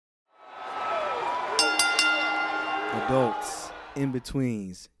adults,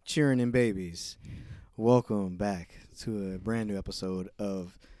 in-betweens, cheering and babies. Welcome back to a brand new episode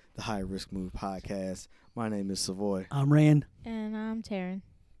of the High Risk Move podcast. My name is Savoy. I'm Rand. And I'm Taryn.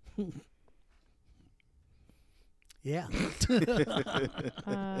 Yeah.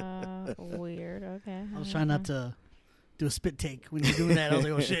 Weird. Okay. I was trying not to do a spit take when you're doing that. I was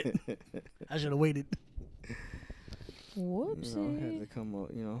like, oh, shit. I should have waited. Whoopsie. Had to come up,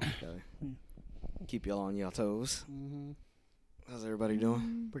 gotta keep y'all on y'all toes. Mm-hmm. How's everybody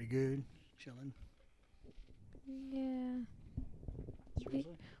doing? Pretty good. Chilling. Yeah. We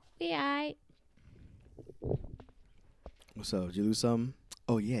aight. What's up? Did you lose something?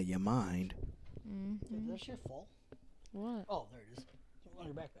 Oh, yeah, your mind. Did that shit fall? What? Oh, there it is. It's on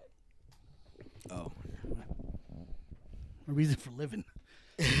your backpack. Oh. A reason for living.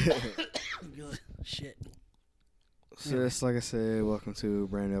 Shit. So just like I said, welcome to a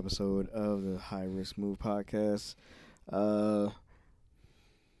brand new episode of the High Risk Move podcast. It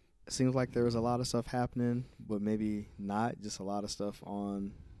seems like there was a lot of stuff happening, but maybe not. Just a lot of stuff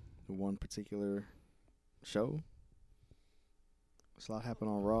on one particular show. There's a lot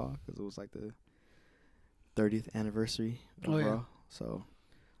happened on Raw because it was like the 30th anniversary of Raw. So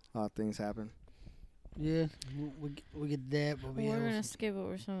a lot of things happened. Yeah, we'll get that. But We're going to skip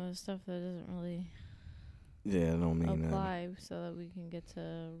over some of the stuff that doesn't really Yeah, I don't mean apply so that we can get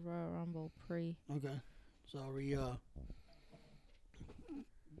to Royal Rumble pre. Okay. So are we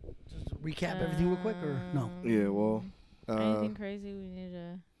just recap everything real quick or no? Yeah, well, anything crazy we need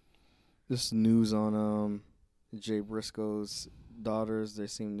to... Just news on Jay Briscoe's daughters. They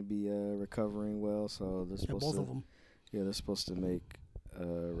seem to be recovering well, so they're supposed both to. of them. Yeah, they're supposed to make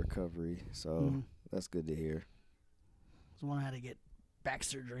recovery, so that's good to hear. So one had to get back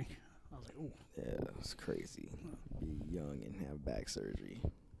surgery. I was like, ooh. Yeah, it's crazy. Be young and have back surgery.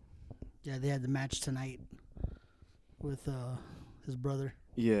 Yeah, they had the match tonight with his brother.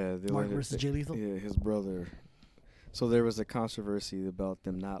 Yeah, Mark versus Jay Lethal. Yeah, his brother. So there was a controversy about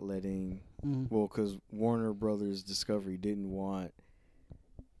them not letting. Well, because Warner Brothers Discovery didn't want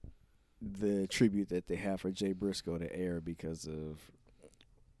the tribute that they have for Jay Briscoe to air because of,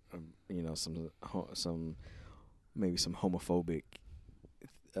 some maybe some homophobic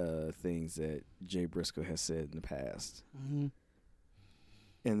things that Jay Briscoe has said in the past. Mm-hmm.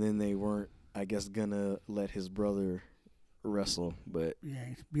 And then they weren't, I guess, gonna let his brother wrestle, but yeah,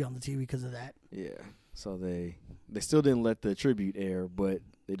 be on the TV because of that. Yeah, so they still didn't let the tribute air, but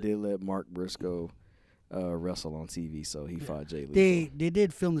they did let Mark Briscoe wrestle on TV, so he fought Jay Lethal. They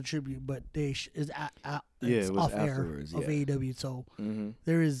did film the tribute, but it's it was off air afterwards, of AEW, so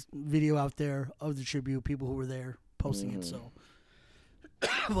there is video out there of the tribute, people who were there posting it. So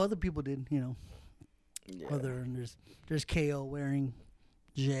well, other people did, Yeah. and there's KO wearing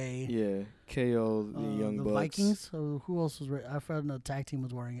Jay. Yeah, KO, the Young the Bucks. Vikings. So who else was? I forgot the tag team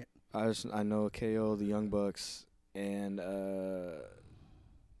was wearing it. I know KO, the Young Bucks, and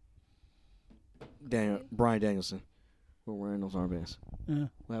Bryan Danielson were wearing those armbands. Yeah.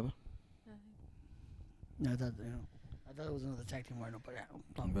 What happened? Yeah, I thought it was another tag team wearing it, but yeah.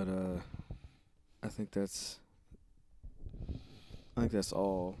 But I think that's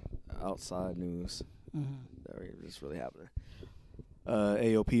all outside news that is really happening.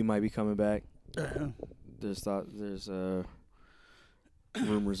 AOP might be coming back. There's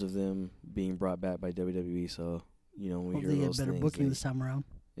rumors of them being brought back by WWE. So we Hopefully hear they get those better things. booking this time around.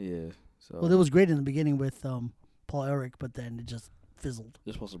 Yeah. So Well, it was great in the beginning with Paul Eric, but then it just fizzled.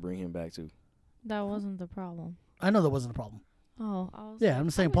 they're supposed to bring him back too. That wasn't the problem. I know that wasn't a problem. Oh, I was Yeah, I'm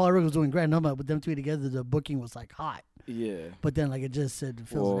just saying Paul Eric was doing great. No, but with them two together, the booking was like hot. Yeah. But then, like it just said,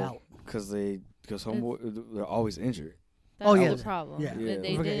 fizzled out. Because homeboy, they're always injured. That's yeah. the problem. Yeah.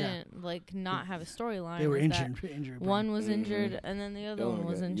 They Okay, didn't not have a storyline. They were was that injured. One was injured, and then the other one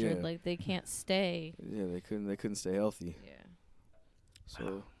was got- injured. yeah. Like they can't stay. Yeah, they couldn't stay healthy. Yeah.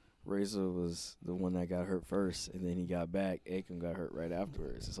 So Razor was the one that got hurt first, and then he got back. Akam got hurt right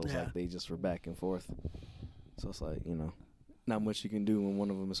afterwards. So it's like they just were back and forth. So it's like, not much you can do when one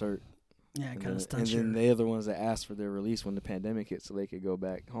of them is hurt. Yeah, it kind of And stunts then they are the ones that asked for their release when the pandemic hit so they could go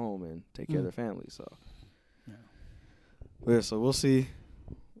back home and take care of their family. So, yeah, so we'll see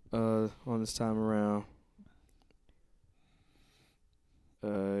on this time around.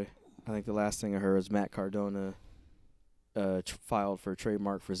 I think the last thing I heard was Matt Cardona filed for a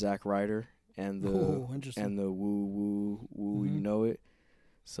trademark for Zack Ryder and the woo you know it.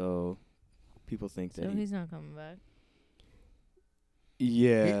 So people think that he's not coming back.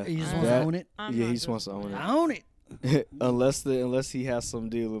 Yeah, he just wants to own it. He just wants to own it. I own it. unless he has some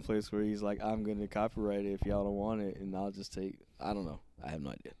deal in place where he's like, I'm gonna copyright it if y'all don't want it, and I'll just take. I don't know. I have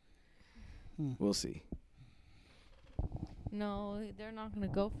no idea. We'll see. No, they're not gonna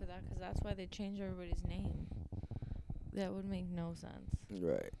go for that because that's why they changed everybody's name. That would make no sense.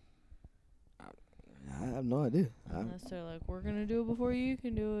 Right. I have no idea. Unless they're like, we're gonna do it before you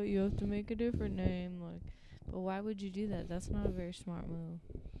can do it. You have to make a different name. Like, but why would you do that? That's not a very smart move.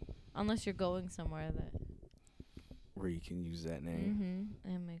 Unless you're going somewhere that where you can use that name.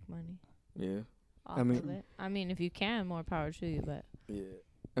 And make money. Yeah. Off of it. I mean, if you can, more power to you. But yeah.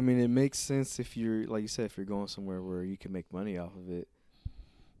 I mean, it makes sense if you're, like you said, if you're going somewhere where you can make money off of it.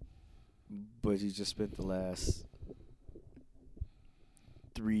 But you just spent the last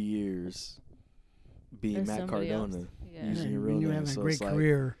 3 years being Matt Cardona, using your real name. You have a so great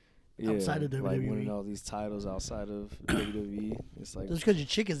career outside of WWE. Like winning all these titles outside of WWE. It's like, just because your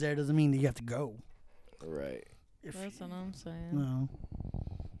chick is there doesn't mean that you have to go. Right. That's what I'm saying. No.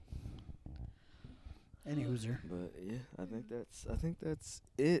 Any hooser. But yeah, I think that's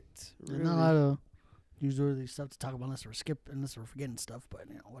it. Really. There's not a lot of newsworthy stuff to talk about unless we're forgetting stuff. But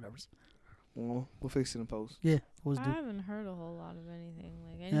whatever. Well, we'll fix it in post. Yeah, I haven't heard a whole lot of anything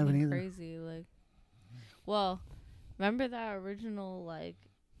like anything crazy. Like, well, remember that original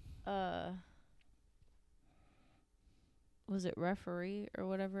was it referee or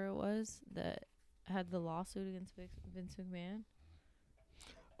whatever it was that had the lawsuit against Vince McMahon?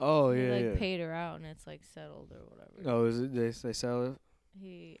 Oh He, yeah, paid her out and it's settled or whatever. Oh, is it? They sell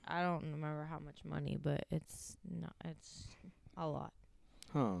it? I don't remember how much money, but it's a lot.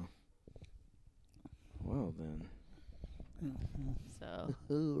 Huh. Well then. So.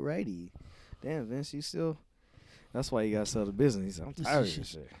 Alrighty. Damn, Vince, you still. That's why you gotta sell the business. I'm tired of this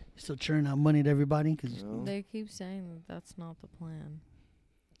shit. You still churning out money to everybody? Cause they keep saying that's not the plan.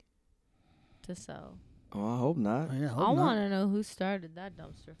 To sell. Oh, I hope not. Oh, yeah, I want to know who started that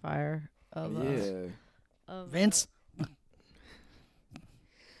dumpster fire of of Vince.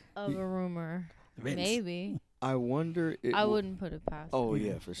 Of a rumor. Vince. Maybe. I wonder if I wouldn't put it past. Oh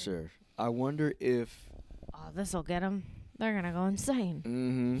yeah, for sure. I wonder if this'll get them. They're gonna go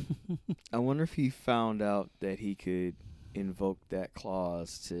insane. I wonder if he found out that he could invoke that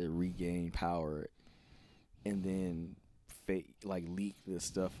clause to regain power, and then leak this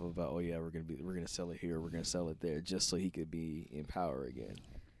stuff about we're gonna sell it here, we're gonna sell it there, just so he could be in power again.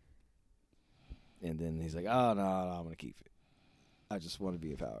 And then he's like, oh no, I'm gonna keep it. I just want to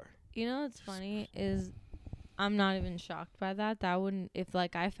be in power. You know what's funny is I'm not even shocked by that. That wouldn't if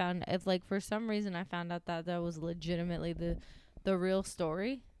for some reason I found out that was legitimately the real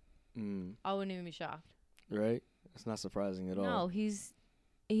story. I wouldn't even be shocked. Right? It's not surprising at all. No, he's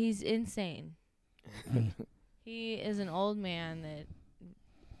insane. He is an old man that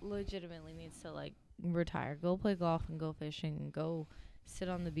legitimately needs to retire, go play golf and go fishing and go sit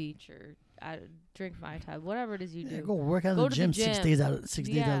on the beach or drink Mai Tai, whatever it is you do. Go work out in the gym 6 days out of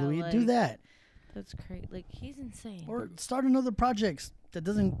the week. Do that. That's crazy. He's insane. Or start another project that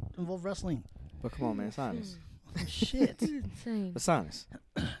doesn't involve wrestling. But come on, man, sign us. Shit. He's insane. Sign us.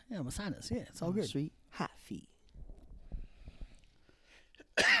 Yeah, sign us. Yeah, it's all good. Sweet hot feet.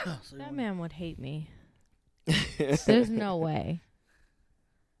 That man would hate me. There's no way.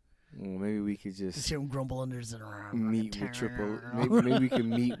 Well, maybe we could just hear him grumble under his meet with Triple. Maybe we can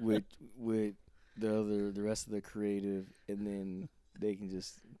meet with the rest of the creative, and then they can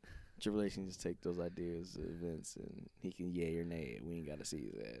Triple H can just take those ideas to Vince, and he can yay or nay it. We ain't got to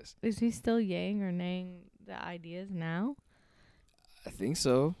see his ass. Is he still yaying or naying the ideas now? I think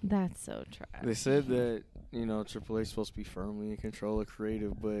so. That's so trash. They said that Triple H is supposed to be firmly in control of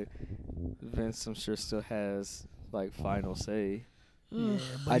creative, but Vince, I'm sure, still has final say. Yeah,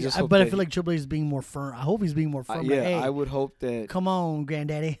 but I feel like Triple H is being more firm. I hope he's being more firm. Yeah, hey, I would hope that. Come on,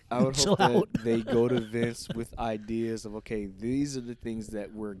 Granddaddy. I would hope that they go to Vince with ideas of, okay, these are the things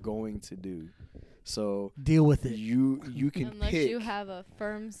that we're going to do. So deal with it. You can Unless pick. you have a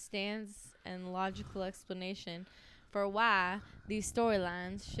firm stance and logical explanation for why these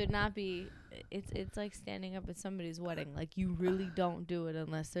storylines should not be. It's like standing up at somebody's wedding. You really don't do it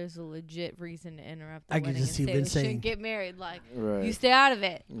unless there's a legit reason to interrupt the wedding and say they shouldn't get married. Right. You stay out of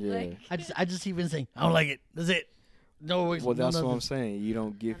it. Yeah. I just see Vince saying, I don't like it. That's it. No. Well, that's what I'm saying. You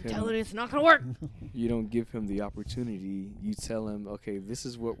don't give him. Telling you it's not gonna work. You don't give him the opportunity. You tell him, okay, this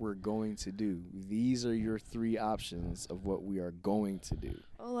is what we're going to do. These are your 3 options of what we are going to do.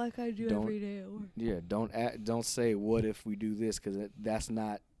 Oh, like I do every day at work. Yeah. Don't say what if we do this, because that's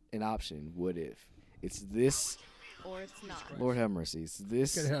not an option. What if it's this or it's not? Lord have mercy. It's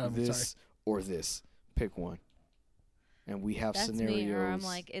this, or this. Pick one. And we have scenarios. Me, or I'm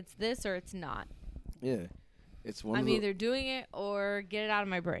like, it's this or it's not. Yeah. It's one. I'm either doing it or get it out of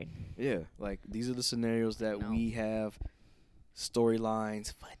my brain. Yeah, these are the scenarios that we have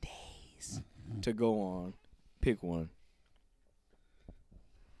storylines for days to go on. Pick one.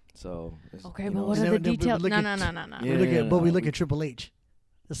 So okay, but what are the details? No. Yeah, we look at Triple H.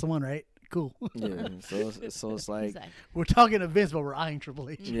 That's the one, right? Cool. Yeah. So it's like we're talking events, but we're eyeing Triple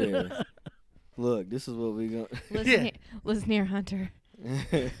H. Yeah. Look, this is what we gonna. Listen here, Hunter.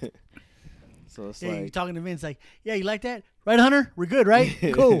 So it's you're like talking to Vince, like, yeah, you like that, right, Hunter? We're good, right?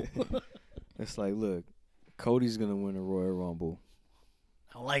 Cool. It's like, look, Cody's gonna win a Royal Rumble.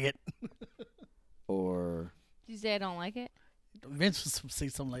 I don't like it. Or did you say I don't like it? Vince would say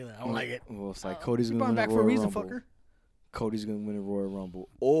something like that. I don't like it. Well, it's like Cody's gonna win back a for a Royal reason, Rumble. fucker. Cody's gonna win a Royal Rumble,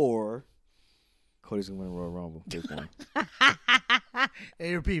 or Cody's gonna win a Royal Rumble. Pick one.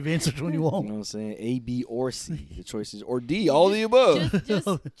 A or B, Vince, which one you You want? know what I'm saying? A, B, or C. The choices, or D, all the above.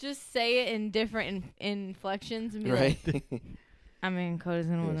 Just say it in different inflections and be Right? like, I mean, Cody's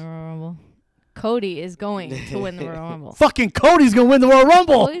gonna win the Royal Rumble. Cody is going to win the Royal Rumble. Fucking Cody's gonna win the Royal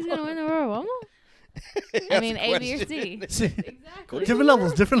Rumble. Cody's gonna win the Royal Rumble. I mean, A, B, or C. Exactly. Different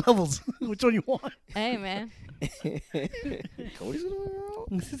levels. Which one you want? Hey, man. Cody's gonna win the Royal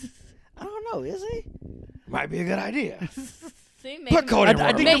Rumble? I don't know. Is he? Might be a good idea. See, Put Cody in the I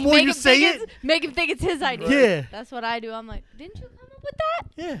Royal think Rumble. the more you say it, make him think it's his idea. Yeah. That's what I do. I'm like, didn't you come up with that?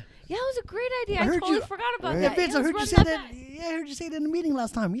 yeah. Yeah, it was a great idea. I I heard totally you- forgot about Yeah, that. Vince, Yeah, I heard you let's say run that. back. Yeah, I heard you say that in the meeting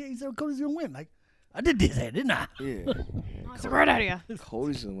last time. Yeah, you said Cody's gonna win. Like, I did this, didn't I? Yeah. Oh, it's a great idea.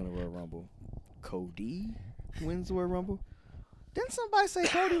 Cody's gonna win a Royal Rumble. Cody wins the Royal Rumble. Didn't somebody say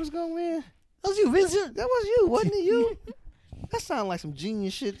Cody was gonna win? That was you, Vince. That was you, wasn't it? You? That sounded like some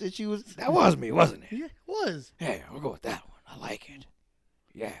genius shit that you was. That was me, wasn't it? Yeah, it was. Yeah, we'll go with that one. I like it.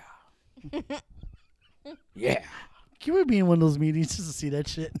 Yeah. Yeah. Can we be in one of those meetings just to see that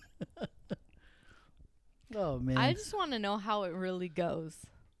shit? Oh man, I just want to know how it really goes.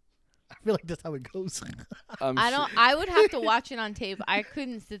 I feel like that's how it goes. I would have to watch it on tape. I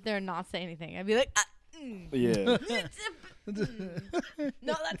couldn't sit there and not say anything. I'd be like, Yeah.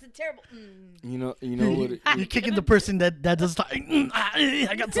 no, that's a terrible. You know what? You're kicking the person that does talk.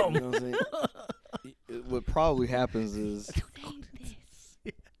 I got You something. know what I'm saying? What probably happens is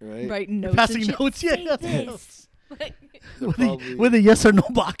right. Right, notes. Passing and shit. notes, Say yeah. this. With a yes or no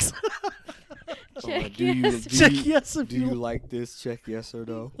box. Check Do you, yes. do Check you, yes if do you you like this? Check yes or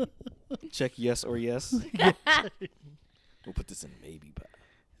no. Check yes or yes. We'll put this in maybe, but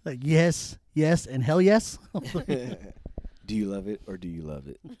like yes, and hell yes. do you love it or do you love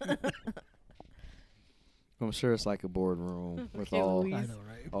it? I'm sure it's like a boardroom with all. Louise. I know,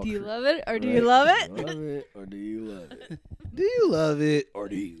 right? all Do you cre- love it or do right. you love it? Do you love it or do you love it? Do you love it or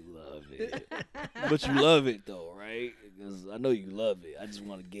do you love it? But you love it though, right? Because I know you love it. I just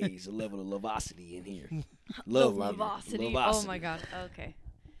want to gauge the level of lovosity in here. Love Lovosity. Lovosity. Oh my god. Okay.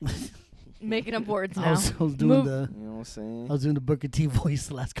 Making up words I now. was doing the You know what I'm saying? I was doing the Booker T voice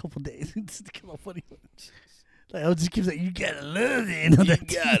the last couple of days. It's come out funny. Like, I would just keep saying, "You gotta love it."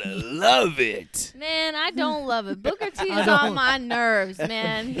 You gotta love it. Man, I don't love it. Booker T I is don't. on my nerves,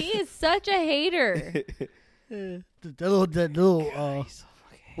 man. He is such a hater. That little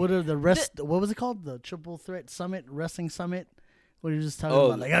what are the rest? What was it called? The Triple Threat Summit, Wrestling Summit. What are you just talking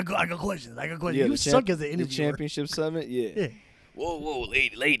about? Like, I got questions. Yeah, You suck as an the interviewer. championship summit. Yeah. Yeah. Whoa,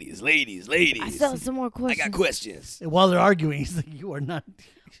 ladies. I still have some more I questions. got questions. And while they're arguing, he's like, "You are not."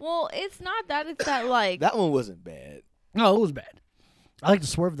 Well, it's not that. It's that like That one wasn't bad. No, it was bad. I like the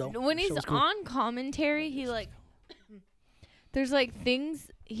swerve though. when That he's shit was cool. on commentary, he like there's like things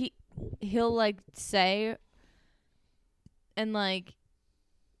he'll like say, and like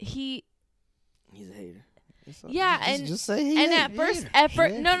He's a hater. Just say he and ain't. at first,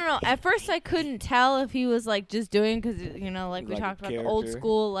 no. At first, I couldn't tell if he was like just doing because like we Like a talked about the old character.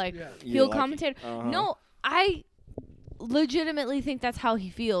 school like Yeah, heel like- commentator. uh-huh. No, I legitimately think that's how he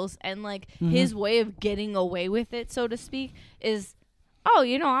feels, and like his way of getting away with it, so to speak, is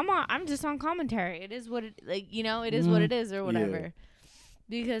I'm just on commentary. It is what it it is what it is or whatever. Yeah.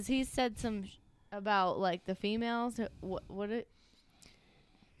 Because he said some about like the females.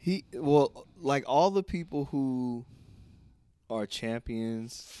 Like all the people who are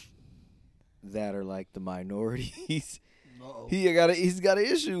champions that are like the minorities, he's got an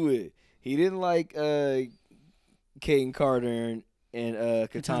issue with. He didn't like Caden Carter and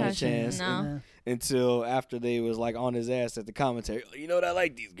Katana Chance No. until after they was like on his ass at the commentary. You know what? I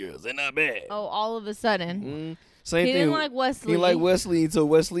like these girls. They're not bad. Oh, all of a sudden. Mm. Same He thing. didn't like Wesley. He liked Wesley until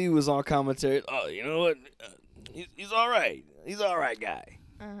Wesley was on commentary. Oh, you know what? He's all right. He's all right guy.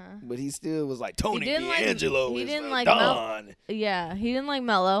 Uh-huh. But he still was like Tony didn't like- D'Angelo. he is didn't the like Don. Yeah, he didn't like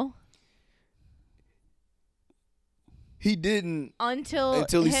Mello He didn't until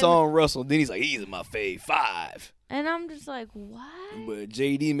he him- saw him wrestle. Then he's like, he's my fave 5. And I'm just like, what? But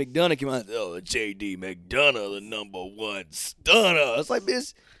J.D. McDonough came out. Oh, J.D. McDonough, the #1 stunner. It's like,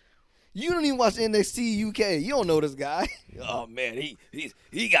 bitch, You don't even watch NXT UK. You don't know this guy. Oh man,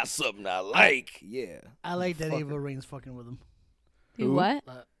 he got something I like. Yeah. I like that Ava Raine's fucking with him. Do what?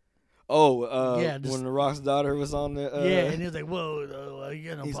 Yeah, just- when the Rock's daughter was on the And he was like, "Whoa,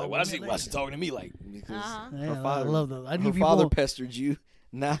 you know." he's like, why she talking to me like? Because Uh-huh. her father, I love those. I need her people. father pestered you.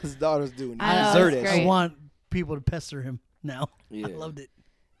 Now his daughter's doing it. I know, Deserted. it's I great. want people to pester him now. Yeah. I loved it.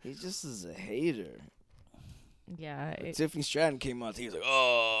 He just is a hater. Yeah. Tiffany Stratton came out. He was like,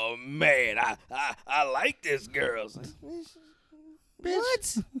 "Oh man, I like this girl." Like,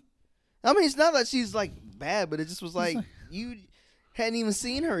 what? I mean, it's not that she's like bad, but it just was like you hadn't even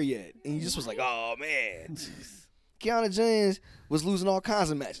seen her yet, and you just was like, "Oh man." Kiana James was losing all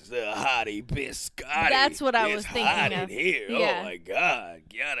kinds of matches. The hottie biscotti. That's what I was It's thinking hot of. in here. Yeah. Oh my God,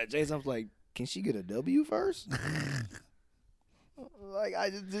 Kiana James. I was like, can she get a W first? Like I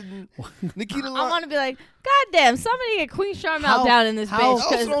just didn't. Nikita. I want to be like, God damn, somebody get Queen Charmel How- down in this how- bitch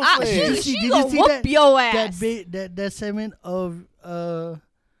because That's what I'm saying. she Did you gonna see whoop that- your ass. That segment of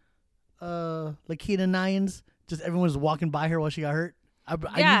Lakita Nyans, just everyone was walking by her while she got hurt. I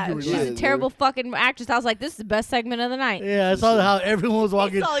Yeah, knew you she's were a lying. terrible fucking actress. I was like, this is the best segment of the night. Yeah, I saw how everyone was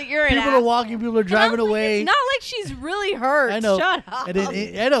walking. It's all urine People are asshole. walking. People are And I was driving like, away. It's not like she's really hurt. I know. Shut up. And then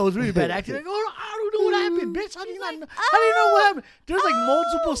I know it was really bad acting. Like, oh, I don't know what happened, bitch. How do you not know? How do you know what happened? There's like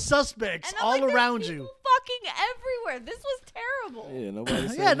multiple suspects And I'm all like, there's around you. people fucking everywhere. This was terrible. Yeah,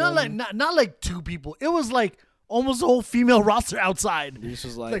 nobody. Yeah, not like two people. It was like almost a whole female roster outside. This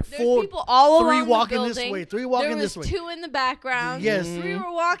was Like like There's four, people all three along walking the this building. way, three walking there was this way. 2 in the background. Yes. 3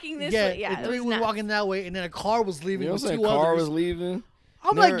 were walking this way. Yeah, and it three was was nuts. walking that way, and then a car was leaving you know with what I'm two saying. Car others. was leaving,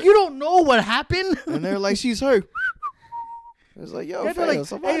 I'm They're- like, you don't know what happened. and they're like, she's hurt. It's like, yo, Yeah, they're fam, like,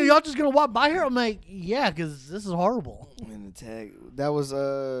 somebody. hey, y'all just gonna walk by her? I'm like, yeah, because this is horrible. And the tag, that was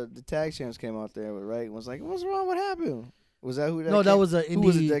the tag champs came out there, right? And was like, what's wrong? What happened? Was that who that? No, that came? was a Who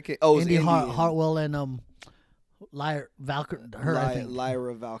was it indie. that came? Oh, it was Indy Indy and Hartwell and Lyra Valkyrie. Her, I think.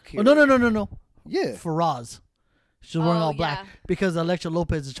 Lyra Valkyrie. Oh no. Yeah. Faraz. She's wearing Oh, all black yeah. because Elektra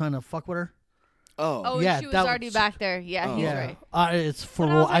Lopez is trying to fuck with her. Oh. Oh, Yeah, she was that already was- back there. Yeah, Oh. he's Yeah, right. it's But I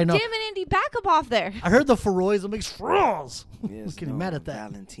Faraz. was like, I know. damn it, Indy, back up off there. I heard the Faroys. I'm like, Faraz. Yes, getting mad at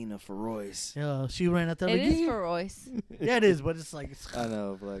that. Valentina Feroz. Yeah, she ran out there. It Like, is yeah, for Royce. yeah, it is, but it's like. I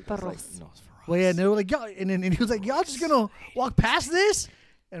know, but like, it's like, Feroz. no, it's Feroz. Well, yeah, and they were like, y'all, and he was like, y'all just gonna walk past this?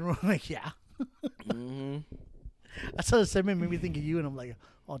 And we're like, yeah. Mm-hmm. I saw the segment, made me think of you, and I'm like,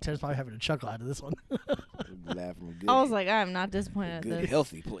 oh, Terrence probably having a chuckle out of this one. Laughing good. I was like, I'm not disappointed at good, this.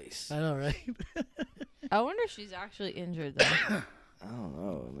 healthy place. I know, right? I wonder if she's actually injured though. I don't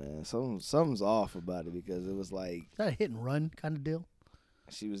know, man. Something's off about it because it was like Is that a hit and run kind of deal?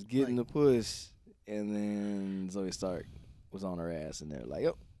 she was getting the push, and then Zoe Stark was on her ass, and they're like,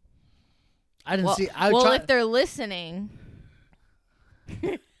 "Oh, I didn't well, see. if they're listening,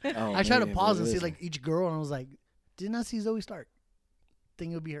 I tried to pause and see like each girl, and I was like, did not see Zoe Stark.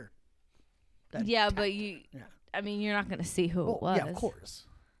 Think it would be her. That yeah, tap. but you. Yeah. I mean, you're not gonna see who Oh, it was. yeah, of course.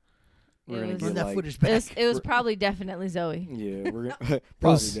 we're It gonna was- get Run that like, footage It back. was, it was probably definitely Zoe. yeah, we're gonna It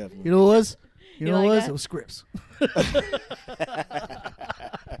probably was- definitely. You know what it was? You You know what like it was? that? It was Scripps.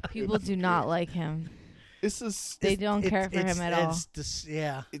 People do not like him. It's a They don't care for him at all.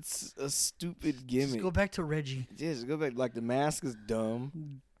 Yeah. it's a stupid Just gimmick. go back to Reggie. Just go back. Like the mask is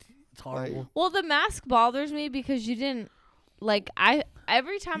dumb. It's horrible. Well, the mask bothers me because you didn't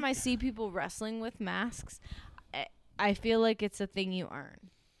every time I see people wrestling with masks, I feel like it's a thing you earn.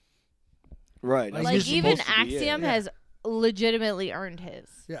 Right. Like, Like it's even supposed to be, yeah. Axiom has legitimately earned his.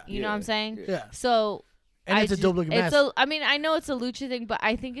 Yeah. You know what I'm Yeah. saying? Yeah. So And it's a dope looking mask. I mean, I know it's a lucha thing, but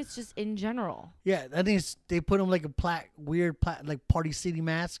I think it's just in general. Yeah, I think they put him like a weird like Party City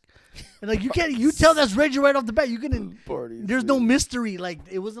mask, and like you tell that's Reggie right off the bat. You can Party there's no city. mystery. Like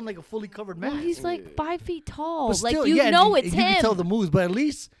it wasn't like a fully covered mask. Well, he's like 5 feet tall. But Like still, you yeah, know and it's you him. can tell the moves, but at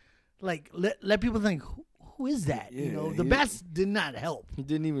least like let people think who is that? You Yeah, know, the yeah. mask did not help. He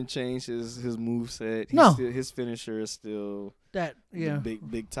didn't even change his moveset. No. His finisher is still That yeah, the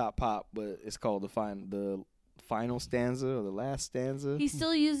big top pop, but it's called the final stanza or the last stanza. He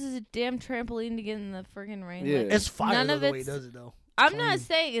still uses a damn trampoline to get in the friggin' ring. Yeah. Like, it's fire none though, of the way he it's- does it though. I'm not clean.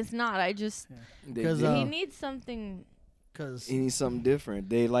 saying it's not. I just They 'Cause, did. he needs something. Because He needs something different.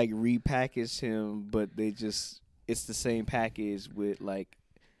 They like repackaged him, but it's the same package with like.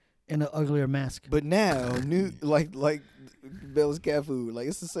 in an uglier mask. But now new like Bella's cat food, like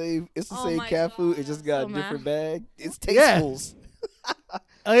it's the same Oh same my cat food. God, It just I'm got so a different mad. bag. It's Yeah. tastefuls.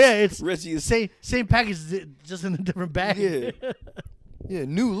 Oh yeah, it's Reggie is same package, just in a different bag. Yeah. Yeah,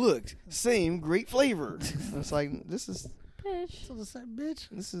 new look, same great flavor. It's like this is Bitch. So the same bitch.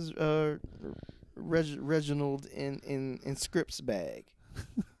 this is Reginald in Scripps bag.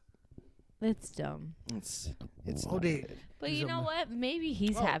 It's dumb. It's Oh, not they- bad. But He's you on know my- what? Maybe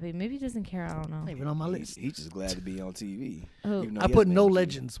he's Oh. happy. Maybe he doesn't care. I don't know. Not even on my list. He's just glad to be on TV. Oh. even though I he put hasn't no been on TV.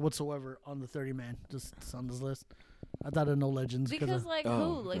 legends whatsoever on the 30 man. Just on this list. I thought of no legends Because like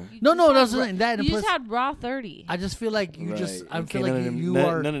Oh, who? Like okay. you No, just no, had that's Raw- not that. And You plus, just had Raw 30. I just feel like you just. Right. I And feel none like of them, you none,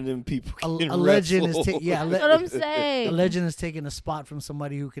 are none of them people. a can legend is wrestle. taking. Yeah, That's what I'm saying. a legend is taking a spot from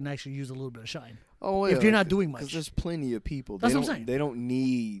somebody who can actually use a little bit of shine. Oh, If you're not doing because much. there's plenty of people. That's they what I'm don't, saying. They don't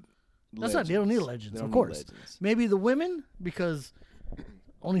need. That's not. They don't need legends, They of don't need course. legends. Maybe the women because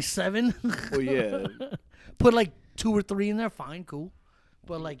only 7. Well, yeah, Put like 2 or 3 in there. Fine, cool.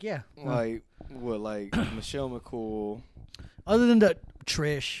 But like, yeah. like what? Like Michelle McCool, Other than the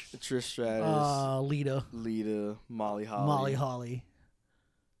Trish, Trish Stratus, Lita, Molly Holly, Molly Holly,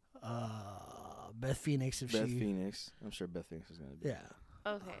 Beth Phoenix if Beth she. Phoenix. I'm sure Beth Phoenix is gonna be. Yeah.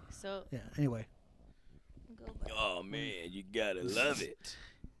 Okay, so Yeah. Anyway, go back. Oh man, you gotta love it.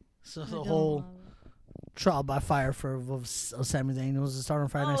 so I the don't whole love it. trial by fire of Sami Zayn was to start on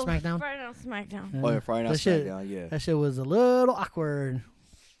Friday Night Oh, SmackDown. Friday Night SmackDown. Yeah. Oh yeah, Friday Night That shit- SmackDown. Yeah. That shit was a little awkward.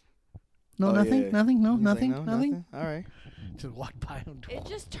 No, Oh, nothing, yeah. nothing, no, He's like, nothing, no, nothing. All right. Just walked by him. It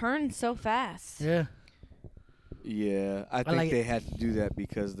just turned so fast. Yeah. Yeah, I think like they had to do that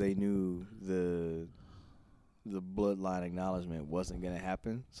because they knew the bloodline acknowledgement wasn't gonna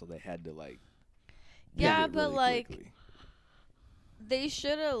happen, so they had to like. do Yeah, it but really like quickly. they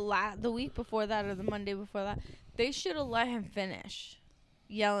should have the week before that or the Monday before that. They should have let him finish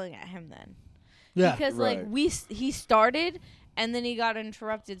yelling at him then. Yeah. Because Right. he started and then he got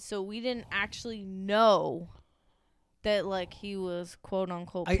interrupted, so we didn't actually know that like he was quote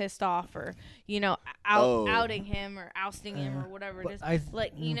unquote pissed off or outing him or ousting him or whatever it but is.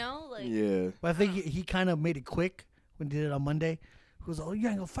 Yeah. But I think he kind of made it quick when he did it on Monday. He was, "Oh, you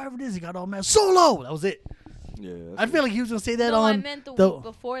ain't gonna fight for this." He got all mad. Solo. That was it. Yeah. I feel like he was gonna say that No, on. I meant the week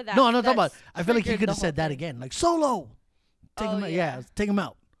before that. No, I'm not talking about. That's I feel like he triggered could the have said whole that thing. again, like Solo. Take Oh, him out. yeah. Yeah, take him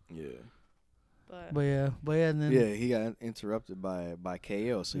out. Yeah. But yeah, and then Yeah, he got interrupted by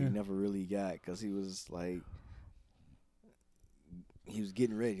KO, so Yeah. he never really got because he was like, he was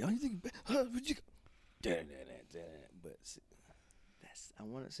getting ready. Oh, you think? Where'd you go? But see, I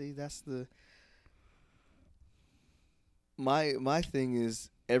want to see that's the. My thing is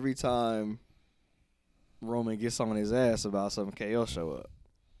every time Roman gets on his ass about something, KO show up,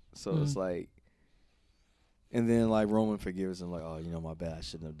 so it's like, and then like Roman forgives him, like, oh, my bad, I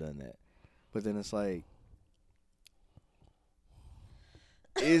shouldn't have done that. But then it's like,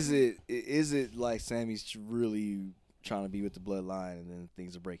 is it like Sammy's really trying to be with the bloodline and then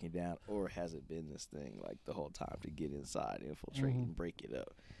things are breaking down, or has it been this thing like the whole time to get inside, infiltrate, and break it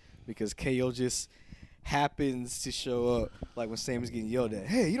up? Because KO just happens to show up like when Sammy's getting yelled at.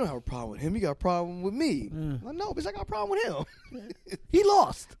 Hey, you don't have a problem with him. You got a problem with me. Like, no, bitch, I got a problem with him. he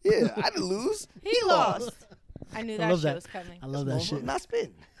lost. Yeah, I didn't lose. He lost. I knew I that love shit that. was coming. I love that Motherfucker shit. Not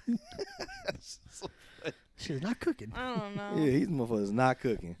spitting. Shit's not cooking. I don't know. Yeah, he's motherfuckers not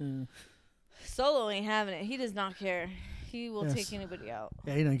cooking. Solo ain't having it. He does not care. He will Yes. take anybody out.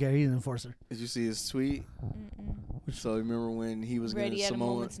 Yeah, he don't care. He's an enforcer. Did you see his tweet? So remember when he was Ready gonna at a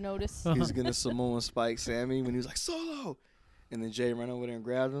Samoa? moment's notice. He was gonna Samoa Spike Sammy when he was like Solo, and then Jay ran over there and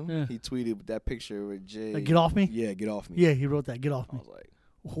grabbed him. Yeah. He tweeted with that picture with Jay. Like, get off me? Yeah, get off me. Yeah, he wrote that. Get off I me. was like,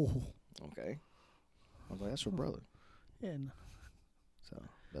 Oh. okay. I was like, that's your brother. Yeah, no. So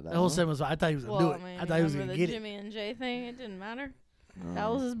but That whole segment was. I thought he was gonna Well, do I it. mean, I thought he was remember gonna the get Jimmy and Jay thing? It didn't matter. No,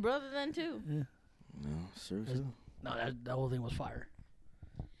 That was his brother then too. it. Yeah. no, seriously. No, that whole thing was fire.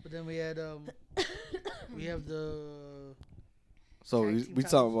 But then we had we have the So Tag we team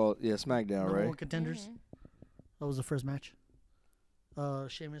talking about SmackDown, number right? one contenders. Mhm. That was the first match.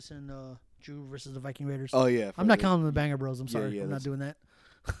 Sheamus and Drew versus the Viking Raiders. Oh yeah. I'm not for counting the Banger Bros. I'm Yeah, sorry. yeah, I'm not that's- doing that.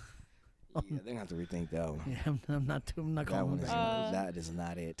 the- Yeah, they have to rethink that one. Yeah, I'm not That calling one them is Banger. that is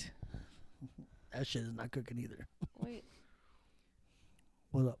not it. That shit is not cooking either. Wait.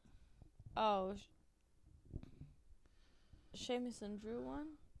 What up? Oh. Sheamus and Drew won?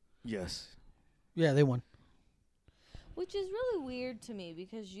 Yes. Yeah, they won. Which is really weird to me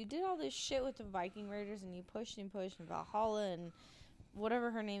because you did all this shit with the Viking Raiders and you pushed and Valhalla and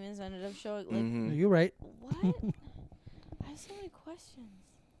whatever her name is ended up showing. Like, Mhm. You're right. what? I have so many questions.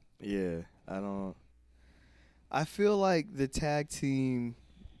 Yeah, I feel like the tag team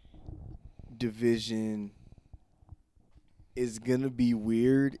division is gonna be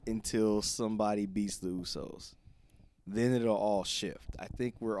weird until somebody beats the Usos. Then it'll all shift. I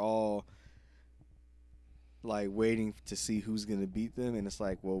think we're all like waiting to see who's gonna beat them, and it's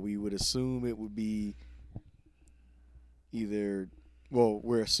like, well, we would assume it would be either Well,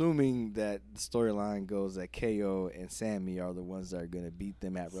 we're assuming that the storyline goes that KO and Sammy are the ones that are going to beat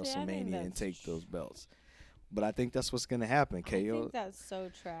them at See, I think WrestleMania and that's take those belts. But I think that's what's going to happen. I KO, think that's so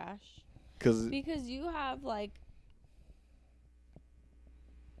trash. because Because you have like,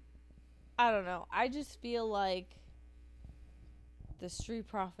 I don't know. I just feel like the Street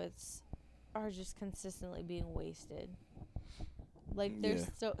Profits are just consistently being wasted. Like they're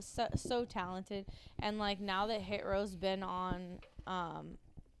so talented, and like now that Hit Row's been on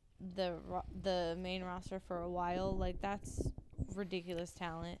the main roster for a while, like that's ridiculous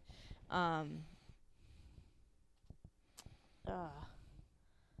talent.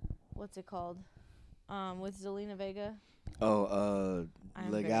 What's it called? With Zelina Vega. oh,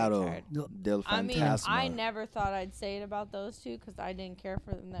 I'm very Legado tired. del I mean, Fantasma. I never thought I'd say it about those two because I didn't care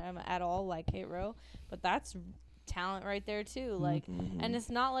for them at all, like Hit Row. But that's talent right there too. Like, and it's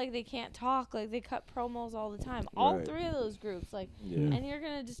not like they can't talk. Like they cut promos all the time. All Right. three of those groups. Like, Yeah. and you're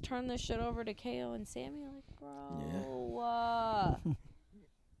gonna just turn this shit over to KO and Sammy? Like, bro.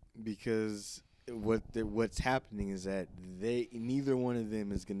 Because what's happening is that neither one of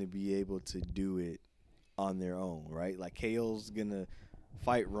them is going to be able to do it on their own, right? Like KO's going to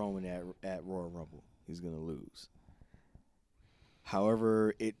fight Roman at Royal Rumble. He's going to lose.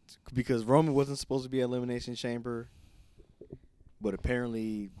 However, because Roman wasn't supposed to be at Elimination Chamber, but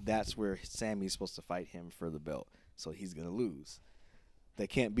apparently that's where Sammy's supposed to fight him for the belt. So he's going to lose. They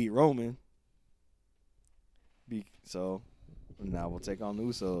can't beat Roman. So now we'll take on the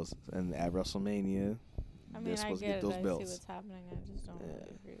Usos, and at WrestleMania, I mean, they're I supposed to get get it. those I belts. see what's happening. I just don't really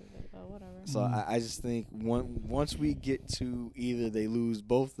agree with it. But whatever. So I just think once we get to either they lose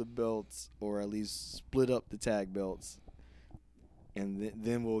both the belts or at least split up the tag belts, and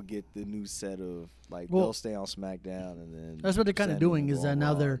then we'll get the new set of they'll stay on SmackDown, and then That's what they're kind of Sammy will doing. go Is that on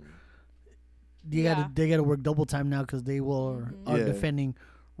now Raw, they're they gotta work double time now because they are Yeah. defending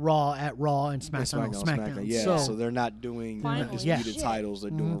Raw at Raw and and SmackDown on SmackDown. Yeah, So so they're not doing Finally. undisputed Yeah. titles.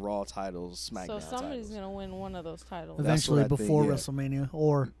 They're doing Mhm. Raw titles, SmackDown So somebody's titles. gonna win one of those titles. That's eventually what I think, before yeah. WrestleMania,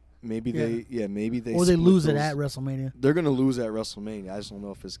 or Maybe Yeah. maybe they or they split lose it those- at WrestleMania. They're gonna lose at WrestleMania. I just don't know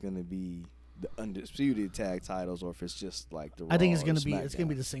if it's gonna be the undisputed tag titles or if it's just like the. I think Raw it's or gonna be SmackDown.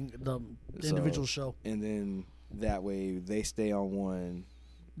 the So- individual show. And then that way they stay on one.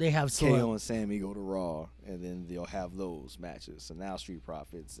 They have KO and Sammy go to Raw, and then they'll have those matches. So now Street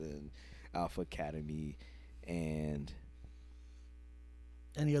Profits and Alpha Academy and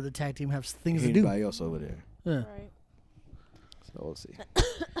any other tag team have things to do. anybody else over there. Yeah. Right. So we'll see.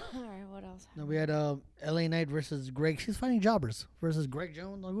 All right. What else? Now we had LA Knight versus Greg. She's fighting jobbers versus Greg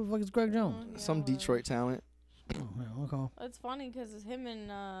Jones. Like, who the fuck is Greg Jones? Yeah, Some whatever. Detroit talent. Oh, yeah, okay. It's funny because it's him and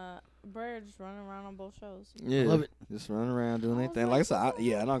Bray are just running around on both shows. Yeah, Love it. Just running around doing I their was thing. like, Like I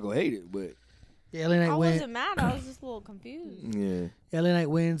said, I'm not gonna hate it, but Yeah, LA Knight I wins. wasn't mad. I was just a little confused. yeah. LA Knight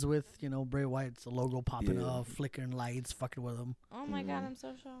wins with Bray Wyatt's logo popping Yeah. off, flickering lights, fucking with him. Oh my god, I'm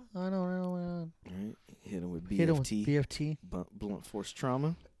so shocked. I know. Right. Hit him with Hit him with BFT, BFT. blunt force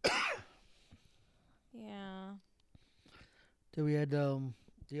trauma. Yeah. Then we had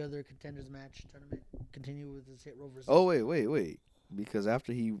the other contenders match tournament continue with his Hit Row versus. Oh wait, because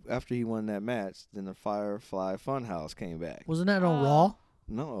after he won that match, then the Firefly Funhouse came back. Wasn't that on Raw?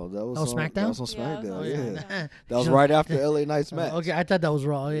 No, that was Oh, on SmackDown? That was on Yeah, it was SmackDown. on Yeah, SmackDown. that was So- right after LA Knight's match. Okay, I thought that was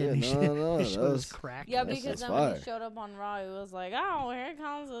Raw. Yeah, he no, he that showed his was- crack. Yeah, That's- because that's then when he fire. showed up on Raw, he was like, "Oh, here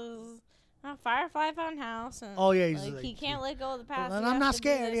comes his Firefly Funhouse," and Oh, yeah, he's like, like- he can't let go of the past. And He I'm has not to do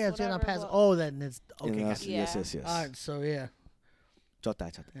scared. this, Yeah, it's not whatever, past. but- Oh, then it's okay. And Gotcha. yes. All right, so yeah,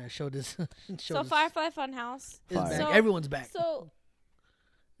 Chota. yeah. Showed this. So Firefly Funhouse. is Fire. back. So- Everyone's back. So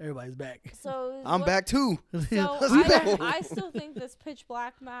Everybody's back. I'm back too. So We back. I still think this pitch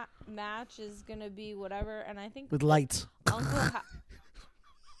black match is gonna be whatever, and I think With lights. Uncle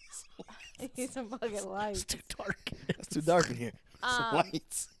he's a fucking It's light. too dark. It's too dark in here. Some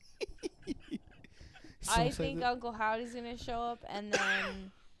lights. I think Uncle Howdy's gonna show up, and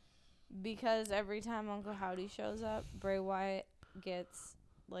then because every time Uncle Howdy shows up, Bray Wyatt gets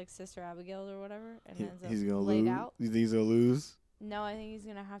like Sister Abigail or whatever, and ends up He's gonna laid lose. out. You think he's gonna lose? No, I think he's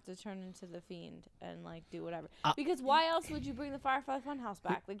gonna have to turn into the Fiend and like do whatever. Because why else would you bring the Firefly Funhouse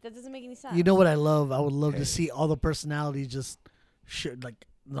back? Like that doesn't make any sense. You know what I love? I would love Hey. to see all the personalities just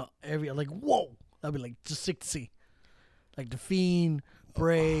whoa. That'd be like just sick to see. Like the Fiend,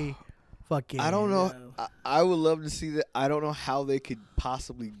 Bray, fucking. I don't know. I would love to see that. I don't know how they could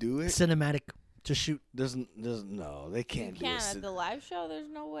possibly do it. Cinematic to shoot. There's no. They You can't do can't it. at the live show. There's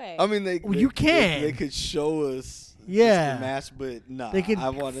no way. I mean, Well, you can. They could show us. Yeah. The match, but nah. They could I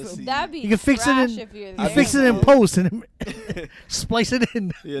want to see. That'd be You can fix it trash in- if you're You there. fix it in know. post and splice it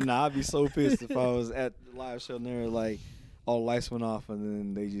in. Yeah, nah. I'd be so pissed if I was at the live show and they were like, all the lights went off, and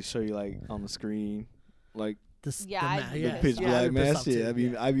then they just show you like on the screen, like Yeah, I'd be the pitch pissed black I'd be pissed mask. off Yeah, too,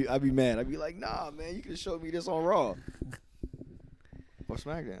 I'd be mad. I'd be like, nah, man, you could have showed me this on Raw or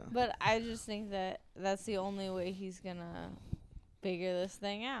SmackDown. But I just think that that's the only way he's gonna figure this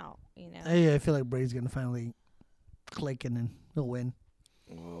thing out. You know. Yeah, I feel like Bray's gonna finally click and then he'll win.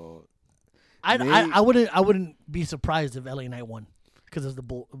 Well, I wouldn't be surprised if LA Knight won because of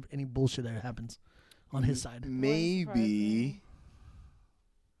any bullshit that happens on his side. maybe.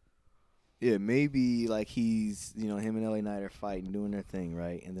 Yeah, maybe like he's, him and LA Knight are fighting, doing their thing,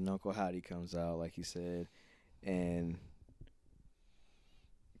 right? And then Uncle Howdy comes out, like you said, and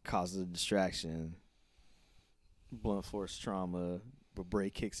causes a distraction, blunt force trauma, but Bray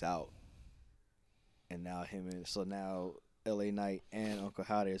kicks out. And now now LA Knight and Uncle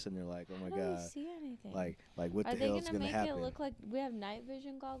Howdy are sitting there like, oh my How do we God. see anything? Like what Are the they hell's gonna gonna make happen? it look like we have night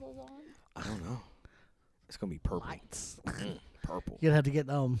vision goggles on? I don't know. It's gonna be purple. Lights. Purple. You're gonna have to get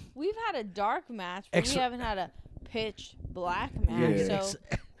We've had a dark match, but Extra- we haven't had a pitch black match. Yeah. So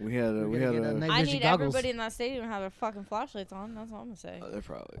We had We're gonna get a night I vision need goggles. everybody in that stadium to have their fucking flashlights on. That's all I'm gonna say. they're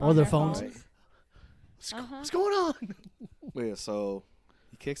probably Or their On phones. Uh-huh. What's going on? Well, yeah, so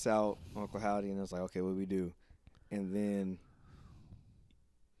he kicks out Uncle Howdy, and it's like, okay, what do we do? And then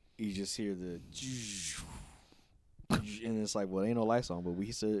you just hear the, and it's like, well, ain't no lights on, but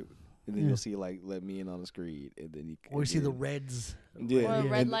we said, and then Yeah. you'll see like, let me in on the screen, and then Or you see the reds. yeah, Or a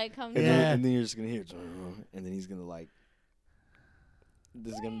red and, light comes and, on. then, and then you're just gonna hear, and then he's gonna like,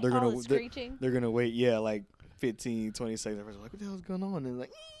 they're All gonna the screeching. they're gonna wait, yeah, like 15, 20 seconds. Everyone's like, what the hell's going on? And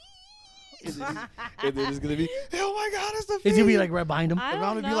like. And then it's gonna be, oh my God, it's the Fiend. It's gonna be like right behind him. I And don't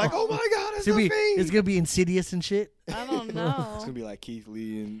I'm gonna know. be like, oh my God, it's It's the gonna be, Fiend. it's gonna be Insidious and shit. I don't It's know. gonna be like Keith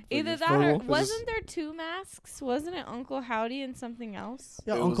Lee and Either freaking that or Fergal. It's wasn't there two masks? Wasn't it Uncle Howdy and something else?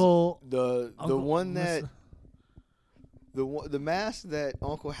 Yeah, It was Uncle. the Uncle- one that what's the mask that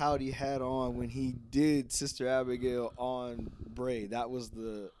Uncle Howdy had on when he did Sister Abigail on Bray. That was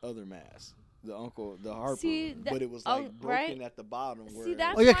the other mask, the Harper. See, but it was oh, like broken right. at the bottom. See, Where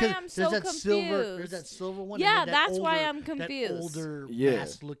that's Oh yeah, why 'cause I'm so there's that silver. There's confused. that silver one. Yeah, and then that's why older- I'm confused. That older Yeah.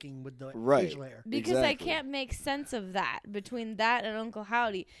 mask looking with the Right. facial hair. Because Exactly. I can't make sense of that between that and Uncle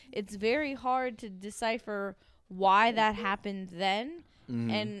Howdy. It's very hard to decipher why that happened then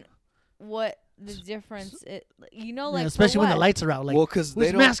Mhm. and what the difference. Like Yeah, for especially when the what? lights are out. Like, well, because they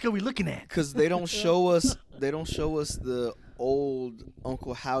which don't mask are we looking at? because they don't show us the old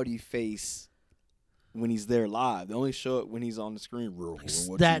Uncle Howdy face when he's there live. They only show it when he's on the screen.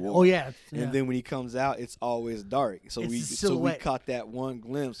 What That. you Oh want? yeah. yeah. And then when he comes out, it's always dark. So It's we a silhouette. caught that one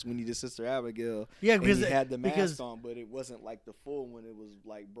glimpse when he did Sister Abigail. yeah, And because he had the mask because on, but it wasn't like the full one. It was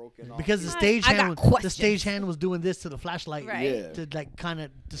like broken off. because the I- stage I got hand questions. was doing this to the flashlight Right. Yeah. to like kind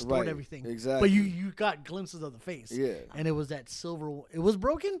of distort Right. everything. Exactly. But you got glimpses of the face. Yeah. And it was that silver. It was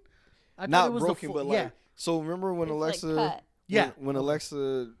broken. I thought Not it was the broken, full- but like. yeah. So remember when It's Alexa. like cut. Yeah. When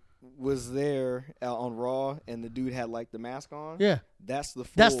Alexa was there on Raw and the dude had like the mask on. Yeah. That's the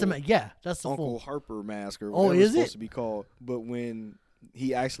full. That's the that's the Uncle full. Harper mask or Oh, whatever it's is supposed it? to be called. But when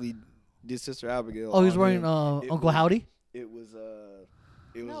he actually did Sister Abigail. Oh, he was on wearing him, it Uncle was- Howdy. It was No,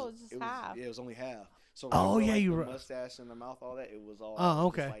 it was just half. Yeah, it was only half. So Oh, remember, yeah, like, you the were- mustache and the mouth, all that. It was all. Oh,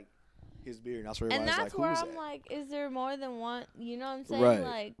 just, okay. like his beard. And that's where And everybody's that's like, where who is I'm that? like, is there more than one? You know what I'm saying? Right.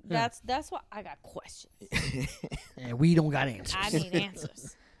 Like Yeah. that's why I got questions. And we don't got answers. I need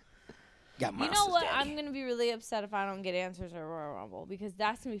answers. Got You monsters, know what? daddy. I'm gonna be really upset if I don't get answers at Royal Rumble because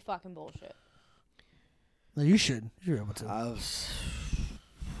that's gonna be fucking bullshit. No, you should. You're able to. I was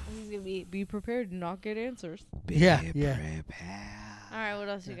He's gonna be prepared to not get answers. Yeah, be yeah. prepared. All right, what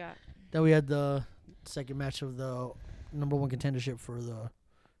else you got? Then we had the second match of the number one contendership for the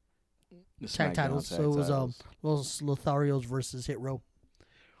The tag SmackDown titles. tag So it was titles. Los Lotharios versus Hit Row.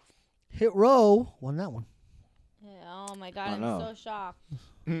 Hit Row won that one. Yeah, oh my god, I I'm know. so shocked.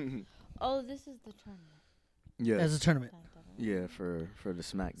 Oh, this is the tournament. Yes. As a tournament. Yeah, for the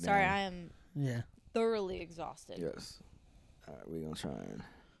SmackDown. Sorry, I am Yeah. thoroughly exhausted. Yes. All right, we're gonna try and.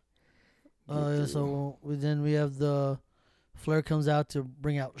 Yeah, get so then we have the Flair comes out to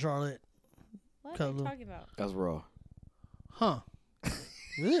bring out Charlotte. What are you Cuddle. talking about? That's Raw. Huh.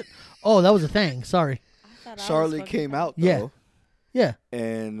 Is it? Oh, that was a thing. Sorry. I thought I was Charlotte fucking came out though, Yeah. Yeah.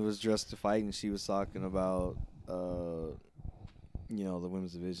 and was dressed to fight, and she was talking about, the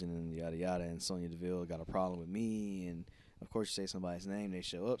women's division and yada yada. And Sonya Deville got a problem with me, and of course you say somebody's name, they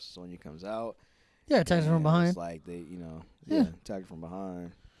show up. So Sonya comes out. Yeah, attacks her from and behind. It's like they, Yeah. attack her from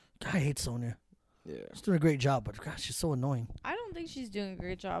behind. God, I hate Sonya. Yeah. She's doing a great job, but God, she's so annoying. I don't think she's doing a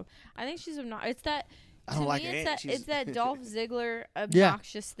great job. I think she's obnoxious. It's that. I To don't me, like it's it. that She's- it's that Dolph Ziggler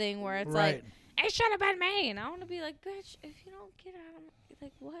obnoxious thing where it's like, it should have been me. And I want to be like, bitch, if you don't get out of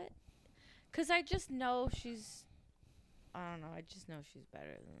like, what? Because I just know she's, I don't know, I just know she's better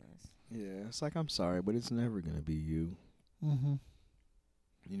than this. Yeah, it's like, I'm sorry, but it's never going to be you. Mm-hmm.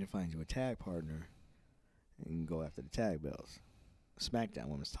 You need to find you a tag partner and go after the tag belts. Smackdown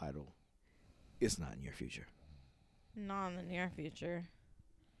Women's title, it's not in your future. Not in the near future.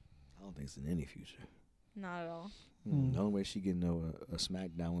 I don't think it's in any future. Not at all. The only way she getting a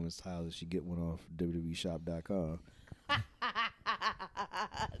SmackDown Women's title is she get one off WWEshop.com.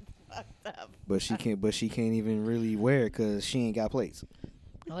 Fucked up. But she can't. But she can't even really wear it because she ain't got plates.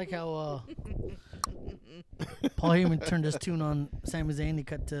 I like how Paul Heyman turned his tune on Sami Zayn. He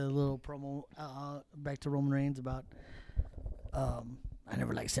cut to a little promo back to Roman Reigns about I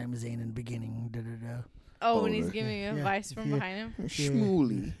never liked Sami Zayn in the beginning. Da, da, da. Oh, when he's giving you advice from behind him?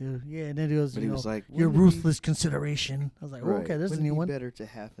 Schmooly. Yeah, and then he goes, But he was like, your wouldn't it be- ruthless consideration. I was like, oh, okay, there's a Wouldn't new it be one. better to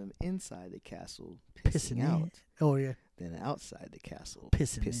have him inside the castle Pissing pissing out in. Oh, yeah. than outside the castle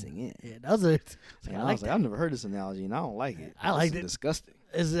Pissing in. Yeah, that was it. And I I like was like, that. I've never heard this analogy, and I don't like it. I liked This it. is disgusting.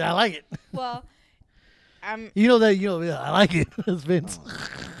 I like it. Well, You know that, yeah, I like it. It's Vince.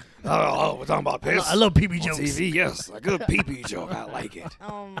 Oh, we're talking about piss. I love PB on jokes. TV, yes. A good pee-pee joke. I like it.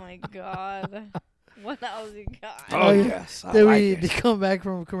 oh my God. What else you got? Oh, yeah. yes. I Then like they it. come back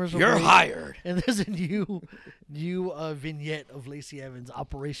from a commercial You're break, hired. and there's a new vignette of Lacey Evans,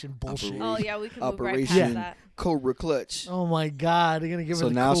 Operation Bullshit. Oh, yeah, we can move right Operation past that. Cobra Clutch. Oh my God, they're gonna give her So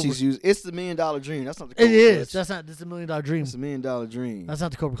the now Cobra. she's used. It's the $1 Million Dream. That's not the It Cobra is. Clutch. That's not. This is $1 million dream. It's the $1 Million Dream. That's not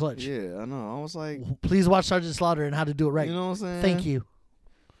the Cobra Clutch. Yeah, I know. I was like, Please watch Sergeant Slaughter and how to do it right. you know what I'm saying? Thank you.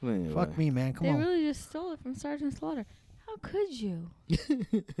 But anyway. Fuck me, man. Come They on. really just stole it from Sergeant Slaughter. How could you?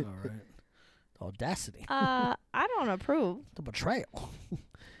 All right. The audacity. I don't approve. The betrayal.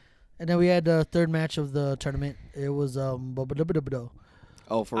 And then we had the third match of the tournament. It was Oh,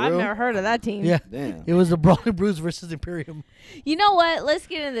 for I've real? never heard of that team. yeah. Damn. It was the Brawling Brews versus Imperium. You know what? Let's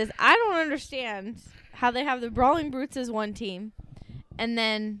get into this. I don't understand how they have the Brawling Brutes as one team, and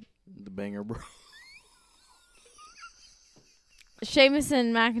then The Banger Bro. Sheamus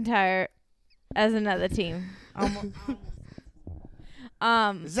and McIntyre as another team.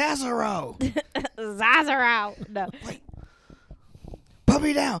 Zazaro. Zazarao. No, Put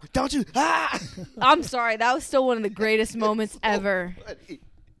me down. Don't you? Ah! I'm sorry. That was still one of the greatest moments ever.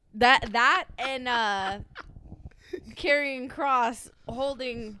 That and carrying Cross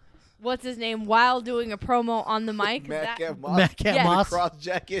holding what's his name while doing a promo on the mic. Madcap Moss. Madcap Yeah. Moss. Cross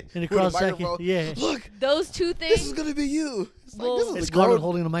jacket. In a with cross microphone. jacket. Yeah. Look, Those two things. this is gonna be you. It's like, Well, this is It's a Scarlett grown.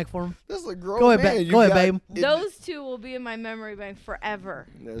 holding the mic for him. This is a grown Go ahead, man. babe. You Go ahead, got babe. it- Those two will be in my memory bank forever.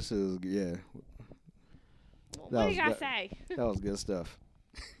 This is yeah. What do you gotta that- say? That was good stuff.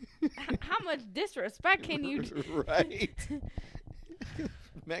 How much disrespect can you? Right.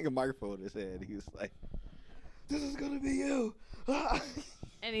 Man, a microphone in his head. He was like, "This is gonna be you."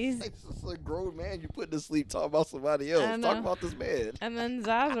 And he's Like, this is a grown man you put to sleep talking about somebody else. I know. Talk about this man. and then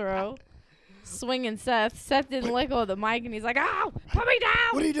Zazaro swinging Seth. Seth didn't let go of the mic, and he's like, "Ow, put me down!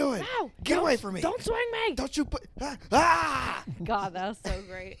 What are you doing? Ow, Get don't- away from me! Don't swing me!" Don't you put ah! God, that was so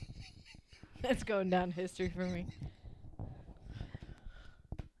great. That's going down history for me.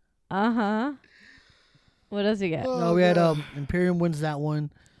 What else you got? Oh, No, we had God. Imperium wins that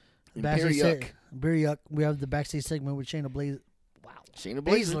one. Backstage Imperiuck. Imperiuck. We have the backstage segment with Shayna Shayna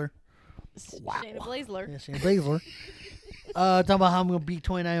Baszler. Shayna Baszler. Yeah, Shayna Baszler. Talking about how I'm gonna beat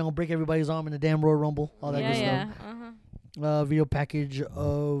 29, I'm gonna break everybody's arm in the damn Royal Rumble. All that good Yeah. stuff. Video package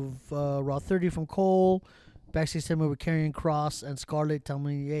of Raw 30 from Cole. Backstage segment with Karrion Kross and Scarlett telling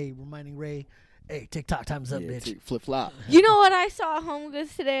me, hey, reminding Ray, hey, TikTok time's up, bitch. Flip flop. You know what I saw at Home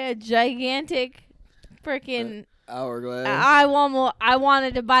Goods today? A gigantic freaking. Hourglass. I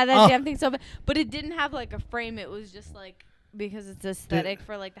wanted to buy that Oh. damn thing so bad, but it didn't have like a frame. It was just like because it's aesthetic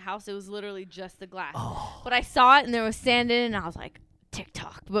for like the house. It was literally just the glass. Oh. But I saw it and there was sand in it, and I was like,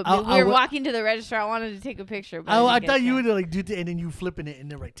 TikTok. But we were walking to the register. I wanted to take a picture. But I didn't thought get you a would like do it and then you flipping it and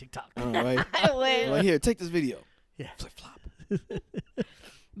then write TikTok. All right. chance. I wish. Like, here, take this video. Yeah. Flip flop.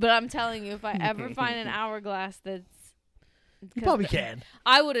 But I'm telling you, if I ever find an hourglass that's, You probably can.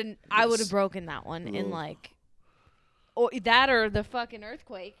 I would have broken that one in Ugh. like, or that or the fucking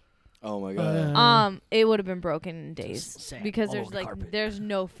earthquake. Oh my god. It would have been broken in days sand because all there's over the like carpet. there's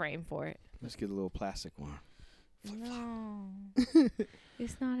no frame for it. Let's get a little plastic one. No,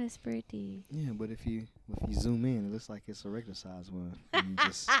 it's not as pretty. Yeah, but if you zoom in, it looks like it's a regular size one. And you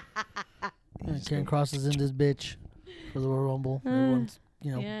just, Karrion Kross is in this bitch for the Royal Rumble. Everyone's,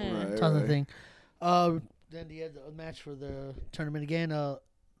 Yeah. Right. ton of thing. Then he had the match for the tournament again.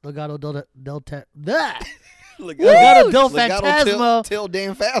 Legado del Legado Legado del Legado Fantasma Till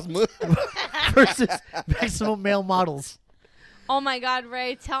Dan Phasma. versus Maximum Male Models. Oh my God,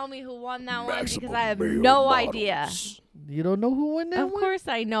 Ray, tell me who won that one because Maximum I have male no models. idea. You don't know who won that Of one? course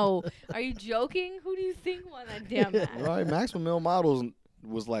I know. Are you joking? Who do you think won that damn match? Right, Maximum Male Models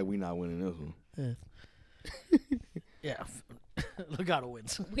was like, we not winning this one. Yeah. Legato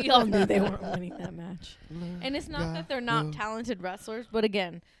wins. We all knew they weren't winning that match. And it's not that they're not talented wrestlers, but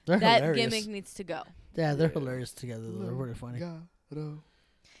again, They're that hilarious. gimmick needs to go. Yeah, they're hilarious together. They're really funny.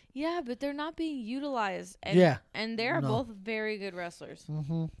 Yeah, but they're not being utilized. And, Yeah. And they're No. both very good wrestlers.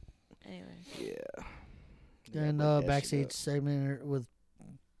 Mm-hmm. Anyway. Yeah. And break that shit backstage up. segment with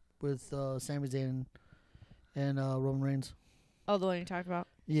Sami Zayn and Roman Reigns. Oh, the one you talked about?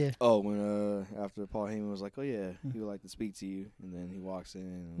 Yeah. Oh, when after Paul Heyman was like, "Oh yeah, he would like to speak to you," and then he walks in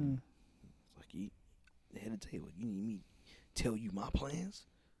and it's like, "You the head of the table. You need me to tell you my plans?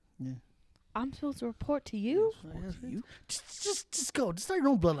 Yeah. I'm supposed to report to you? Report to you? Just go. Just start your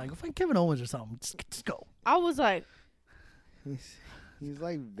own bloodline. Go find Kevin Owens or something. Just go. I was like, He's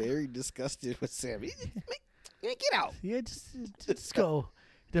like very disgusted with Sammy. Get out. Yeah, just go.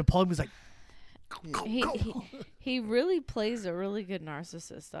 Then Paul was like, he really plays a really good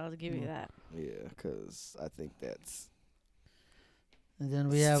narcissist. I'll give you that. Yeah, because I think that's and then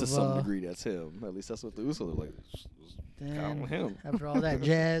we have to some degree that's him. At least that's what the Usos are like. Count then him. after all that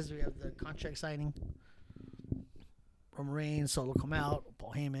jazz, we have the contract signing. Roman Reigns, Solo come out.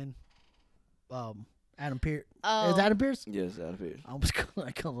 Paul Heyman, Adam Pearce. Oh. Is Adam Pearce? Yes, out of it.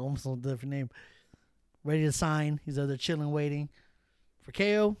 I call him almost a different name. Ready to sign. He's there chilling, waiting for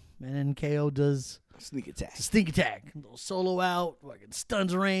KO, and then KO does Sneak attack. a sneak attack. A little Solo out, fucking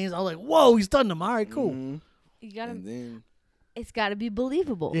stuns Reigns. I was like, whoa, he stunned him. All right, cool. Mhm. You gotta. And then It's got to be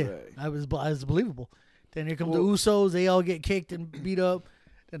believable. Yeah, Right. I was believable. Then here come Well- the Usos. They all get kicked and beat up.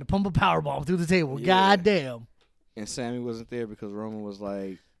 Then the pump a powerbomb through the table. Yeah. God damn. and Sammy wasn't there because Roman was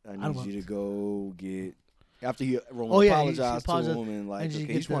like, "I don't need you know. to go get." After Roman Oh, yeah, he apologized to apologized, him and like, and you okay,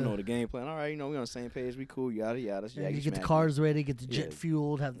 get he just want to the- know the game plan. All right, we on the same page. We cool. Yada yada. Yeah, Yagi you get the smacky. cars ready, get the jet Yeah.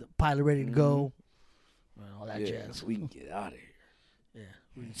 fueled, have the pilot ready to go. And all that Yeah, jazz. so we can get out of here. Yeah.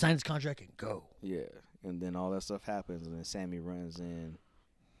 We sign his contract and go. Yeah, and then all that stuff happens, and then Sammy runs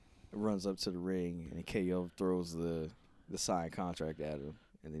up to the ring, and KO throws the signed contract at him,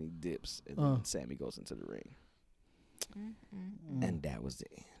 and then he dips, and then Sammy goes into the ring, and that was the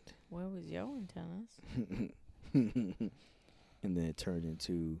Where was Yo in tennis? end. And then it turned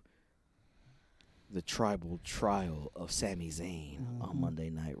into the tribal trial of Sami Zayn on Monday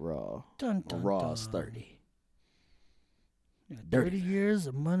Night Raw. Dun, On dun, Raw's dun. 30. Yeah, Dirty. 30 years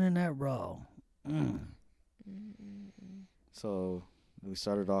of Monday Night Raw. So we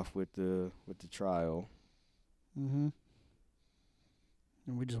started off with the trial, Mm-hmm.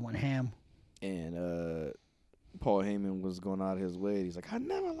 And we just went ham. and Paul Heyman was going out of his way. He's like, I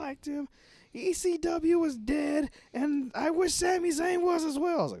never liked him. ECW was dead, and I wish Sami Zayn was as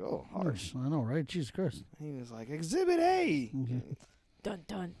well. I was like, oh, harsh. I know, right? Jesus Christ. He was like, Exhibit A. Dun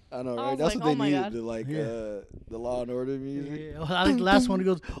dun. I know, I right? was That's like, what they oh my needed, God. the, like, Yeah. the Law and Order music. Yeah, well, I like the last one. He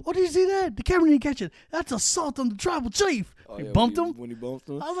goes, "Oh, did you see that? The camera didn't catch it. That's assault on the tribal chief." Oh, He yeah, bumped him. When he bumped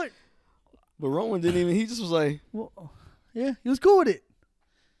him. I was like, But Roman didn't even, he just was like, well, yeah, he was cool with it.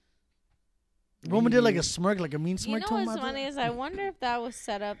 Roman did like a smirk, like a mean You smirk know to him. what's I thought. funny is I wonder if that was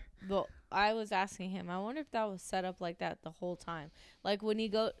set up. I was asking him. I wonder if that was set up like that the whole time. Like when he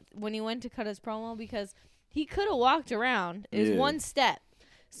went to cut his promo, because he could have walked around. It was Yeah. one step.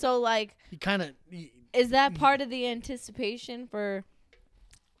 So like, He kind of. is that part of the anticipation for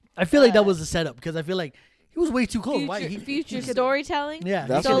I feel like that was a setup because I feel like he was way too close. Why? future he could- storytelling? Yeah.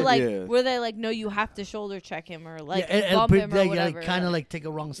 That's So what- like, yeah. were they like, no, you have to shoulder check him or like and bump him or whatever? kind of like take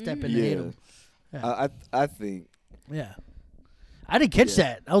a wrong step and hit him. Yeah. I think, Yeah. I didn't catch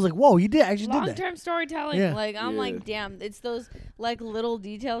that. I was like, whoa, you did actually did that. long-term storytelling. Yeah. Like I'm Yeah. like, damn, it's those like little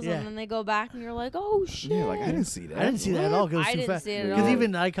details, Yeah. and then they go back and you're like, oh shit. yeah, like, I didn't see that. I didn't see that at all because I it was too didn't fast. see it at Because all.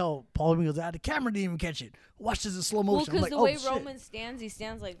 even like how Paul Heyman goes, the camera didn't even catch it. Watch this in slow Well, motion. I'm because like, the way oh, shit. Roman stands, he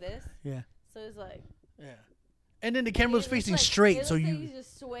stands like this. Yeah. So it's like. Yeah. And then the camera was it looks facing like- straight, it so looks like you he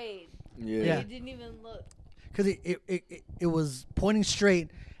just swayed. Yeah. He didn't even look. because it was pointing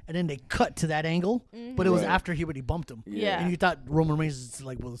straight, and then they cut to that angle, but it was Right. after he already bumped him. Yeah. And you thought Roman Reigns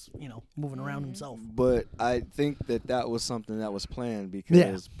was moving Mm-hmm. around himself. But I think that was something that was planned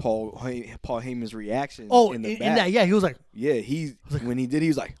because Paul Heyman's reaction Oh, in the in back. that, yeah, he was like, Yeah, when he did, he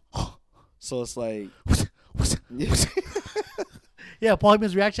was like, so it's like, yeah, Paul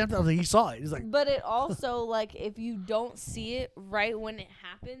Heyman's reaction after, I was like, he saw it. He's like, But it also, like, if you don't see it right when it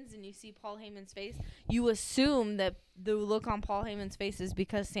happens and you see Paul Heyman's face, you assume that the look on Paul Heyman's face is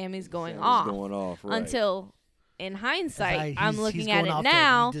because Sammy's going Sammy's off. going off, right. Until in hindsight, He's I'm looking going at it off that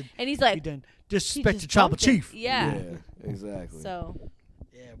now, he did- and he's He like, done he disrespect just the tribal bumped him. chief. Yeah. exactly. So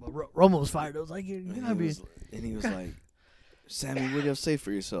Yeah, but Roman was fired. I was like, you're And gonna be. he was like, Sammy, what do you have to say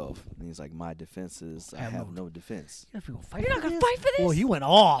for yourself? And he's like, my defense is I have no defense. You're not gonna fight. you're for not gonna this? fight for this. Well, he went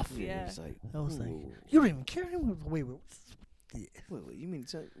off. Yeah. He's like, I was like, "Ooh." you don't even care. Wait. Wait, you mean?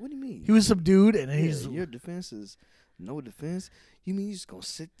 What do you mean? He was some dude, and then Yeah, he's your defense is no defense. You mean you just gonna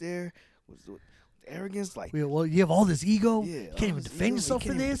sit there with arrogance? Like, well, you have all this ego. yeah, You can't even defend yourself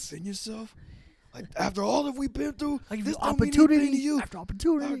for this. Defend yourself. Like after all that we've been through, I give this you don't mean anything opportunity to you. after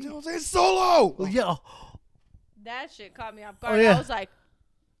opportunity. I'm saying solo. Well, yeah. that shit caught me off guard. yeah. I was like,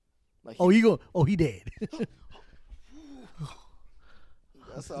 Like, Oh, he go. Oh, he dead.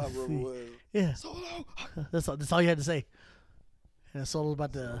 that's how I remember was. Yeah. Solo. That's all you had to say. And Solo's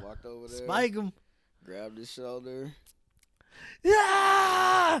about to Walked over there, spike him. grabbed his shoulder,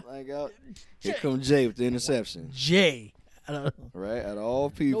 Yeah. like out. Here come Jay with the interception. Jay. I don't know. Right, out of all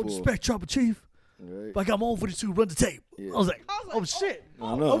people. No disrespect, Tribal Chief. Right. But I got my own footage to run the tape. Yeah. I was like, I was oh like, shit.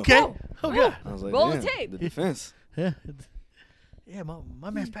 I know. Okay. Oh. Okay. I was like, Roll the damn, tape. The defense. Yeah. Yeah, my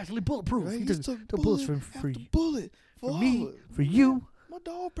man's practically bulletproof. Right, He he took took bullets bullet for after you. bullet For all me, of it. for you. My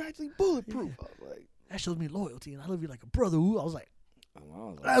dog practically bulletproof. I was like, That shows me loyalty, and I love you like a brother. Ooh, I was like, I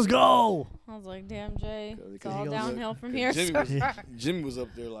was like, let's go. I was like, damn, Jay, it's Because all he goes, downhill from 'cause here. Jimmy sir. was, Jimmy was up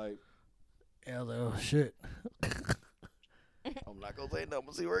there like, Yeah, I was like, oh shit. I'm not gonna say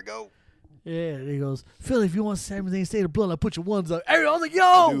nothing. See where it go. Yeah, and he goes, Philly, if you want Sami Zayn to stay the blood, put your ones up. Hey, I was like,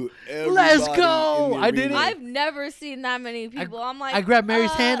 yo, Dude, let's everybody go. in the I did arena- it. I've never seen that many people. I'm like, I grabbed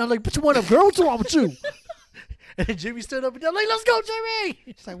Mary's hand. I'm like, put your one up, girl. What's wrong with you? And then Jimmy stood up and down, like, let's go, Jimmy.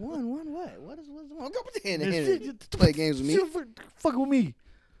 It's like one what? What's wrong? Go put the hand in hand. Play games with me. Fucking with me.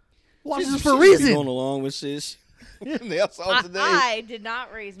 Watch She- this she for a just be reason. Going along with shit. They all saw today. I did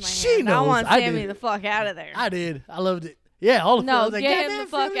not raise my She hand. I knows. want I Sammy did. the fuck out of there. I did. I loved it. Yeah, all of No, I was like, get him "Goddamn, the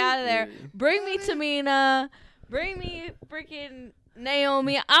fuck Philly." out of there. Yeah. Bring me Tamina. Bring me freaking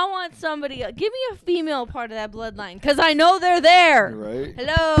Naomi. I want somebody. Give me a female part of that bloodline, because I know they're there. Right?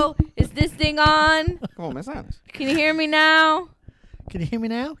 Hello? Is this thing on? Come on, man. Silence. Can you hear me now? Can you hear me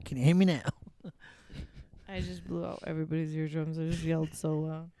now? Can you hear me now? I just blew out everybody's eardrums. I just yelled so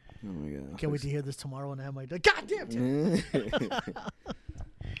loud. Oh my god. Can't wait to hear this tomorrow and I might goddamn Tim.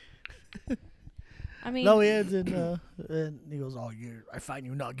 I mean, No, he ends and he goes, oh, I find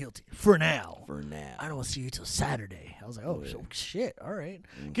you not guilty for now. For now. I don't want to see you till Saturday. I was like, oh, Yeah. so shit. All right.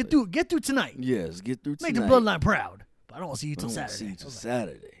 Okay. Get through tonight. Yes, get through Make tonight. the bloodline proud. But I don't want to see you I till don't wanna Saturday. see you I till was like,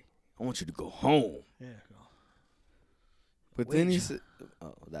 Saturday. I want you to go home. yeah. But then he Wait. said,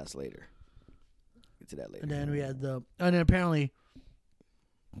 "Oh, that's later. Get to that later." And then we had and then apparently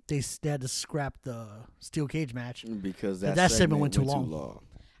they had to scrap the steel cage match. Because That that, segment went too long.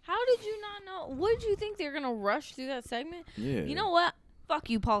 how did you not know? What did you think they were going to rush through that segment? Yeah. You know what? Fuck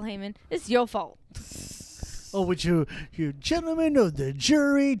you, Paul Heyman. It's your fault. Oh, with you gentlemen of the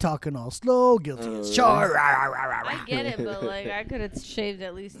jury talking all slow, guilty as charged. I get it, but like I could have shaved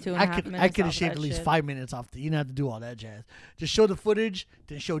at least 2.5 minutes. I could off have shaved that at least shit. 5 minutes off. You didn't have to do all that jazz. Just show the footage,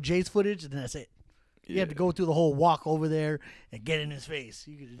 then show Jay's footage, and then that's it. You had to go through the whole walk over there and get in his face.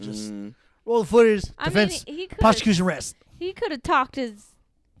 You could have just roll the footage, I mean, defense, he could prosecution, rest. He could have talked his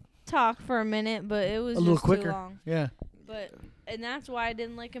talk for a minute, but it was A little just quicker. too long. Yeah. But and that's why I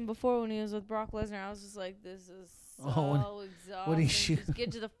didn't like him before when he was with Brock Lesnar. I was just like, this is so exhausting. when he shoot- Just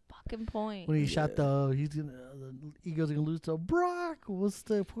get to the fucking point. When he shot the Eagles are gonna lose to Brock. What's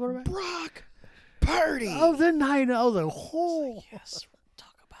the quarterback? Brock Purdy. Oh, the night. I was like, oh. Yes.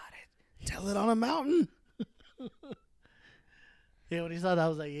 Talk about it. Tell it on a mountain. Yeah, when he saw that, I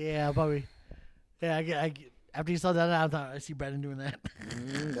was like, yeah, probably. Yeah, after he saw that, I thought I see Brandon doing that.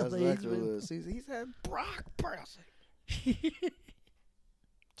 That's Like, exactly what it was. He said Brock Purdy. I was like,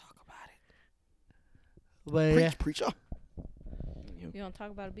 talk about it. But yeah. Preach up. You don't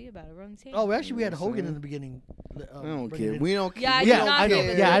talk about it, be about it. Run the team. Oh, actually, we had You know what I'm Hogan in saying? the beginning. We don't bringing care. in- We don't care. Yeah, We you're Yeah, don't not I know.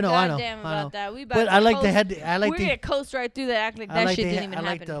 giving Yeah, a I know. goddamn I about know. that. We about But to I like the coast- head. I like We're the. gonna coast right through that. Act like I that like shit the. didn't even I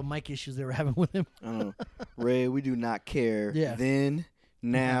like happen. the mic issues they were having with him. I don't know. Ray, we do not care Yeah. then,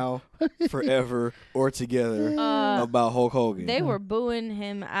 now, forever, or together about Hulk Hogan. They were booing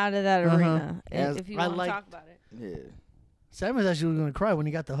him out of that arena. As- If you I want to like- talk about it. Yeah. Sam was actually going to cry when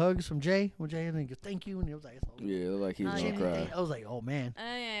he got the hugs from Jay. When Jay and he goes, "Thank you," and he was like, Yeah, like he was Oh, gonna yeah. cry. I was like, "Oh man."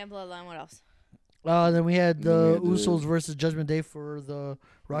 Yeah, Bloodline. What else? Then we had Then we the had the- Usos versus Judgment Day for the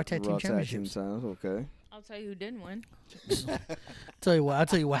Raw Tag Team Raw Tag Team Championships. times, okay. I'll tell you who didn't win. I'll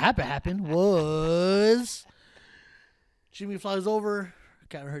tell you what happened was Jimmy flies over,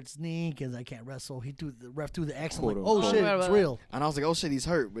 kind of hurt his knee because I can't wrestle. He threw the ref threw the X. I'm like, Quote, oh unquote. shit, it's real. And I was like, oh shit, he's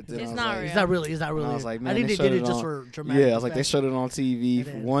hurt. But then It's I was not like, real. He's not really. He's not really. I was like, man, I think they showed did it on- just for dramatic. Yeah, I was like, they effect. showed it on TV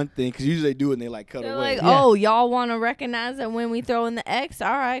They for did. one thing, because usually they do it and they like cut They're away. like, Yeah. oh, y'all want to recognize that when we throw in the X? All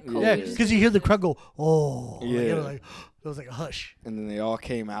right, cool. Yeah, Yeah. because you hear the crowd go, oh. Yeah. Like, it was like, it was like a hush. And then they all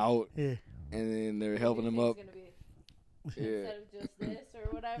came out, Yeah. and then they're helping him up. Yeah. Instead of just this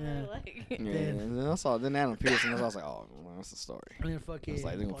or whatever, Yeah. like. Yeah, Then- and then I saw Adam Pearce, and I was like, oh, well, that's the story. And then fucking. It's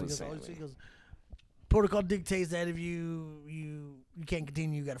like they're gonna Paul put goes, Sammy. he goes, protocol dictates that if you can't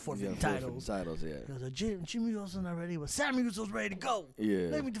continue, you got to forfeit Yeah, the forfeit titles. the titles, yeah. He goes, Jimmy Uso's not ready, but Sammy Uso's ready to go. Yeah.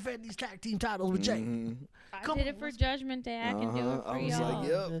 Let me defend these tag team titles with Jay. Mhm. I Come did on, it for let's- Judgment Day. I can do it for I was y'all. like,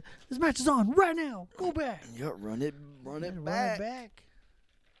 yep. This match is on right now. Go back. Yep, run it Run it back. back.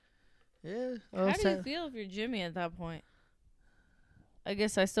 Yeah. How do you feel if you're Jimmy at that point? I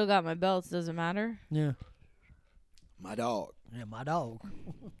guess I still got my belts. Doesn't matter. Yeah. My dog. Yeah, my dog.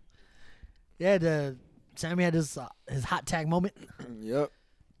 Yeah, Sammy had his hot tag moment, Yep.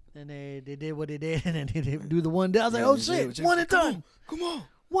 and they did what they did, and then they didn't do the one down. I was like, Yeah, oh they shit, did. one and done, Come on.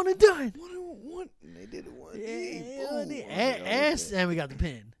 one and done. One. And they did it one. Yeah, Boom. they- I was like, oh, and okay. Sammy got the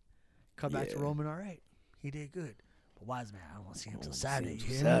pin. Come back to Yeah. Roman, all right. He did good. But Wise Man, I don't want to see him I till won't see Saturday. him till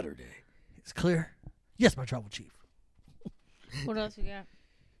you know? Saturday. It's clear. Yes, my tribal chief. What else you got?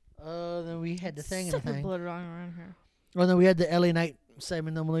 Then we had the thing and Suck the the thing. blood around here. Oh, then we had the LA Knight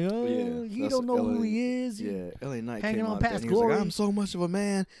segment. I'm like, oh, Yeah, you that's don't know who LA he is. Yeah, LA Knight Hanging came on out there past and he was like, glory. I'm so much of a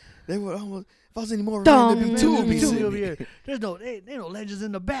man. They would almost, if I was any more Dong. man, there'd be Two two of of me me sitting over here. here. There's no, ain't no legends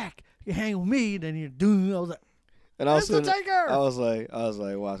in the back. You hang with me, then you're doing. I was like, And I was, That's the sitting- Taker. I was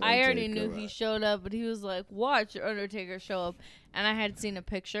like, watch. I already Undertaker, knew he right? showed up, but he was like, "Watch Undertaker show up," and I had seen a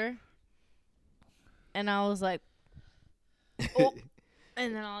picture, and I was like, "Oh!"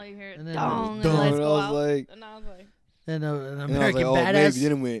 And then all you hear And is then dong, it and was lights dong, go and I was out, like- and I was like, and an And I was American like, oh, badass. baby.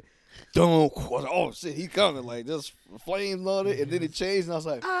 Then it went, don't. Oh shit, he coming! Like just flames on it, and then it changed, and I was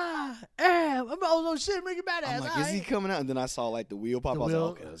like, Oh shit, American badass. I'm like, is he coming out? And then I saw like the wheel pop. The I was wheel.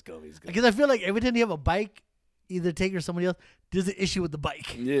 like, okay, let's go. He's good. Because I feel like every time you have a bike, either Taker or somebody else, there's an issue with the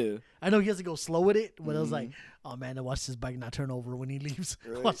bike. Yeah. I know he has to go slow with it, but I was Mhm. like, oh man, I watched this bike not turn over when he leaves.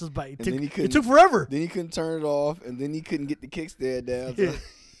 Right. Watch this bike. And then he It couldn't- took forever. Then he couldn't turn it off, and then he couldn't get the kickstand down. So Yeah.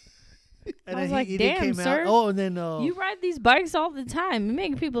 And I was then like, he then damn, came sir. out. Oh, and then "You ride these bikes all the time. You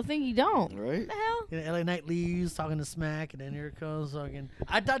make people think you don't." What right? the hell? and LA Knight leaves talking to Smack, and then here it comes fucking.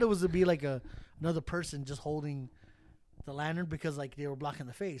 I thought it was to be like another person just holding the lantern because like they were blocking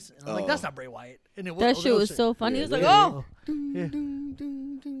the face, and I'm like, Oh. that's not Bray Wyatt. And it That was, shit was so funny. He Yeah, was like, yeah. "Oh!" Yeah.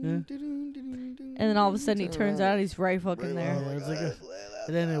 And then all of a sudden he turns out he's right fucking there. Wyatt. It's like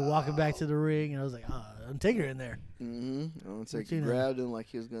And then they're walking back to the ring, and I was like, Taker in there. Mm-hmm. I'm Between taking them. grabbed him like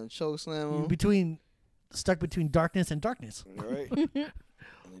he was gonna choke slam him. Stuck between darkness and darkness. Right. And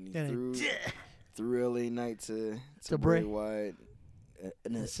then he And threw LA Knight to Bray. Bray Wyatt.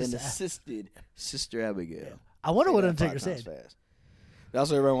 An assisted Sister Abigail. I wonder Say what that Undertaker 5 times said. fast. That's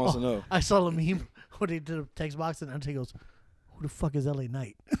what everyone wants to know. I saw a meme when they did a text box, and Undertaker goes, "Who the fuck is LA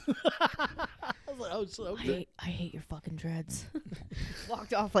Knight?" I was like, "Oh, so okay." I hate your fucking dreads.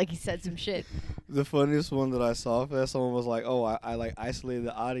 Walked off like he said some shit. The funniest one that I saw, someone was like, "Oh, I like isolated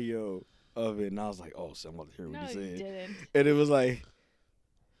the audio of it," and I was like, "Oh, so I'm about to hear what No, he you said." didn't. And it was like,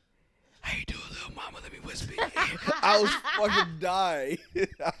 "How you doing, little mama? Let me whisper." I was fucking dying.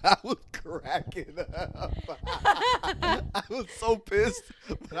 I was cracking up. I was so pissed,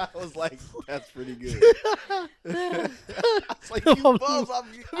 but I was like, "That's pretty good." I was like, "You bums,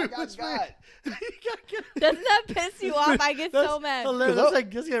 I got got." Doesn't that piss you off? I get so mad. Hilarious. That's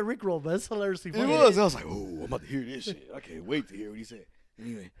like that's like Rickroll, but it's hilariously It funny. was. I was like, "Oh, I'm about to hear this shit. I can't wait to hear what he said."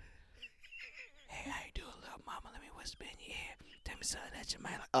 Anyway, "Hey, how you doing, little mama? Let me whisper in your ear. Tell me something that you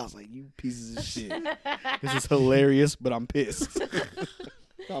might like." I was like, "You pieces of shit. This is hilarious, but I'm pissed."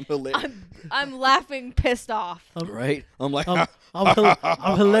 I'm hilarious. I'm laughing pissed off. Right? I'm like,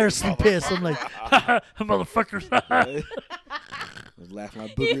 I'm hilariously pissed. I'm like, motherfuckers. I was laughing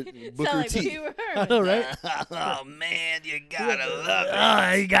my Booker Sound like T. we were. I know, right? Oh man, you gotta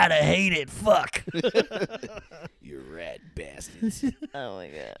love You gotta hate it. Fuck. it. You rat bastards. Oh my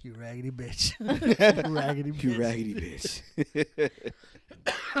god. You raggedy bitch. Raggedy bitch. You raggedy bitch.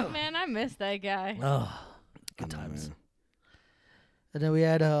 Man, I miss that guy. Oh, good times. And then we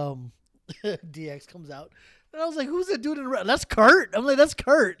had DX comes out. And I was like, who's that dude in the red? That's Kurt. I'm like, that's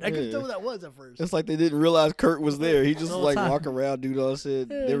Kurt. I couldn't Yeah. tell who that was at first. It's like they didn't realize Kurt was there. He just The whole like time. walk around, dude. All shit.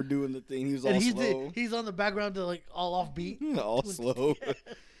 Yeah. They were doing the thing. He was all And slow. he's on the background to like all offbeat. All slow.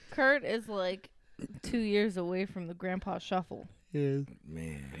 Kurt is like 2 years away from the Grandpa Shuffle. Yeah.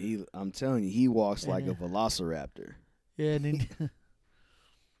 Man, I'm telling you, he walks like a velociraptor. Yeah, and then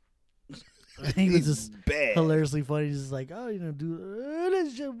He was He's just bad. hilariously funny. He's just like, oh, you know, dude,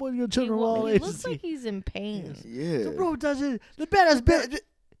 this shit was your children all He looks like he's in pain. Yeah. The bro does it. The badass bit.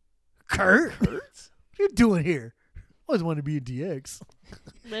 Kurt? What you doing here? I always wanted to be a DX.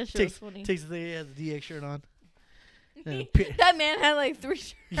 That shit was funny. Takes the has the DX shirt on. That man had like 3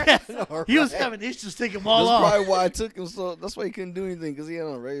 shirts. Yeah, know, he was right? having issues taking them all That's off. probably why it took him so. That's why he couldn't do anything because he had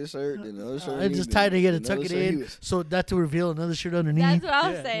on a regular shirt and another shirt. I just tied it together, another tuck it shirt, he in, was- so not to reveal another shirt underneath. That's what I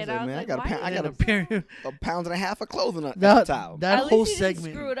was Yeah. saying. He's I like, was man, like, I got a why pound- I you And got a pair. a pound and a half of clothing on That- at the towel. that At whole least he didn't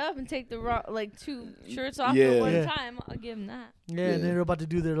segment. screw it up and take the like 2 shirts off Yeah. at one Yeah. time. I'll give him that. Yeah, Yeah. and then they're about to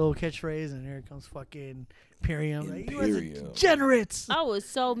do their little catchphrase, and here comes fucking Imperium. Like, you guys are Imperium. degenerates. I was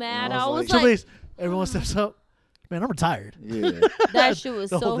so mad. I was I was like- Triple like, H, everyone steps up. Man, I'm retired. Yeah. that shit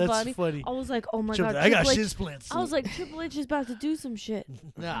was Oh, so that's funny. funny. I was like, oh my Triple god, H, I got Triple H. shin splints. I was like, Triple H is about to do some shit.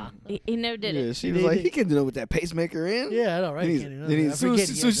 Nah. He never did Yeah, it. she He was did like, it. he can do it with that pacemaker in. Yeah, I know, right? Then, Can't do then nothing. I as soon forget as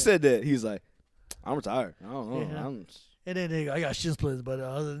he soon as she has said that, he's like, I'm retired. I don't know. Yeah. I'm And then they go, I got shin splints, but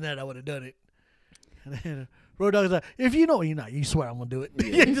other than that, I would have done it. And then Road Dogg's like, if you know you're not, you swear I'm gonna do it.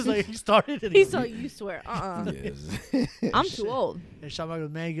 Yeah. He's just like, he started and He's so you swear, yes. I'm too old. And Shawn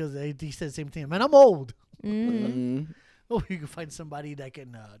Michaels, man, he goes, he said the same thing. Man, I'm old. Mm-hmm. Oh, you can find somebody that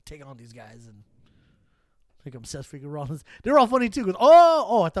can take on these guys and make them Seth freaking Rollins. They're all funny too. 'Cause,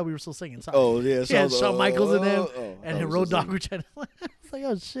 I thought we were still singing. Sorry. Oh yeah, Yeah, Shawn Michaels and them, oh, and then Road Dogg, which I it's like,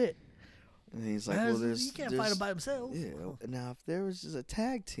 oh shit. And he's like, Man, well, there's you can't there's- fight him by himself. Yeah. Now, if there was just a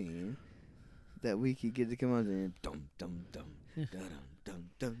tag team that we could get to come out there and dum dum dum dum dum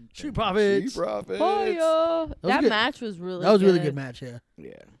dum. Street Profits. Street Profits. Oh yeah, that good. match was really. That was a really good match, yeah.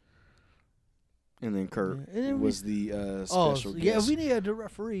 Yeah. And then Kurt Yeah, and then was the Oh, special yeah, guest. we needed the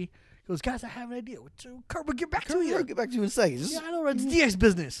referee. He goes, guys, I have an idea. Kurt will get back to you. I'll get back to you in a second. Yeah, I know, right? It's DX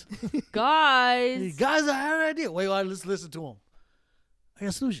business. Hey, guys. guys, I have an idea. Wait, let's listen to him. I got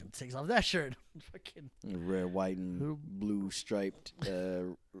a solution. Takes off that shirt. Fucking Red, white, and blue striped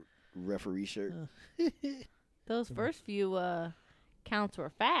referee shirt. Those first few counts were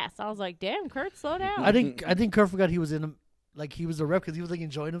fast. I was like, damn, Kurt, slow down. I think Kurt forgot he was in like he was the rep because he was like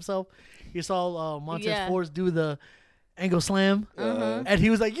enjoying himself. He saw Montez Yeah. Ford do the angle slam, Uh-huh. and he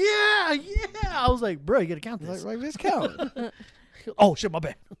was like, yeah. I was like, bro, you gotta count this. Like, let's count. Oh shit, my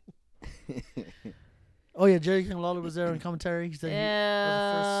bad. Oh yeah, Jerry King Lawler was there on commentary. He said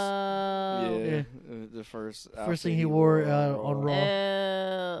Yeah. The first thing he wore on Raw.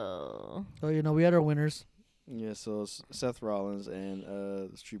 Oh. So we had our winners. Yeah, so Seth Rollins and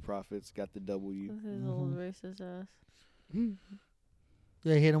the Street Profits got the W. His old racist ass.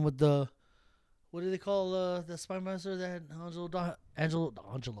 They hit him with the what do they call the spine master that Angelo?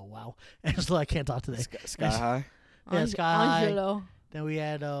 Wow, Angelo, I can't talk today. Sky High. Yeah, Sky High. Angelo. Then we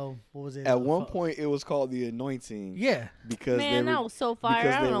had what was it? At one point, it was called the Anointing. yeah, Because Man, they that were, was so fire.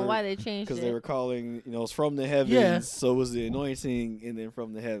 because I don't they know were- why they changed because it. they were calling, it's from the heavens. Yeah. So it was the Anointing, and then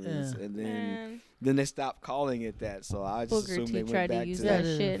from the heavens, Yeah. and Man, then they stopped calling it that. So I just Booker assumed T they went tried to back use to that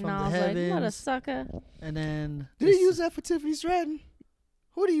Yeah, shit, and from I the was like, what a heavens. sucker. and then Did he use that for Tiffany Stratton?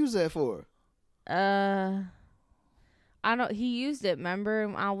 Who did he use that for? I don't. He used it.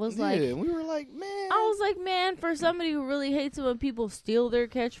 Remember? I was like, yeah, we were like, man. man, for somebody who really hates it when people steal their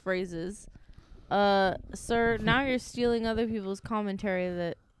catchphrases, sir, now you're stealing other people's commentary.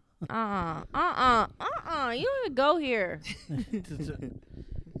 That, you don't even go here.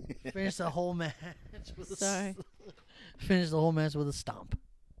 finish the whole match. With Sorry. Finish the whole match with a stomp.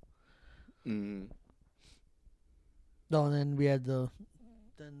 Mm-hmm. No, and then we had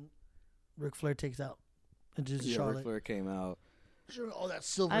then Ric Flair takes out and just Yeah, Ric Charlotte. Flair came out. All that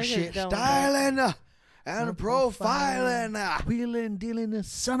silver I shit. could've done with Styling and And profiling. Wheeling, dealing, the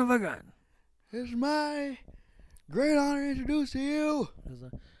son of a gun. It's my great honor to introduce to you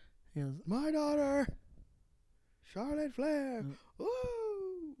He goes, my daughter, Charlotte Flair. Mm. Woo!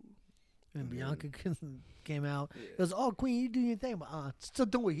 and Bianca came out. He goes, oh, Queen, you do your thing, but still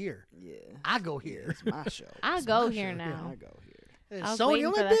do it here. Yeah. I go here. It's my show. I It's go my here show, now. I go here. And I was Sonya,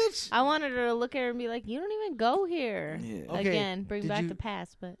 waiting for like, that. bitch. I wanted her to look at her and be like, you don't even go here. Yeah. Okay, Again, bring did back you- the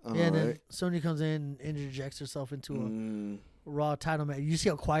past, but Yeah, and then Alright. Sonya comes in and interjects herself into a Mm, Raw title match. You see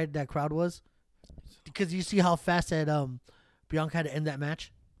how quiet that crowd was? Because you see how fast that Bianca had to end that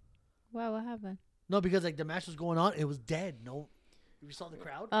match? wow, what happened? No, because like the match was going on, it was dead. No, if you saw the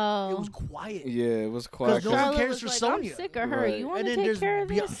crowd, Oh, it was quiet. yeah, it was quiet. no one Charlotte cares was for like, Sonya. I'm sick of her. Right. You want And to then take care of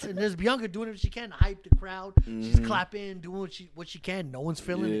this? and there's Bianca doing what she can to hype the crowd. She's Mhm. clapping, doing what she can. No one's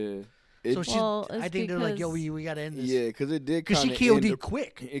feeling it. Yeah. So she's. Well, I it's think they're like, yo, because- we gotta end this. Yeah, because it did Because kind she of KO'd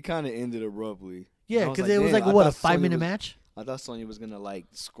quick. It kind of ended abruptly. Yeah, I was because like, it was damn, like I what, a thought Sonya 5-minute was- match? I thought Sonya was gonna like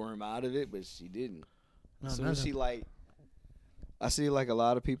squirm out of it, but she didn't. No, As soon as nothing. she like I see like a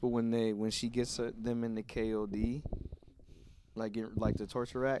lot of people when she gets them in the KOD, like the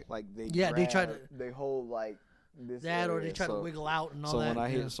torture rack, like they try to they hold like this that, or they area. try to wiggle out and all so that.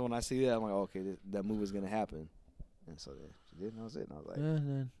 When I see that, I'm like, okay, that move is gonna happen, and so she did, and that was it. And I was like,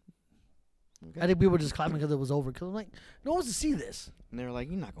 okay. I think people were just clapping because it was over. Because I'm like, no one wants to see this. And they were like,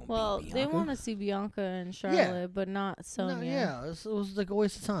 you're not gonna. Well, beat they Bianca. want to see Bianca and Charlotte, but not Sonya. No, yeah, it was like a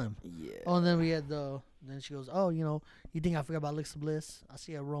waste of time. Yeah. Oh, and then we had then she goes, oh, you think I forgot about Alexa Bliss? I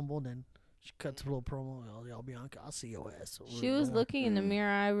see her Rumble. Then she cuts a little promo. Oh, y'all, Bianca, I'll see your ass. She was looking in the mirror.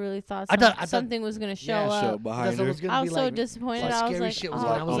 I really thought, I thought something was going to show up. behind her. I was so disappointed. like I was scary like, shit was oh,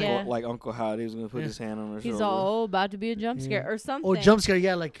 going on. I was yeah. like Uncle Howdy was gonna put his hand on her He's shoulder. all about to be a jump scare or something. Oh, jump scare,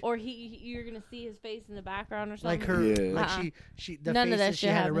 yeah, like. Or you're gonna see his face in the background or something. Like her, Yeah. like she the None face of that that she shit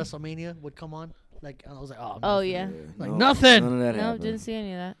had at happened. WrestleMania would come on. Like, I was like, oh. Oh, nothing. yeah. Like, nothing. None of that No, happened. didn't see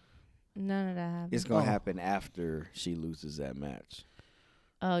any of that. None of that happened. It's gonna happen after she loses that match.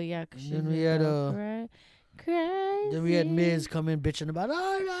 Oh yeah, cause Then we had crazy. Then we had Miz come in bitching about,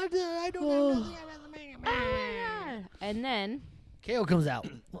 I don't have nothing at WrestleMania. Ah. And then KO comes out.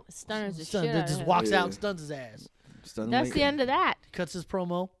 stunners the Stun- shit out of just him. walks Yeah. out and stuns his ass. That's the end of that. Cuts his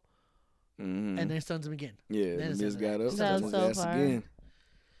promo Mm-hmm. and then stuns him again. Yeah, Then the Miz got up, That stunned was his so ass fire. again.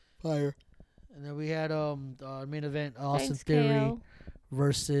 Fire. And then we had main event Austin Thanks, Theory KO.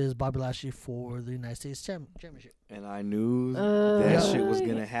 versus Bobby Lashley for the United States Championship. And I knew that shit was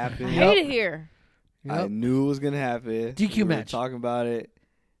gonna I happen. hate it here. I knew it was gonna happen. DQ we were match. talking about it.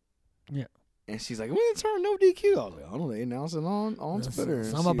 Yeah. And she's like, when it turned no DQ? I was like, I don't know. They announced it on Twitter. And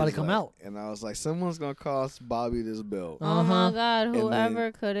Something she about was to come like- out. And I was like, someone's gonna cost Bobby this belt. Oh my God, then-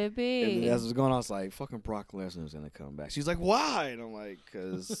 whoever could it And be? then as it was going on, I was like, fucking Brock Lesnar's gonna come back. She's like, why? And I'm like,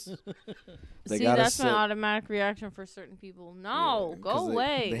 because they See, gotta that's set, my automatic reaction for certain people. No, yeah, go 'cause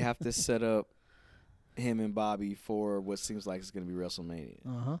away. They have to set up him and Bobby for what seems like it's gonna be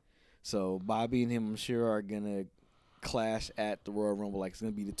WrestleMania. So Bobby and him, I'm sure, are gonna clash at the Royal Rumble. Like it's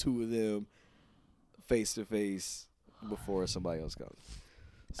gonna be the two of them face to face before somebody else comes.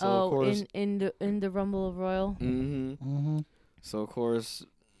 So of course, in the Rumble of Royal. So of course,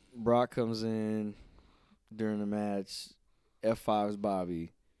 Brock comes in during the match, F5's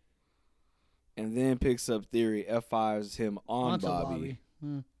Bobby, and then picks up Theory, F5's him on Onto Bobby,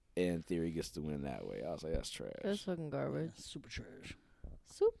 Mm. and Theory gets to win that way. I was like, that's trash. That's fucking garbage. Super trash.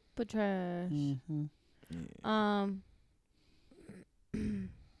 Super trash. Mm-hmm.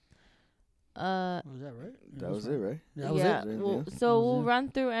 Yeah. Was that right? That was it, right? Yeah, that was yeah. it. Well, Yeah. so Was we'll it? run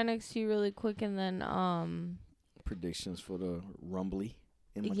through NXT really quick and then Predictions for the Rumbly.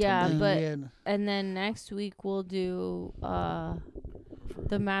 Yeah, And but we had- and then next week we'll do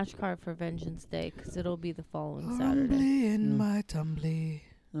the match card for Vengeance Day because it'll be the following Saturday. in my tumbly.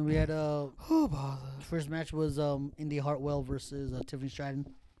 and we had Oh bother. first match was Indy Hartwell versus Tiffany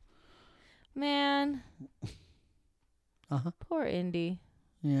Stratton. Man, poor Indy.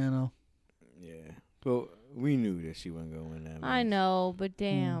 Yeah, I know. Yeah, but we knew that she wasn't gonna win that. I match. know, but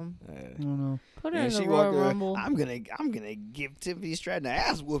damn, I don't know. put her And in the she Royal walked in, Rumble. I'm gonna give Tiffany Stratton an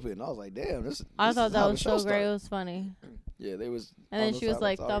ass whooping. I was like, damn, this. I this thought is that how was the show so great. It started. was funny. Yeah, they was. And then she was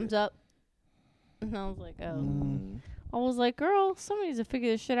like, thumbs up. And I was like, oh. Mm-hmm. I was like, girl, somebody needs to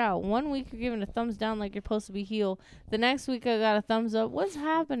figure this shit out. 1 week you're giving a thumbs down like you're supposed to be heel. The next week I got a thumbs up. What's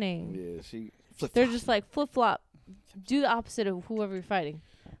happening? Yeah, she. Flip They're just like flip flop. Do the opposite of whoever you're fighting.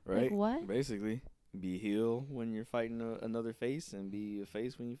 right. Like, what? Basically, be heel when you're fighting another face, and be a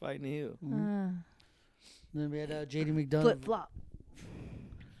face when you're fighting a heel. Then we had JD McDonough Flip flop.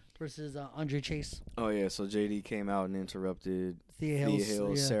 versus Andre Chase. Oh yeah, so JD came out and interrupted Thea Thea Hill's,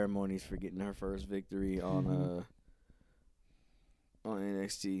 Hill's yeah. ceremonies for getting her first victory on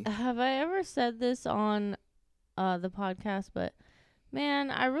NXT. Have I ever said this on the podcast? But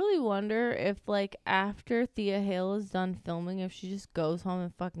man, I really wonder if like after Thea Hale is done filming, if she just goes home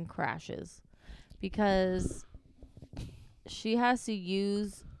and fucking crashes, because she has to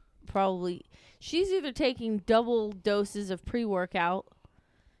use probably. She's either taking double doses of pre-workout,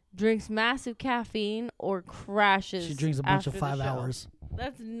 drinks massive caffeine, or crashes. She drinks a bunch after of the 5 show. hours.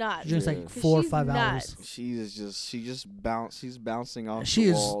 That's nuts. She drinks Yeah. like 'Cause 4 or she's 5 nuts. hours. She's bouncing off She the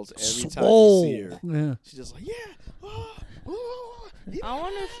is walls every swole. time you see her. Yeah. She's just like, yeah. I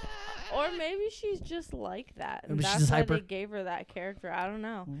wonder if, or maybe she's just like that. And Maybe she's that's just why hyper. they gave her that character. I don't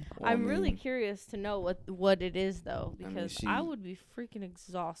know. Well, I I'm really mean- curious to know what it is though, I mean, because she- I would be freaking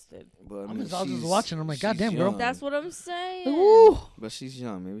exhausted. But I'm just watching. I'm like, she's goddamn, girl. young. That's what I'm saying. Woo! But she's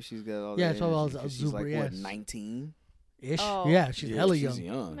young. Maybe she's got all Yeah, that that's what I energy, was 'cause she's super, like yes. what, 19? Ish. Oh. Yeah, she's hella she's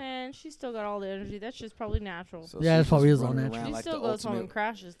young. Man, she still got all the energy. That's just probably natural. So Yeah, she's that's probably just is all running natural. around She like still the goes home ultimate- and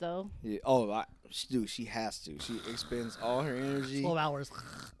crashes though. Yeah. Oh, dude, she has to. She expends all her energy. 12 hours.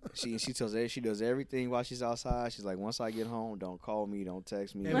 She tells her she does everything while she's outside. She's like, once I get home, don't call me, don't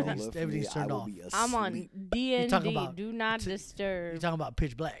text me, don't Everything's- look for me. everything's I turned will off. be asleep. I'm on talking D&D. about Do not You're disturb. talking about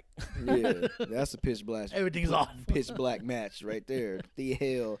pitch black. Yeah, that's a pitch black. Everything's off. Pitch black match right there. The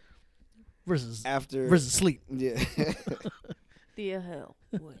hell versus after sleep. Yeah, The hell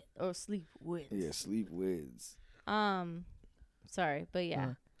with or sleep with. yeah. Sleep wins. Sorry, but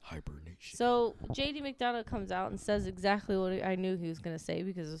yeah. Hibernation. So JD McDonough comes out and says exactly what I knew he was gonna say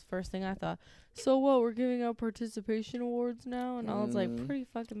because it was the first thing I thought. So what? We're giving out participation awards now, and I was like, pretty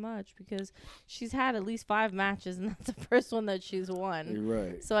fucking much because she's had at least 5 matches, and that's the first one that she's won. You're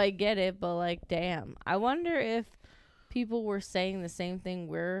right. So I get it, but like, damn. I wonder if people were saying the same thing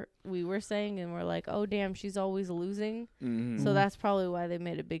we were saying, and we're like, oh damn, she's always losing. Mm-hmm. So that's probably why they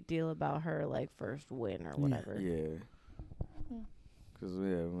made a big deal about her like first win or whatever. Yeah. Because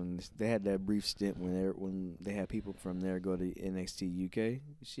when they had that brief stint when they had people from there go to NXT UK,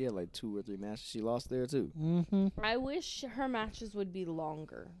 she had like 2 or 3 matches she lost there too. Mm-hmm. I wish her matches would be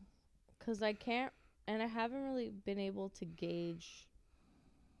longer, because I can't, and I haven't really been able to gauge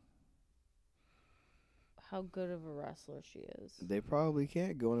how good of a wrestler she is. They probably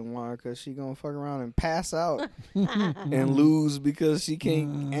can't go anymore because she gonna fuck around and pass out and lose because she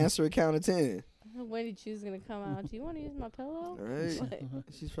can't answer a count of 10. Wendy Chu's gonna come out. Do you want to use my pillow? Right? Like-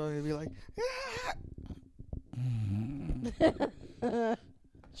 She's probably gonna be like,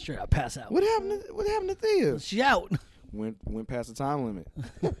 Straight up pass out. What happened to Thea? She out. Went past the time limit.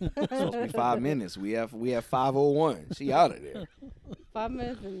 Supposed to be 5 minutes. We have 5:01. She out of there. 5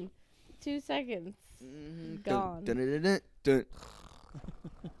 minutes and 2 seconds. Mm-hmm. Gone. Dun, dun, dun, dun, dun.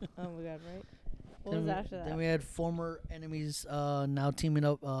 Oh my god! Right. What was after that? Then we had former enemies now teaming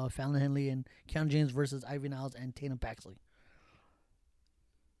up, Fallon Henley and Keanu James versus Ivy Niles and Tatum Paxley.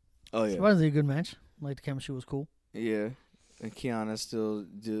 Oh yeah. Surprisingly a good match. Like the chemistry was cool. Yeah. And Kiana still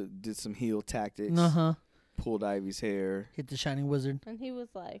did some heel tactics. Uh-huh. Pulled Ivy's hair. Hit the Shining Wizard. And he was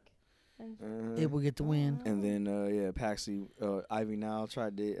like, Able to get the win. And then Paxley, Ivy now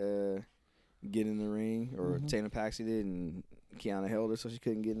tried to get in the ring, or Tatum Paxley did, and Kiana held her so she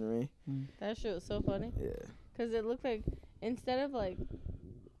couldn't get in the ring. that shit was so funny. Yeah. Because it looked like, instead of like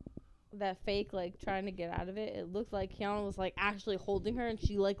that fake like trying to get out of it, it looked like Kiana was like actually holding her and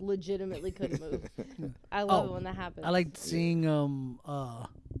she like legitimately couldn't move. I love it when that happens. I liked seeing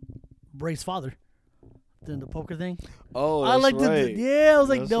Bray's father. Then the poker thing. Oh, I that's liked right. it. Yeah, I was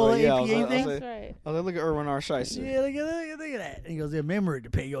like, That's no right. Yeah, I APA was like- thing. That's right. I was like, look at Erwin R. Scheisse. Yeah, look at that. And he goes, yeah, memory to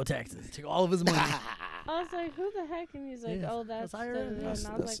pay your taxes. Take all of his money. I was like, who the heck? And he's like, Yeah, oh, that's that's IRS. da-da-da. And I was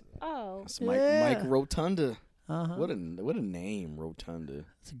That's- like, oh. That's Yeah. Mike Rotunda. Uh-huh. What a name, Rotunda.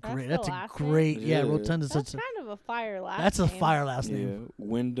 That's the a last great. name? Yeah, Yeah. Rotunda's That's such a. kind of a fire last That's a name. fire last Yeah, name.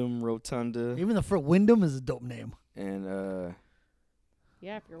 Wyndham Rotunda. Even the first Wyndham is a dope name. And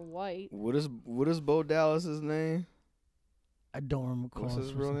Yeah, if you're white. what is Bo Dallas's name? I don't remember. What's his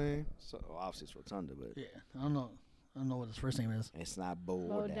first real name. name? So obviously it's Rotunda, but Yeah, I don't know what his first name is. it's not Bo,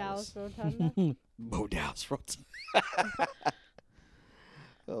 Bo Dallas. Dallas Rotunda. Bo Dallas Rotunda.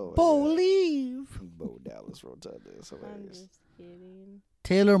 Oh, my Bo God. leave. Bo Dallas Rotunda. It's I'm hilarious. just kidding.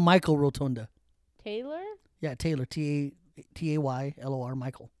 Taylor Michael Rotunda. Taylor? Yeah, Taylor. Taylor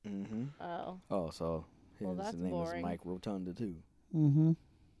Michael. Mm-hmm. Oh. Oh, so his Well, that's name boring. is Mike Rotunda too. Mm-hmm.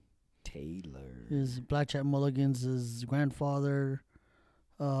 Taylor. His Black Chat Mulligan's his grandfather,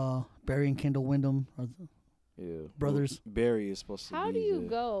 Barry and Kendall Wyndham. Yeah. Brothers. Well, Barry is supposed to be. How do you the-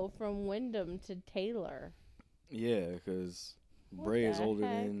 go from Wyndham to Taylor? Yeah, because What Bray is the older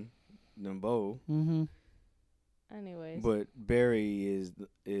heck? than Bo, Mm-hmm. Anyways. but Barry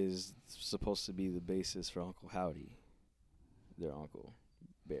is supposed to be the basis for Uncle Howdy, their uncle,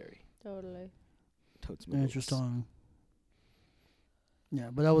 Barry. Totally. Totes my goats. Interesting. Yeah,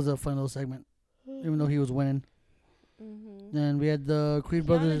 but that was a fun little segment, even though he was winning. Mm-hmm. Then we had the Creed Kiana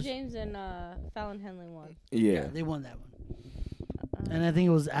brothers. James and Fallon Henley won. Yeah. They won that one. And I think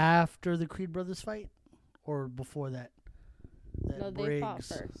it was after the Creed brothers fight, or before that. That No, they fought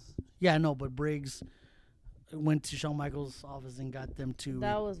first. Yeah, no, but Briggs went to Shawn Michaels' office and got them to.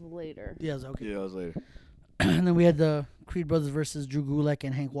 That was later. Yeah, it was okay. Yeah, that was later. And then we had the Creed brothers versus Drew Gulak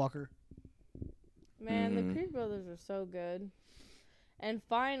and Hank Walker. Man, Mhm. the Creed brothers are so good. And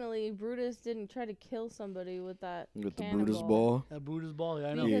finally, Brutus didn't try to kill somebody with that With the cannonball. Brutus ball. That Brutus ball, yeah,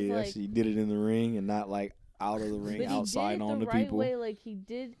 I know. know. Because, Yeah, like- she did it in the ring and not like out of the ring, But outside he did it on the the right people. way. Like he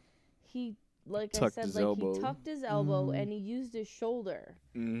like Tucked I said, his like elbow. he tucked his elbow Mhm. and he used his shoulder.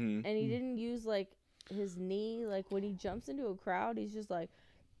 Mm-hmm. And he didn't use like his knee, like when he jumps into a crowd, he's just like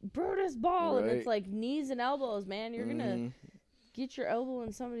Brutus ball, and it's like knees and elbows, man. You're gonna get your elbow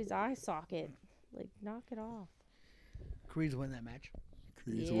in somebody's eye socket. Like, knock it off. Creeds win that match.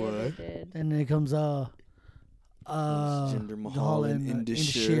 Creeds yeah, they did. And then it comes Jinder Mahal and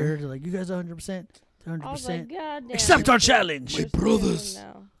Indus They're like, you guys are 100%. I was like, God damn. Accept our challenge. My brothers.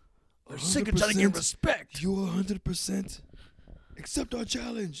 We're sick of telling you respect. You are 100%. Accept our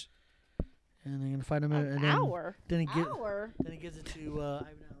challenge. And they're gonna fight him. An hour. Then he hour. Then he gives it to Ivan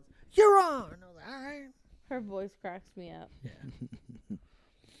Ellis. You're on. And I was like, all right. Her voice cracks me up. Yeah.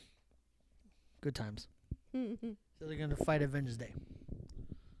 Good times. So they're gonna fight at Vengeance Day.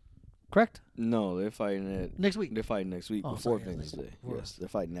 Correct? No, they're fighting it Next week. They're fighting next week before Vengeance Day. Yes, they're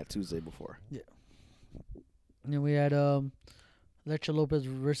fighting that Tuesday before. Yeah. And then we had Alexa Lopez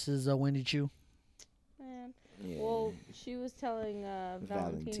versus Wendy Chu. Man. Yeah. Well, she was telling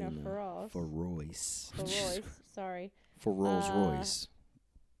Valentina for Royce. Sorry. For Rolls Royce.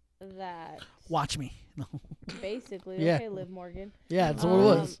 That. Watch me. No. Basically, yeah. okay, Liv Morgan. Yeah, that's what it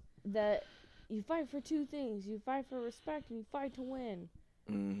was. That you fight for two things. You fight for respect and you fight to win.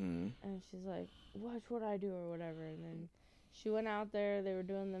 Mm-hmm. And she's like, watch what I do or whatever. And then she went out there. They were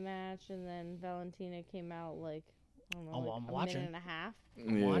doing the match. And then Valentina came out like, I don't know, like a minute and a half.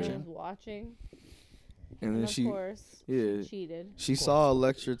 Yeah. I was watching. And then of course, she cheated. She saw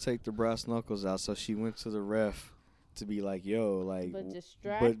Elektra take the brass knuckles out, so she went to the ref to be like, yo, like. But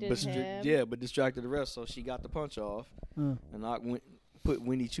distracted him. But distracted the ref, so she got the punch off. And put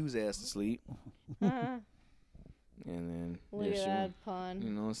Winnie Chu's ass to sleep. And then. Look at that pun.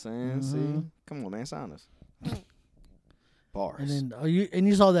 You know what I'm saying? See? Come on, man, sign us. Bars. And then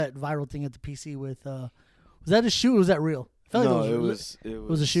you saw that viral thing at the PC with was that a shoot or was that real? No, it was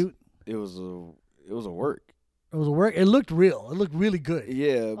a shoot. It was a work. It was a work. It looked real. It looked really good.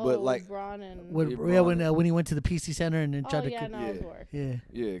 Yeah, but like Braun and when he went to the PC Center and then tried to it was work. Yeah,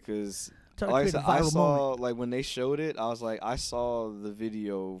 because like I said, I saw like when they showed it, I was like, I saw the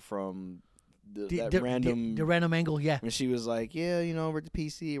video from that random angle. Yeah, when she was like, yeah, you know, we're at the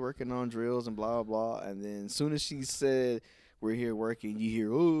PC working on drills and blah blah, and then as soon as she said we're here working, you hear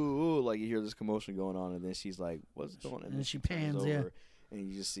ooh, like you hear this commotion going on, and then she's like, what's going on? And then she pans, yeah. And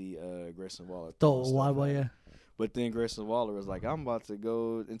you just see Grayson Waller. Yeah. But then Grayson Waller was like, I'm about to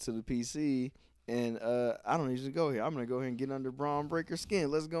go into the PC, and I don't need to go here. I'm going to go ahead and get under Braun Breaker's skin.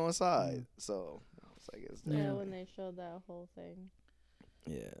 Let's go inside. So, I was like, it's that. Yeah, when they showed that whole thing.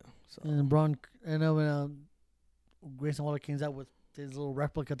 Yeah. So. And Braun, when Grayson Waller came out with his little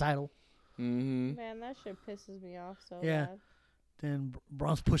replica title. Mm-hmm. Man, that shit pisses me off so bad. Then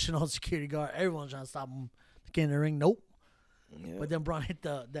Braun's pushing all the security guard. Everyone's trying to stop him to get in the ring. Nope. Yeah. But then Braun hit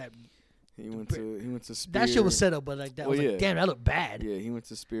that. He went to spear. That shit was set up, but like that was like, damn, that looked bad. Yeah, he went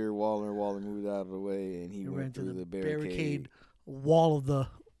to spear Waller. Waller moved out of the way, and he went through the barricade wall of the.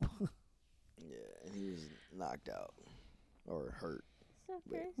 Yeah, and he was knocked out or hurt. So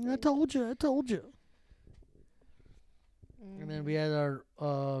crazy. I told you. And then we had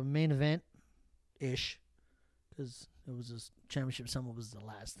our main event ish, because it was this championship. Someone was the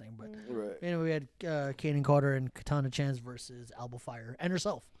last thing, but right. Anyway, we had Kaden Carter and Katana Chance versus Alba Fire and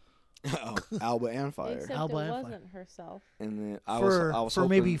herself. Alba and Fire. Except Alba it and wasn't herself. And then I was for hoping,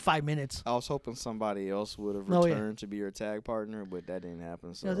 maybe 5 minutes. I was hoping somebody else would have returned to be her tag partner, but that didn't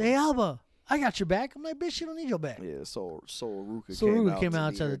happen. So hey Alba, I got your back. I'm like, bitch, you don't need your back. Yeah, so Ruka came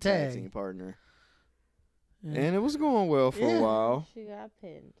out to the tag team partner. Yeah. And it was going well for a while. She got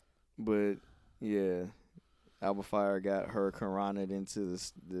pinned. But yeah, Alba Fire got her Karana'd into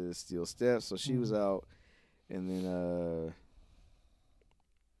the steel steps, so she was out. And then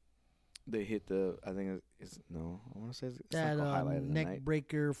they hit I want to say it's that highlight of the neck night.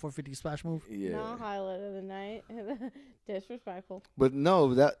 breaker 450 splash move. Yeah. Not highlight of the night. Disrespectful. But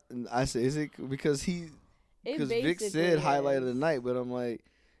no, I said, is it because Vic said highlight of the night, but I'm like,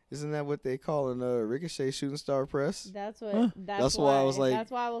 isn't that what they call in Ricochet shooting star press? That's what. Huh? That's why I was like.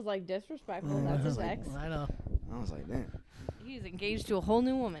 That's why I was like disrespectful. That's his ex. I know. I was like, damn. He's engaged to a whole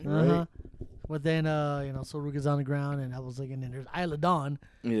new woman. Right. But then so Ruka's on the ground, and I was like, and then there's Isla Dawn.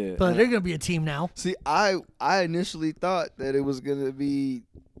 Yeah. But they're gonna be a team now. See, I initially thought that it was gonna be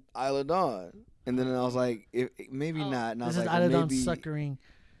Isla Dawn, and then I was like, maybe not. And This I was is like, Isla Dawn suckering.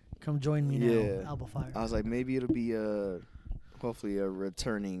 Come join me now, Alba Fire. I was like, maybe it'll be hopefully a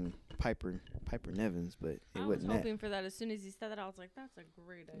returning Piper Nevins, but it wasn't that. I was hoping for that. As soon as he said that, I was like, that's a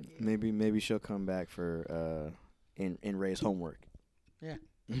great idea. Maybe she'll come back for in Ray's homework. Yeah.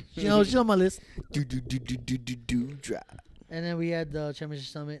 She's on my list. Drop. And then we had the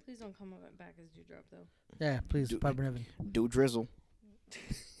Championship Summit. Please don't come back as Dewdrop, though. Yeah, please, Piper Nevin. Do drizzle.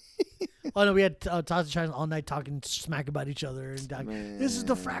 Oh no, we had Toxic Attraction all night talking smack about each other and this is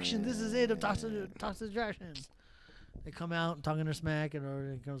the fraction. This is it of Toxic Attraction. They come out and talking their smack, and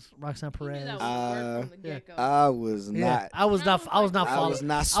or it goes Roxanne You knew Perez. that would work from the get-go. I was Yeah, not. I was not I following. was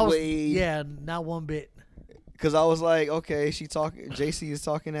not swayed. Yeah, not one bit. Cause I was like, okay, she talking. JC is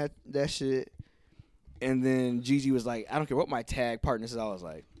talking that shit, and then Gigi was like, I don't care what my tag partner says. I was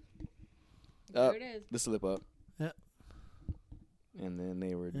like, There it is. the slip up. Yep. And then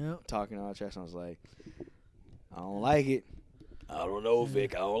they were Yep. talking all trash. And I was like, I don't like it. I don't know,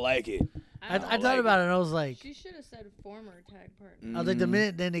 Vic. I don't like it. I thought about it and I was like, She should have said former tag partner. Mm-hmm. I was like, the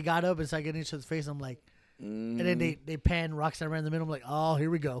minute then they got up and started getting each other's face, I'm like, and then they pan Roxanne around the middle. I'm like, oh, here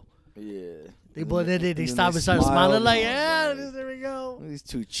we go. Yeah. They they then stopped they and started smiled, smiling like, and I yeah, was like, there we go. These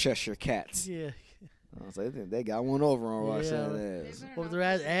two Cheshire cats. Yeah. I was like, they got one over on Yeah. Roxanne's ass. What was their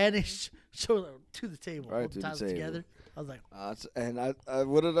ass? And they showed them to the table. Right both to the times table. together. I was like, And I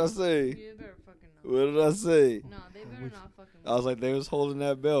what did I say? You better fucking know. What did I say? No, they better not fucking I was like, they was holding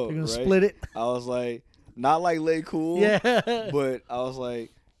that belt, they're going right? to split it. I was like, not like lay cool, Yeah. but I was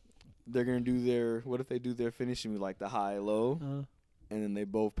like, they're gonna do their. What if they do their finishing like the high low, and then they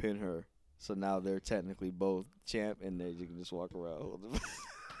both pin her? So now they're technically both champ, and you can just walk around holding.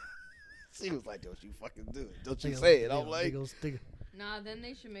 She was like, "Don't you fucking do it? Don't you say it?" I'm like, Nah, then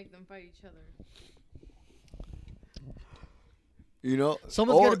they should make them fight each other. you know,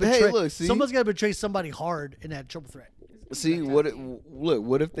 Someone's got to betray. Hey, look, see, Someone's got to betray somebody hard in that triple threat. see what? Look,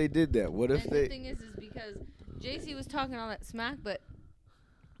 what if they did that? What if And they? the thing is because JC was talking all that smack, but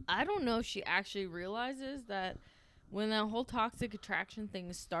I don't know if she actually realizes that when that whole toxic attraction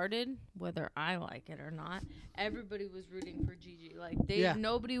thing started, whether I like it or not, everybody was rooting for Gigi. Like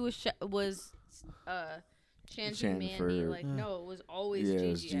nobody was chanting Mandy. For her. Like no, it was always Yeah, Gigi.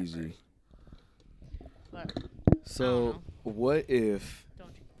 it was Gigi. But So what if? don't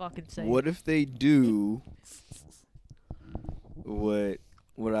you fucking say. What if they do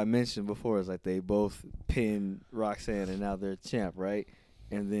what I mentioned before is like they both pin Roxanne and now they're champ, right?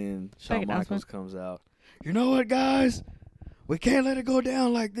 And then Shawn Second Michaels announcement. comes out. You know what, guys? We can't let it go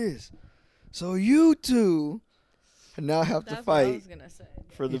down like this. So you two now have That's to what I fight was gonna say.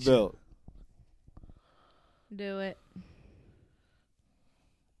 for the belt. Do it.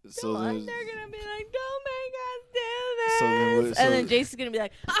 So They're then, gonna be like, "Don't make us do this," So then what- and then Jason's gonna be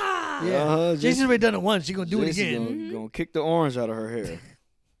like, "Ah!" Yeah. Jason's already done it once. She's going to do it Jason's again. Gonna kick the orange out of her hair.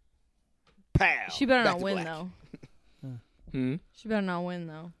 Pow. She better Back not to win black. though. She better not win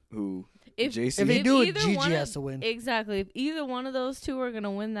though. Who? If JC? If they do it, either Gigi one has to win. Exactly. If either one of those two are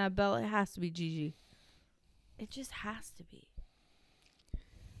gonna win that belt, it has to be Gigi. It just has to be.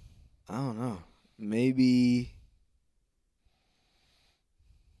 I don't know. Maybe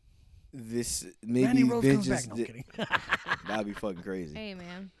Randy Rose comes Vengeance back. No, I'm kidding. That'd be fucking crazy. Hey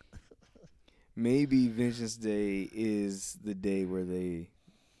man. Maybe Vengeance Day is the day where they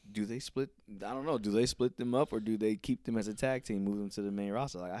split. I don't know. Do they split them up or do they keep them as a tag team, move them to the main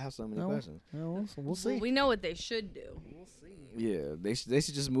roster? Like I have so many questions. No, we'll see. Well, we know what they should do. We'll see. Yeah, they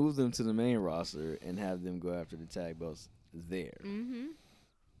should just move them to the main roster and have them go after the tag belts there. Mm-hmm.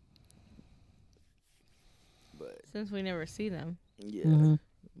 But Since we never see them Mm-hmm.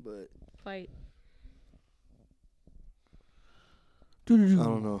 but fight. I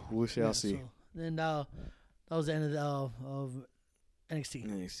don't know. We shall see. So, then that was the end of NXT.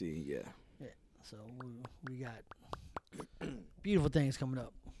 NXT, yeah. So we got beautiful things coming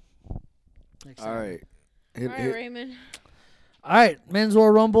up. Next All time. right. All right, Raymond. All right, Men's Royal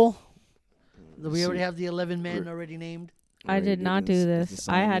Rumble. We See. already have the 11 men already named. I Ray did not do Gibbons is this.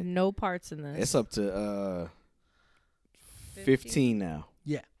 the I same. had no parts in this. It's up to 15 now.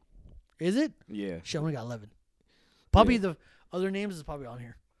 Is it? Yeah. She only got 11. Probably Yeah. the other names is probably on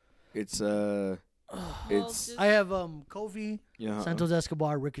here. It's just- I have Kofi, yeah. Santos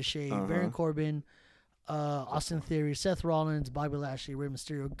Escobar, Ricochet, Uh-huh. Baron Corbin, Austin Theory, Seth Rollins, Bobby Lashley, Rey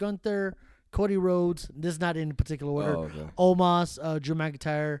Mysterio, Gunther, Cody Rhodes. This is not in particular order. Oh, okay. Omos, Drew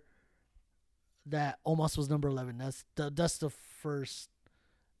McIntyre. That Omos was number 11. That's the first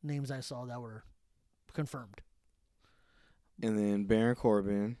names I saw that were confirmed. And then Baron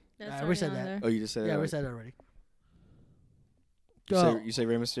Corbin. That's I already already said on that. there. Oh, you just said Yeah, that. we said that already. You say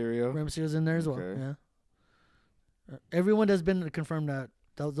Rey Mysterio? Rey Mysterio's in there as well. Okay. Yeah. Everyone that's been confirmed that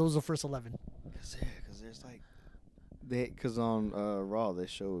those are the first 11. Because there's like because on Raw they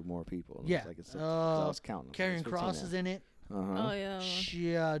showed more people. Yeah. Like it's, 'cause I was counting. Karrion Kross is in it. Oh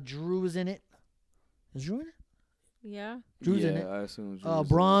yeah. Drew is in it. Is Drew in it? Yeah. Drew's yeah, in it. I assume Drew's in it.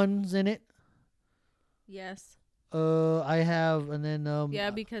 Braun's in it. Yes. I have, and then Yeah,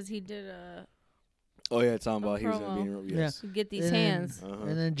 because he did a. Oh yeah, talking about A he was gonna be promo. in. Yes. Get these And then- hands. Uh-huh.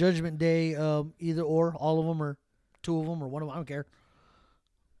 And then Judgment Day, either or, all of them, or two of them, or one of them. I don't care.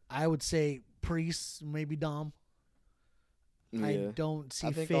 I would say Priest, maybe Dom. Yeah. I don't see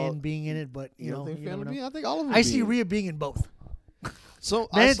I think Finn all- being in it, but You know, don't think you Finn never will know. be? I think all of them. I see Rhea being in both. So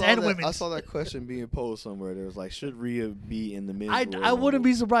Men's and I women's. saw that question being posed somewhere. There was like, should Rhea be in the men's? I Royal wouldn't Rumble?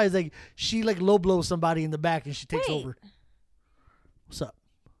 be surprised. Like she like low blows somebody in the back and she takes Wait. over. What's up?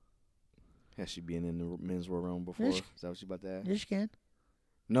 Has she been in the men's Royal Rumble before? Yes. Is that what you about to ask? Yes, you can.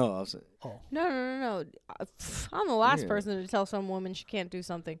 No, I was saying. Oh, No. I'm the last Yeah. person to tell some woman she can't do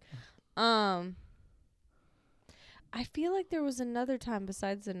something. I feel like there was another time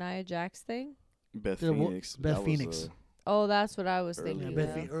besides the Nia Jax thing. Beth Yeah, well, Phoenix. Beth That was, Phoenix. Oh, that's what I was Earlier. thinking. yeah,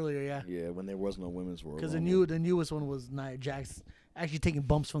 of. Beth earlier, yeah. yeah, when there was no women's Royal Because Rumble. the newest one was Nia Jax actually taking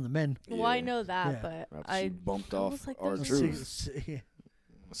bumps from the men. Well, I Yeah. know that, Yeah. but After she bumped I off was like, our there's truth. Yeah.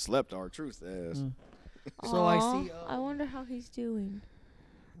 Slept our truth ass. Mm. So I Aw, see, I wonder how he's doing.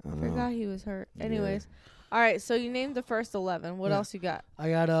 I I know. forgot he was hurt. Yeah. Anyways, all right. So you named the first 11. What Yeah. else you got? I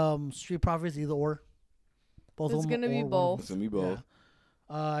got Street Profits either or. Both It's of them. gonna be or one of both. them. It's gonna be both.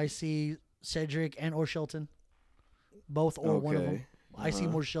 Yeah. I see Cedric and or Shelton. Both or one of them. Okay. I see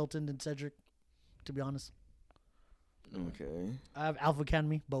Uh-huh. more Shelton than Cedric, to be honest. Okay. I have Alpha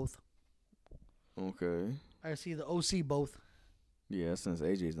Academy, both. Okay. I see the OC, both. Yeah, since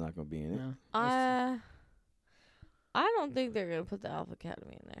AJ's not gonna be in it. Yeah. I don't think they're gonna put the Alpha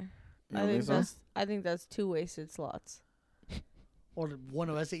Academy in there. You I don't think so? that's two wasted slots. Or one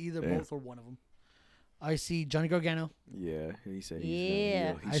of I say either Yeah. both or one of them. I see Johnny Gargano. Yeah, he said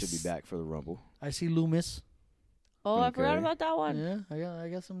Yeah. he should be back for the Rumble. I see Loomis. Oh, I forgot Okay. about that one. Yeah, I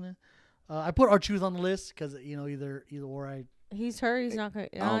got some there. I put R-Truth on the list because either or I. He's hurt. He's not gonna.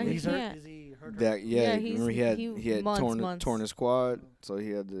 think He He's hurt. can't. Is he hurt? That Yeah, remember he had months. torn his quad, so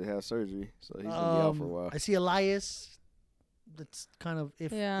he had to have surgery. So he's gonna be out for a while. I see Elias. That's kind of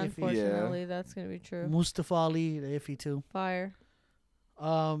iffy. Yeah, iffy. unfortunately, that's gonna be true. Mustafa Ali, the iffy too. Fire.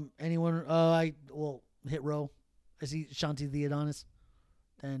 Anyone? Hit Row. I see Shanti the Adonis.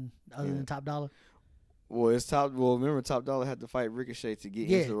 Then other Yeah. than Top Dollar. Well, remember Top Dollar had to fight Ricochet to get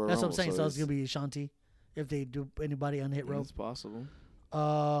Yeah, into the Royal that's what I'm Rumble, saying. So it's it's- gonna be Shanti if they do anybody on Hit Row. It's possible.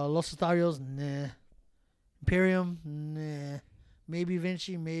 Los Lotharios, nah. Imperium, nah. Maybe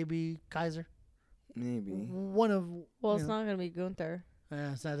Vinci, maybe Kaiser. Maybe. One of. Well, you it's know. not gonna be Gunther.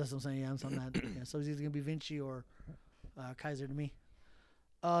 Yeah, that's what I'm saying. Yeah, I'm not. Yeah, so it's either gonna be Vinci or Kaiser to me.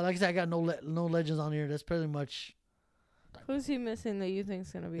 Like I said, I got no legends on here. That's pretty much. Who's he missing that you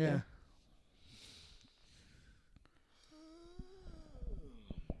think's gonna be Yeah. there?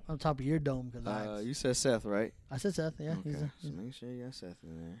 On top of your dome, because You said Seth, right? I said Seth. Yeah, Okay. he's So make sure you got Seth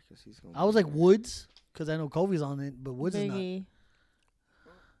in there, because he's gonna. I was be like there. Woods, because I know Kofi's on it, but Woods is not. Biggie.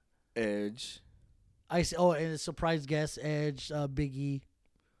 Edge. I see. Oh, and a surprise guest, Edge, Biggie.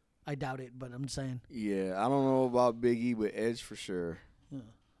 I doubt it, but I'm saying. Yeah, I don't know about Big E, but Edge for sure. Yeah.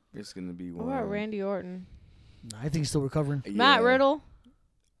 It's gonna be What one. about Randy Orton? I think he's still recovering. Yeah. Matt Riddle.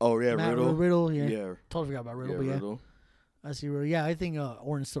 Oh yeah, Matt Riddle. Riddle, yeah. Yeah. Totally forgot about Riddle, Yeah, but yeah. Riddle. I see Riddle. Yeah, I think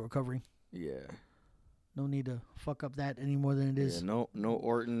Orton's still recovering. Yeah. No need to fuck up that any more than it is. Yeah. No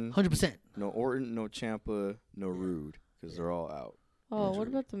Orton. 100%. No Orton. No Ciampa. No Rude, because they're all out. Oh, what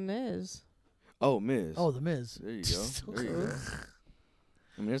Injury. about the Miz? Oh, Miz. Oh, The Miz. There you go. There you go.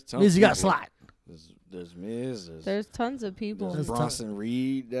 I mean, there's tons. Miz, of you got people. slot. There's Miz. There's tons of people. There's There's Bronson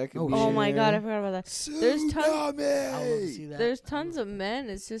Reed. That could Oh, be. Oh in my god, I there. forgot about that. Tsunami! There's tons- I would love to see that. There's tons of men.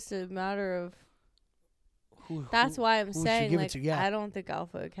 It's just a matter of. Who- That's who- why I'm who should saying, give it like, to? Yeah. I don't think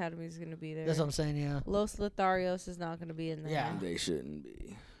Alpha Academy is gonna be there. That's what I'm saying, yeah. Los Lotharios is not gonna be in there. Yeah. They shouldn't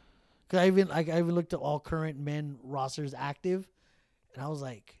be. Because I even looked at all current men rosters active, and I was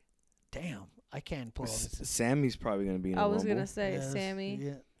like, damn, I can't pull all this. Sammy's probably gonna be in the I was Rumble. gonna say Yes, Sammy,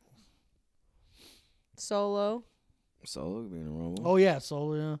 Yeah. Solo. Solo could be in the Rumble. Oh, yeah,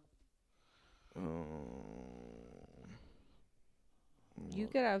 so, yeah. You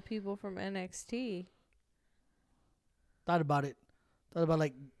could have people from NXT. Thought about it. Thought about,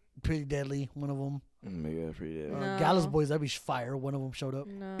 like, Pretty Deadly, one of them. Maybe that's pretty dead. No. Gallus Boys, that'd be fire. One of them showed up.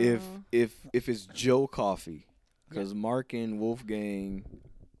 No. If it's Joe Coffey, because Mark and Wolfgang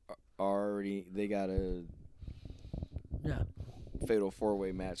already they got a Yeah. fatal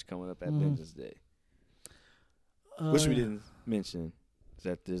 4-way match coming up at Mhm. Vengeance Day, which we yeah. didn't mention. Is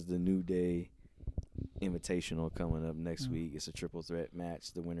that there's the New Day Invitational coming up next week. It's a triple threat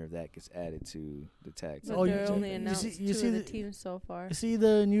match. The winner of that gets added to the tag But team. Oh, you they're see- only you announced see- two you see of the the- teams so far. You see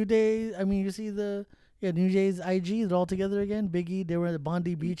the New Day, you see the New Day's IG, they're all together again. Biggie, they were at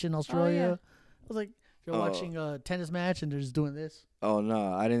Bondi Beach in Australia. I was like, They're watching a tennis match and they're just doing this. Oh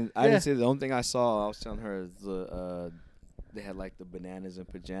no, I didn't see it. The only thing I saw, I was telling her, is they had like the bananas and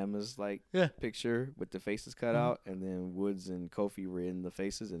pajamas picture with the faces cut out, and then Woods and Kofi were in the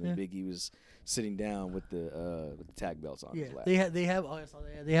faces, and then Big E was sitting down with the tag belts on his lap. They have. Oh, I saw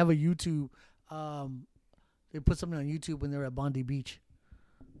that. They have a YouTube. They put something on YouTube when they were at Bondi Beach.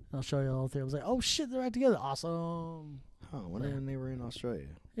 I'll show you all there. I was like, oh shit, they're right together. Awesome. Oh, I wonder when they were in Australia.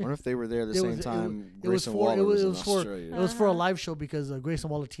 I wonder if they were there the It same was- time it was Grayson for- Waller it was in was for- Australia. It was for a live show because Grayson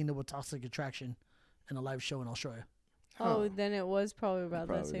Waller teamed up with Toxic Attraction in a live show in Australia. Oh, then it was probably about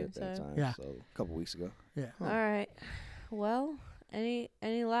that Probably same at that time. Yeah. So a couple weeks ago. Yeah. Huh. All right. Well, any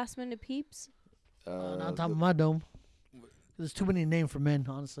last minute peeps? Not on top of my dome. There's too many names for men,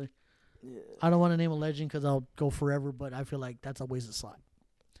 honestly. Yeah. I don't want to name a legend because I'll go forever, but I feel like that's a wasted slot.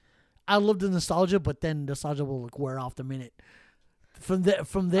 I love the nostalgia, but then nostalgia will wear off the minute. From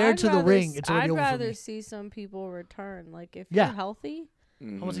there I'd to the rather ring, it's already I'd over for rather me. see some people return. Like if Yeah. you're healthy, I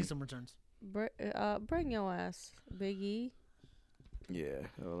want to see some returns. bring your ass, Big E. Yeah,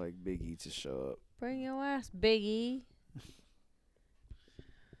 I would like Big E to show up. Bring your ass, Big E.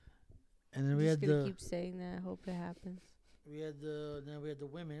 And then I'm we just had gonna the keep saying that. I hope it happens. we had the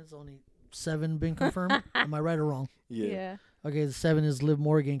women's only 7 been confirmed. Am I right or wrong? Yeah. Okay, the 7 is Liv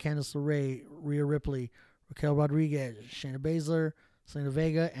Morgan, Candice LeRae, Rhea Ripley, Raquel Rodriguez, Shayna Baszler, Selena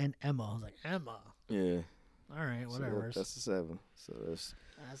Vega, and Emma. I was like, Emma. Yeah. All right, So whatever. that's the 7. So that's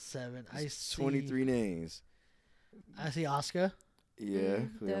That's 7. I see 23 names. I see Asuka, Yeah,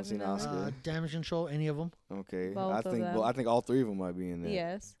 we haven't seen definitely. Oscar. Damage Control, any of them. Okay, Both I of think them. I think all 3 of them might be in there.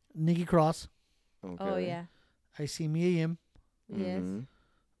 Yes. Nikki Cross. Okay. Oh yeah. I see Mia Yim. Yes. Mhm.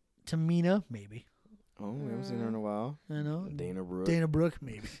 Tamina, maybe. Oh, we haven't seen her in a while. I know. Dana Brooke. Dana Brooke,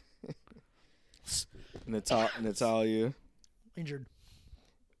 maybe. Natalia. Injured.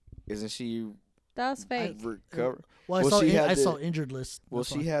 Isn't she That was fake. recovered? Well, Well, she had I the- saw injured list. Well, That's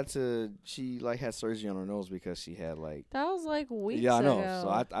she why. had surgery on her nose because she had like. That was like weeks Yeah, I know. ago. So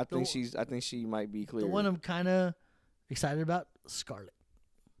I think The- I think she might be clear. The one I'm kind of excited about, Scarlett.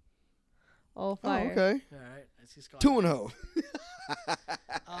 Oh Oh, fire. okay. All right, I see Scarlett. 2-0.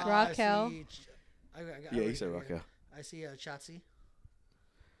 Raquel. Yeah, you said Raquel. I see Shotzi.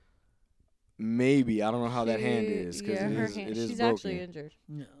 Maybe I don't know how that hand She- is because yeah, her hand. it is She's broken. actually injured.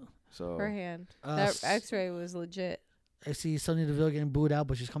 No. So Her hand. Uh, That s- X-ray was legit. I see Sonya Deville getting booed out,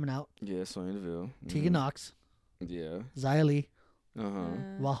 but she's coming out. yeah, Sonya Deville. Tegan Knox, Yeah. Xia Li,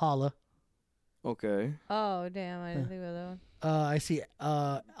 Valhalla. Okay. Oh damn! I didn't think about that one. I see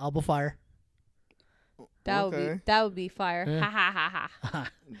Alba Fire. That Okay. would be fire. Yeah. Ha ha ha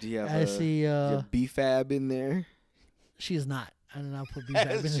ha. Do you have I see do you have B-Fab in there? she is not. I did not put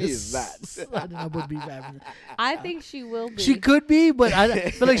B-Fab in this. She is not. I did not put B-Fab in this. I think she will be. She could be, but I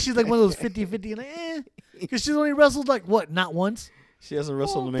feel like she's like one of those 50-50 like because she's only wrestled like what, not once. She hasn't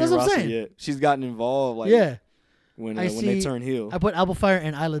wrestled in the That's main what I'm roster saying. yet. She's gotten involved like Yeah, when I when they see- turn heel. I put Alba Fire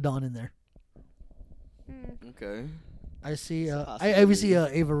and Isla Dawn in there. Okay. I see. It's a I even see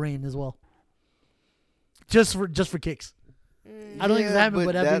possibility. Ava Rain as well. Just for kicks. I don't think it's happening,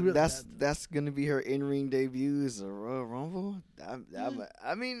 but that'd be real- that's gonna be her in-ring debut as a Royal Rumble.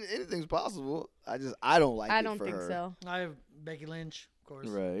 I mean, anything's possible. I don't like. I it don't for think her. so. I have Becky Lynch, of course.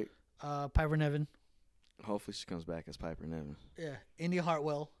 Right. Piper Nevin. Hopefully she comes back as Piper Nevin. Yeah, Indy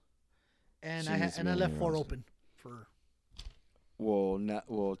Hartwell. And She I needs to be I on left the 4 roster. open for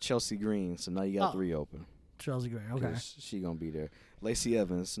Well, Chelsea Green. So now you got Oh. 3 open. Chelsea Green. Okay. 'Cause she gonna be there. Lacey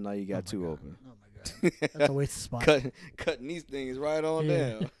Evans. So now you got 2 God. open. Oh my god, that's a waste of spot. Cutting these things right on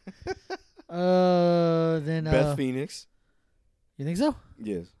Yeah. down. Then Beth Phoenix. you think so?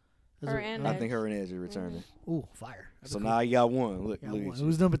 Yes. That's Her a- and I Edge. think her and Edge are returning. Ooh, fire. That'd So be now you got 1. Look, cool. look Yeah, at one. you.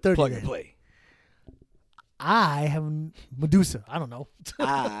 Who's number 30? Plug then? and play. I have Medusa. I don't know.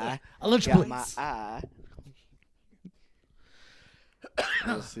 I I'll let you got please. my eye.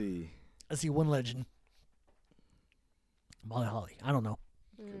 Let's see. I see one legend. Molly Holly. I don't know.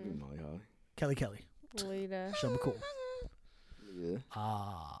 Could be Molly Holly. Kelly. Lita. She'll be cool. Yeah.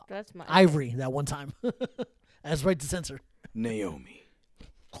 That's my Ivory that one time. That's right to censor. Naomi.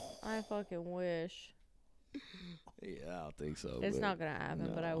 I fucking wish. Yeah, I don't think so. It's but- not gonna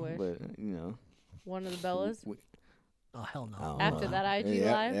happen, but I no, wish. But you know, One of the Bellas. Oh hell no. I don't After know. that IG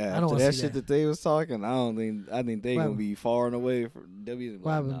yeah, live? Yeah, I don't after wanna that see shit that. that they was talking, I think they What gonna happened? be far and away from W.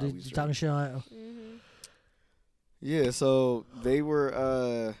 What happened? Did you talking shit on Yeah, so they were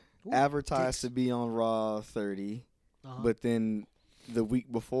Ooh, advertised dicks. to be on Raw 30, but then the week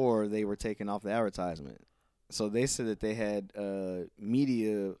before they were taking off the advertisement. So they said that they had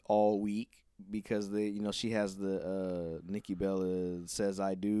media all week because she has the Nikki Bella Says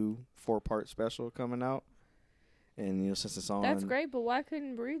I Do 4-part special coming out, and since it's on, That's great, but why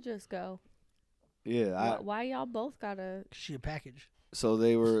couldn't Brie just go? Yeah, why y'all both gotta? She a package. So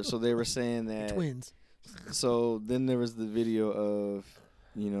they were saying that Twins. So then there was the video of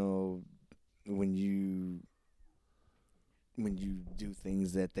when you do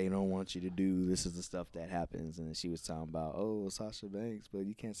things that they don't want you to do, this is the stuff that happens. And she was talking about, Sasha Banks, but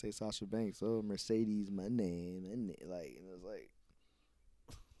you can't say Sasha Banks. Oh, Mercedes, my name. Like, and it was like,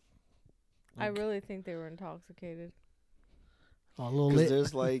 I really think they were intoxicated. Oh, a little lit.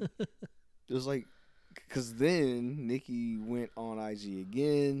 Because then Nikki went on IG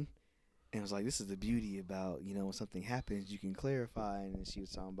again and was like, this is the beauty about, when something happens, you can clarify. And she was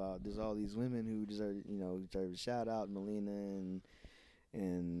talking about there's all these women who deserve a shout out, Melina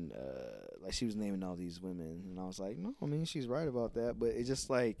and like she was naming all these women. And I was like, no, I mean, she's right about that. But it's just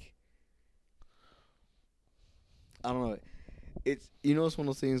like, I don't know. It's, it's one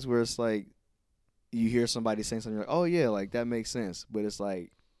of those things where it's like, you hear somebody saying something, you're like, oh yeah, like that makes sense. But it's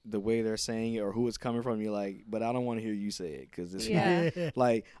like, the way they're saying it or who it's coming from, you're like, but I don't want to hear you say it because it's not,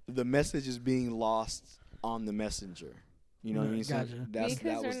 like the message is being lost on the messenger. You know what I mean? Gotcha.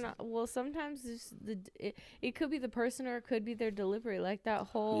 Because they're not. Well, sometimes it could be the person or it could be their delivery. Like that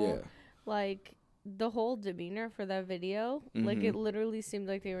whole, like the whole demeanor for that video. Mm-hmm. Like it literally seemed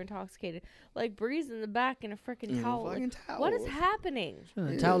like they were intoxicated. Like Bree's in the back in a freaking towel. Towel. What is happening?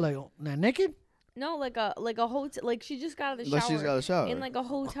 Towel like not naked. No, like a hotel. Like she just got out of the Like shower. she's got a shower in like a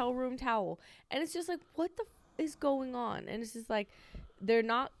hotel room towel, and it's just like, what the is going on? And it's just like, they're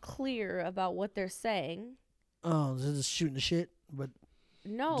not clear about what they're saying. Oh, they're just shooting the shit, but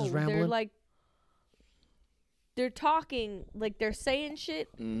no, just they're rambling? like, they're talking like they're saying shit,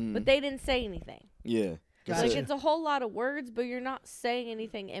 Mm-hmm. but they didn't say anything. Yeah. Gotcha. Like it's a whole lot of words, but you're not saying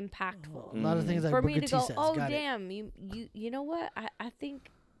anything impactful. a lot of things like For Booker me to T go, says. oh Got it. damn, you know what? I think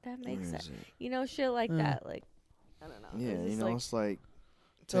that makes Where sense. is it? Shit like that. Like I don't know. Yeah, It's just it's like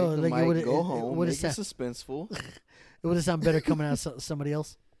take Oh, the like it mic, would've- go it home, would've make it suspenseful. It would have sounded better coming out of somebody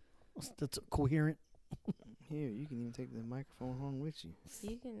else. That's coherent. Here, you can even take the microphone home with you.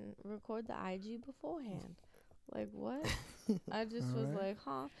 You can record the IG beforehand. Like what? I just was like,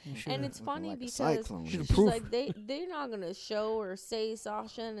 huh? And it's funny like a because cyclone. Should've she's proof. like they're not gonna show or say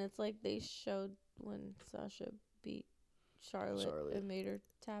Sasha, and it's like they showed when Sasha beat Charlotte. And made her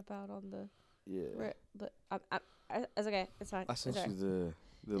tap out on the Yeah. but it's okay. It's fine. I sent it's you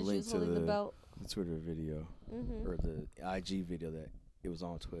the and she link was to holding the the belt. Twitter video or the IG video that it was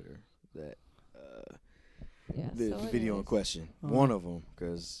on Twitter that Yeah. the so video in anyways. question. Uh-huh. One of them,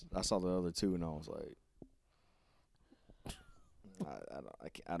 because I saw the other two and I was like,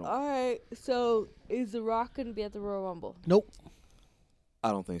 I don't. All right. So is The Rock gonna be at the Royal Rumble? Nope. I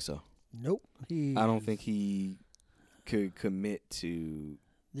don't think so. Nope. I don't think he could commit to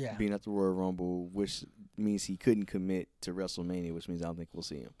Yeah. being at the Royal Rumble, which means he couldn't commit to WrestleMania, which means I don't think we'll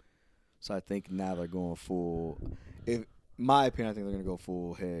see him. So I think now they're going full. If my opinion, I think they're gonna go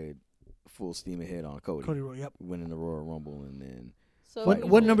full steam ahead on Cody Roy. Yep. winning the Royal Rumble, and then So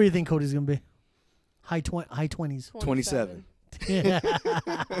What number do you think Cody's gonna be? High 20s. 27. That's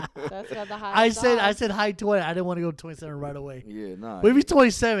got the highest. I said high 20. I didn't want to go 27 right away. Yeah, nah. But if he's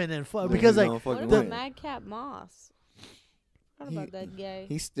 27, then because like What fucking about win. Madcap Moss? Forgot about that guy.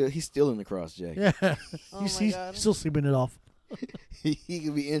 He's still in the cross, Jack. yeah, Oh he's my God. still sleeping it off. he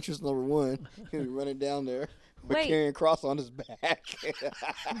could be interest number one. He'll be running down there with Wait. carrying cross on his back.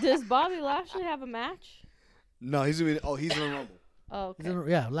 Does Bobby Lashley have a match? No, he's in the Rumble. Oh, He's okay. in,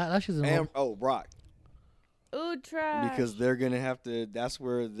 yeah, last year's in And Brock. Ooh, trash. Because they're gonna have to. That's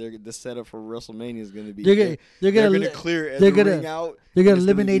where the setup for WrestleMania is gonna be. they're gonna clear they're the gonna- ring out. they're gonna and it's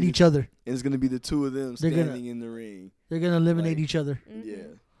eliminate be each other. And it's gonna be the two of them They're gonna- standing in the ring. They're gonna eliminate Like- each other. Mhm. Yeah,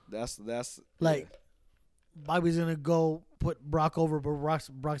 that's Like Bobby's gonna go put Brock over, but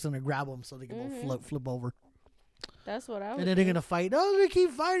Brock's gonna grab him so they can both flip over. That's what I would And then they're do. gonna fight. Oh, they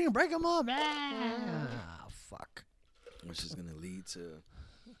keep fighting, break them up. Ah, fuck. which is gonna lead to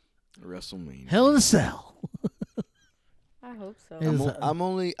WrestleMania. Hell in a Cell. I hope so. Yeah.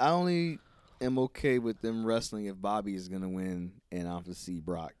 I only am okay with them wrestling if Bobby is gonna win, and I don't have to see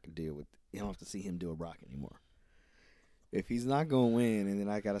Brock deal with. I don't have to see him deal with Brock anymore. If he's not gonna win, and then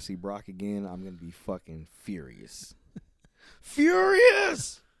I gotta see Brock again, I'm gonna be fucking furious.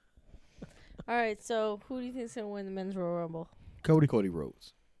 Furious. All right, so who do you think's gonna win the men's Royal Rumble? Cody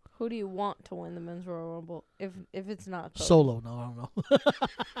Rhodes. Who do you want to win the men's Royal Rumble? If it's not Cody? Solo. No, I don't know.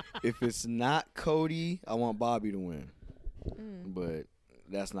 If it's not Cody, I want Bobby to win, Mm. but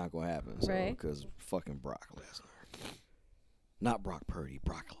that's not gonna happen. So, Right. because fucking Brock Lesnar, not Brock Purdy,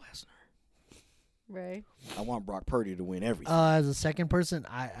 Brock Lesnar. Ray. I want Brock Purdy to win everything. As a second person,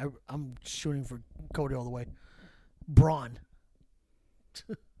 I'm shooting for Cody all the way. Braun.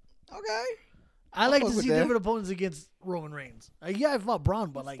 Okay. I like to fuck with see that. different opponents against Roman Reigns. Yeah, I fought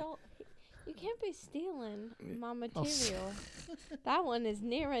Braun, but like, You can't be stealing my Oh, material. That one is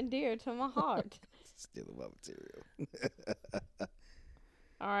near and dear to my heart. Stealing my material.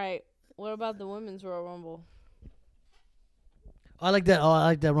 All right. What about the women's Royal Rumble? I like that. Oh, I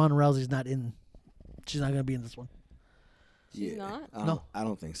like that Ronda Rousey's not in. She's not gonna be in this one. She's not? I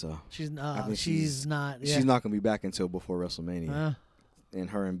don't think so. She's I think she's not. Yeah. She's not gonna be back until before WrestleMania. Uh, And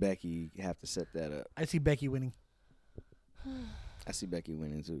her and Becky have to set that up. I see Becky winning. I see Becky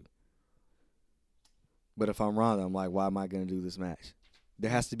winning too. But if I'm Ronda, I'm like, why am I gonna do this match? There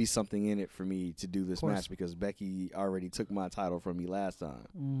has to be something in it for me to do this match because Becky already took my title from me last time.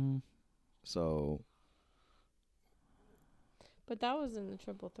 Mm-hmm. So. But that was in the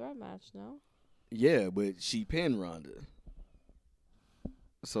triple threat match, no? Yeah, but she pinned Ronda.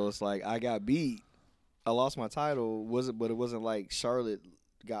 So it's like I got beat. I lost my title. But it wasn't like Charlotte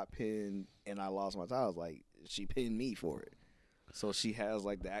got pinned and I lost my title. It was like she pinned me for it. So she has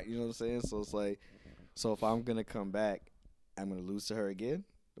like that, you know what I'm saying? So it's like, so if I'm gonna come back, I'm gonna lose to her again.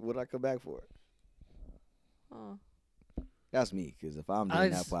 What would I come back for? Oh. That's me. Because if I'm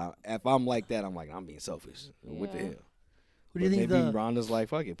doing that, if I'm like that, I'm like I'm being selfish. What the hell? Who do you think maybe Ronda's like,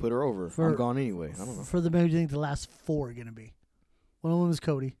 fuck it, put her over. I'm gone anyway. I don't know. For the match, who do you think the last four are gonna be? One of them is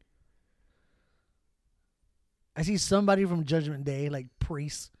Cody. I see somebody from Judgment Day, like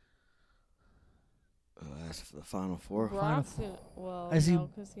Priest. That's the final four. Brock's well, I see.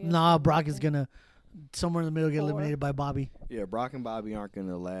 no, Brock is gonna somewhere in the middle get eliminated by Bobby. Yeah, Brock and Bobby aren't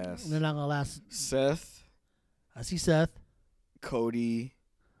gonna last. They're not gonna last. Seth, I see Seth, Cody,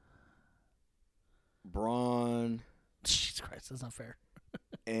 Braun, Jesus Christ, that's not fair.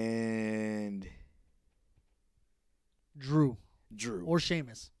 and Drew Drew. or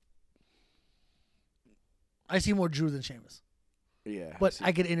Sheamus. I see more Drew than Sheamus, Yeah, but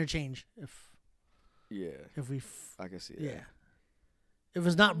I could interchange if we. I can see that. Yeah, if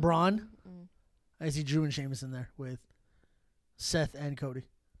it's not Braun, I see Drew and Sheamus in there with Seth and Cody.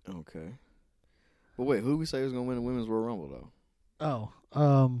 Okay. But wait, who we say is gonna win the women's Royal Rumble though?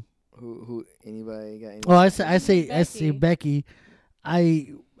 Oh, Who? Anybody got? Anybody? well, I see Becky.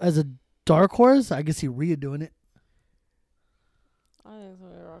 As a dark horse, I can see Rhea doing it. I think it's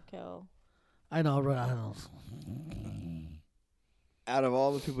gonna be Raquel. I know, but I don't know. Out of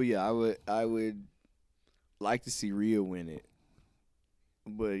all the people, yeah, I would like to see Rhea win it.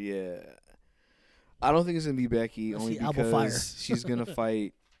 But yeah, I don't think it's gonna be Becky only because she's gonna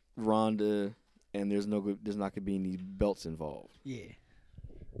fight Ronda, and there's not gonna be any belts involved. Yeah.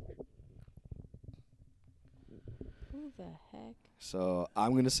 Who the heck? So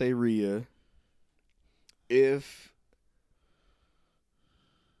I'm gonna say Rhea.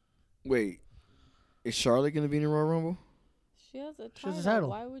 Wait, is Charlotte gonna be in the Royal Rumble? She has a She has a title. title.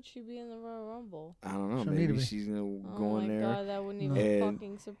 Why would she be in the Royal Rumble? I don't know. She'll need to Maybe be. she's gonna Oh go in my there. god, that wouldn't even And-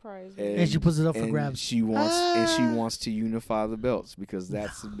 fucking surprise me. And she puts it up for and grabs. She wants to unify the belts because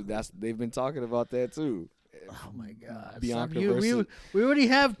that's they've been talking about that too. Oh my God! Bianca Stop. versus. We already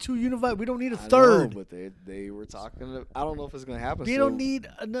have two unified. We don't need a I third. know, but they were talking. I don't know if it's gonna happen. They so don't need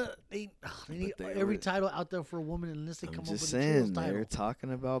another. They need they every were- title out there for a woman unless they I'm come up just with a trios saying title. they're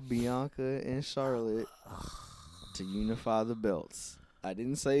talking about Bianca and Charlotte to unify the belts. I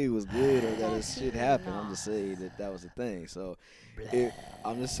didn't say it was good or that it should happen. I'm just saying that was the thing. So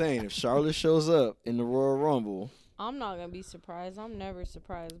I'm just saying if Charlotte shows up in the Royal Rumble, I'm not gonna be surprised. I'm never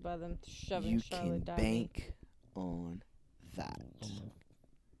surprised by them shoving you Charlotte can down. bank on that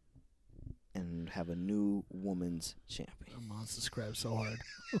and have a new woman's champion. I'm on subscribe so hard.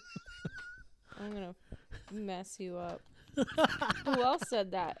 I'm gonna mess you up. Who else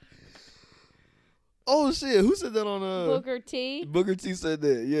said that? Oh shit! Who said that on Booker T. Booker T said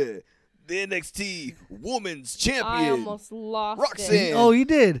that. Yeah, the NXT Women's Champion. I almost lost Roxanne. Oh, you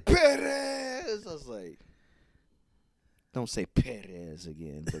did. Perez. I was like, don't say Perez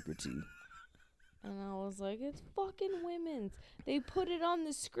again, Booker T. And I was like, it's fucking women's. They put it on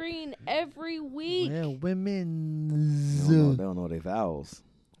the screen every week. Well, women's. They don't know their vowels.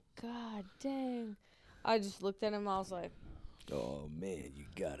 God dang. I just looked at him. I was like, Oh man, you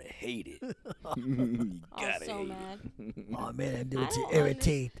gotta hate it. You I was gotta so hate mad. Oh man, I do I it to don't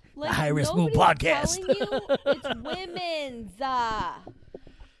irritate Like, the High Risk Move nobody's podcast. telling you it's women's.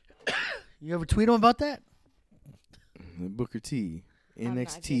 You ever tweet him about that? it. Booker T. I'm not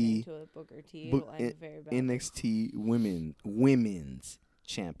getting into it, Booker T. It'll end very bad. NXT women's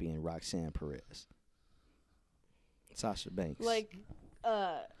champion Roxanne Perez. Sasha Banks. Like,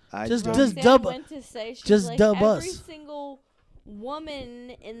 Just Roxanne dub- went to say she's just like, dub every us. single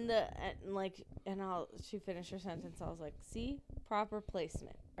woman in the she finished her sentence. I was like, see, proper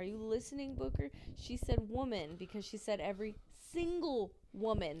placement. Are you listening, Booker? She said woman because she said every single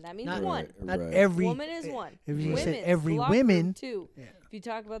woman. That means Not- one. Not Right. every Woman is one. If you said Women's every locker women, room too. yeah. If you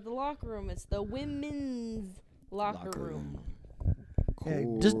talk about the locker room, it's the women's locker room. Yeah,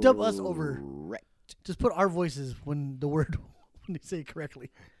 just dub us over. Correct. Just put our voices when the word when they say it correctly.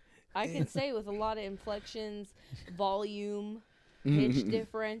 I can say with a lot of inflections, volume, pitch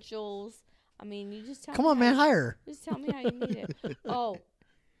differentials. I mean, you just tell Come me on, man, how you- hire. Just tell me how you need it. Oh,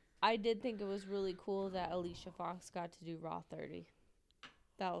 I did think it was really cool that Alicia Fox got to do Raw 30.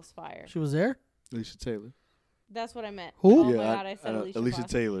 That was fire. She was there. Alicia Taylor. That's what I meant. Who? Oh my Yeah, god, I said Alicia Alicia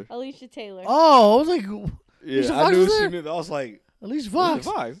Fox. Taylor. Alicia Taylor. Oh, I was like, Yeah, Alicia I Fox knew was she there? meant. I was like, Alicia Fox.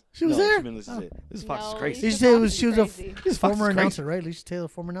 She was No, there? She meant Alicia Oh. Taylor. This Fox is No, crazy. Did you Alicia say it Fox was is she was a crazy. This Fox former is crazy. announcer, right? Alicia Taylor,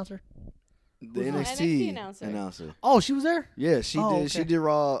 former announcer. The No, NXT NXT announcer. Oh, she was there. Yeah, she Oh, did. She okay. did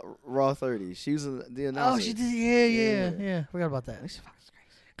Raw 30. She was the announcer. Oh, she did. Yeah. Yeah. Forgot about that. Alicia Fox is crazy.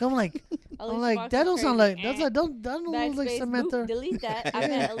 I'm like, Alicia Fox that is don't sound crazy. like that don't look like Backspace, Samantha. boop, delete that. I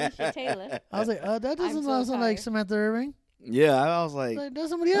meant Alicia Taylor. I was like, that doesn't so sound like tired. Samantha Irving. Yeah, I was like, Like, that's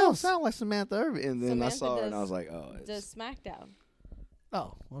somebody that don't else. sound like Samantha Irving. And then I Samantha saw her and I does- was like, oh. It's, Does SmackDown.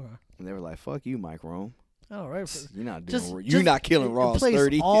 Oh, okay. and they were like, fuck you, Mike Rome. All right. You're not Just- doing. just You're not killing it Raw's replace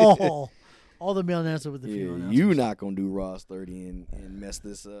 30. all the male announcers with the female Yeah, announcers. you not gonna do Raw's 30 and mess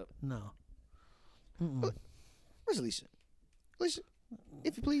this up. No. Mm-mm. Where's Alicia? Alicia,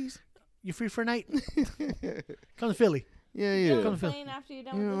 if you please. You free for a night? Come to Philly. Yeah, You yeah. Come on to the Philly. plane after you're You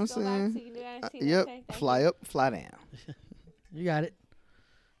done know with this, what go I'm back so saying? you can do NXT. Yep. Okay, thank Fly you. up, fly down. You got it.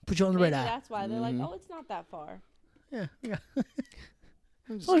 Put you on the Maybe radar. that's why they're like, Mhm. oh, it's not that far. Yeah. Yeah.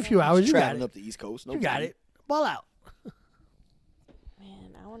 I'm It's only a few hours. You got traveling it. up the East Coast. No You got biggie. it. Ball out.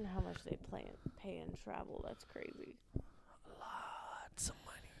 Man, I wonder how much they pay in travel. That's crazy. Lots of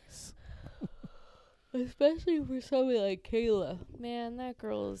monies. Especially for somebody like Kayla. Man, that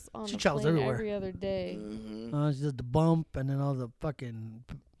girl is on She a travels plane everywhere. every other day. Mhm. It's just the bump and then all the fucking.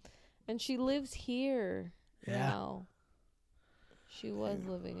 And she lives here Yeah. now. She was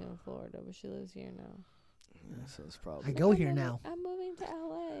living in Florida, but she lives here now. Yeah, so it's I probably. go here now. I'm moving to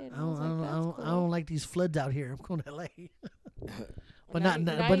LA. And I I don't, was I like, don't, I that's don't, cool. I don't like these floods out here. I'm going to LA. But Now not, you-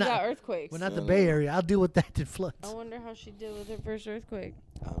 not now but you got not, earthquakes. but not the No, Bay no. Area. I'll deal with that in floods. I wonder how she did with her first earthquake.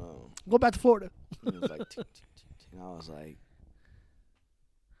 I don't know. Go back to Florida. It was like, tick, tick, tick, tick. And I was like,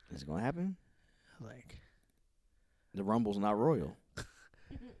 is it gonna happen? Like, The Rumble's not royal.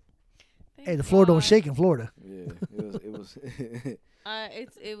 hey, the floor don't God. shake in Florida. Yeah, it was.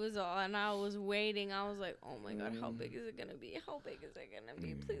 It was all, and I was waiting. I was like, oh my god, how big is it gonna be? How big is it gonna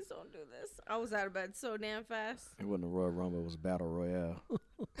be? Please don't do this. I was out of bed so damn fast It wasn't a Royal Rumble. It was a Battle Royale.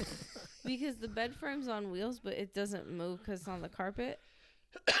 because the bed frame's on wheels, but it doesn't move because it's on the carpet.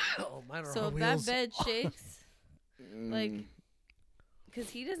 Oh, mine are So on if that wheels. bed shakes, like, Mm, because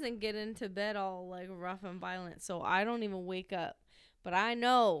he doesn't get into bed all like rough and violent, so I don't even wake up. But I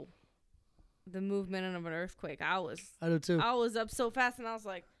know the movement of an earthquake. I I do too. was up so fast, and I was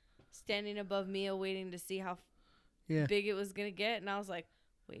like standing above Mia, waiting to see how Yeah. big it was gonna get, and I was like,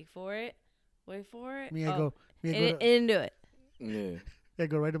 wait for it. Me, I Oh, go. Me, I it, go, it didn't do it. yeah. I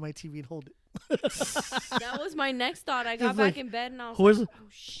go right to my TV and hold it. That was my next thought. I got It's back like, in bed, and I was where's like, oh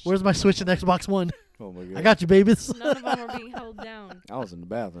shit. Where's my Switch and Xbox One? Oh my god. I got you, babies. None of them were being held down. I was in the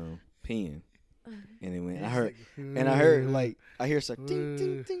bathroom peeing, and it went. It's I heard, like, and I heard like I hear some ting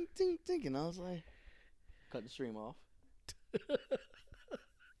ting ting ting ting, and I was like, cut the stream off.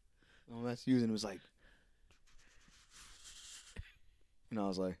 Oh, that's using it was like, and I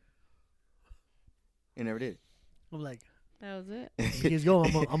was like, it never did. I'm like, That was it. he's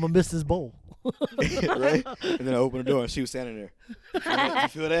going. I'm gonna miss this bowl. Right? And then I opened the door and she was standing there. You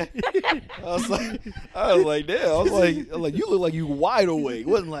feel that? I was like, damn. I was like, you look like you wide awake. It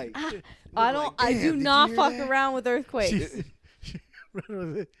wasn't like. I don't. I do not fuck around with earthquakes. She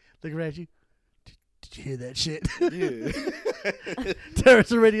looking at you. Did you hear that shit? Yeah.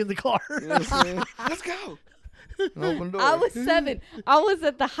 Tara's already in the car. You know what I'm saying? Let's go. And open the door. I was 7. I was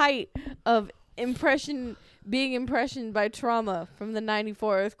at the height of being impressioned by trauma from the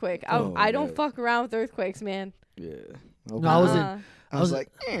 '94 earthquake. Oh, I don't man. fuck around with earthquakes, man. Yeah. No, I was in- Uh-uh. I was like,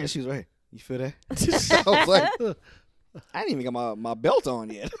 she was right here. You feel that? I was like, I didn't even got my belt on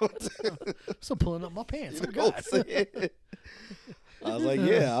yet. So pulling up my pants. You Oh, know God. what I'm saying? I was like,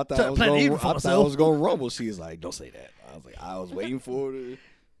 yeah, I thought I was Planning going. even I for thought I myself. was going to rumble. She was like, don't say that. I was like, I was waiting for it,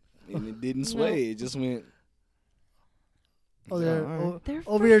 and it didn't sway. It just went. Oh, they're All right. They're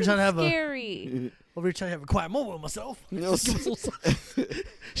over here freaking trying to have a. scary. Over here trying to have a quiet moment with myself. You know,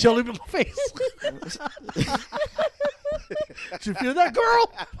 She'll leave in my face. Did you feel that,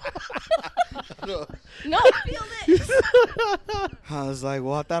 girl? No, I feel it. I was like,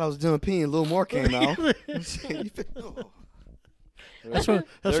 well, I thought I was doing pee, and a little more came out.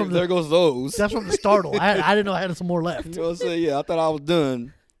 There goes those. That's from the startle. I didn't know I had some more left. You know what I'm saying? Yeah, I thought I was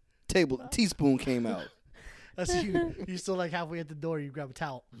done. Teaspoon came out. That's you. You're still like halfway at the door. You grab a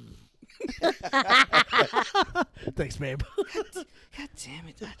towel. Thanks, babe. God damn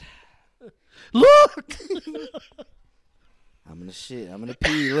it. Look. I'm gonna shit. I'm gonna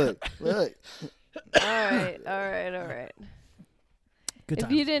pee. Look. All right. Good If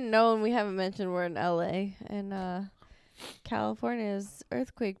times. you didn't know, and we haven't mentioned, we're in LA, and California is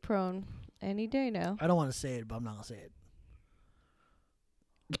earthquake prone any day now. I don't want to say it, but I'm not gonna say it.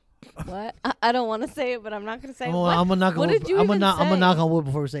 What? I don't want to say it, but I'm not gonna say it. I'm gonna knock on What wood. did you I'm even gonna say? knock on wood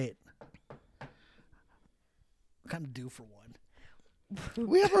before we say it. Kind of due for one.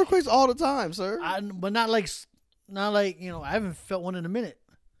 We have earthquakes all the time, sir. But not like I haven't felt one in a minute.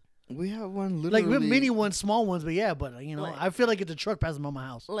 We have one literally. Like mini ones, small ones, but yeah. But Like- I feel like it's a truck passing by my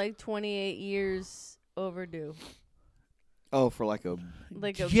house. Like 28 years overdue. Oh, for like a.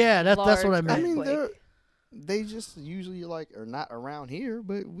 Like a Yeah, that's what I large meant. I mean, earthquake. they just usually are not around here,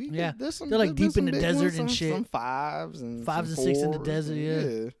 but we. Yeah. There's some, They're, like, there's deep in some the big desert ones, and some, shit. Some fives and 5s some and 6 in the 4s, desert,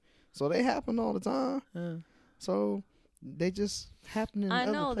 yeah. So they happen all the time. Yeah. So they just happen in I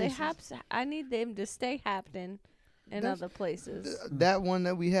other know places. they have. I need them to stay happening in That's- other places. That one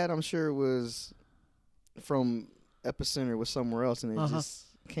that we had, I'm sure, was from epicenter was somewhere else, and it just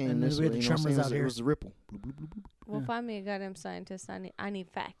came And then this we way. had the You know what I'm tremors saying? out It here. was a ripple. Bloop, bloop, bloop, bloop. Well, Yeah. find me a goddamn scientist. I need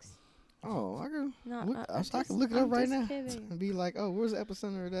facts. Oh, I can No, look. I I'm can look it up I'm right just now kidding. and be like, "Oh, where's the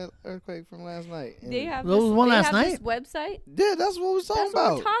epicenter of that earthquake from last night?" And They have There was one they last have night? This website. yeah, that's what we was talking That's what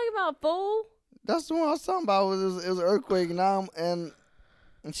about. we're talking about, fool. That's the one I was talking about. It was an earthquake, and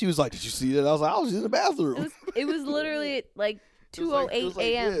she was like, "Did you see that?" I was like, "I was in the bathroom." It was literally at like It was like- it 2:08 was like,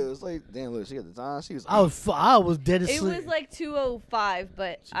 a.m. Yeah, it was like, damn, look, she got the time. She was. I was dead It asleep. was like 2:05,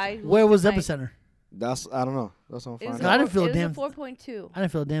 but I. Where was looked at my- epicenter? I don't know. That's what I'm It was finding I out. didn't feel a it was damn- 4.2. I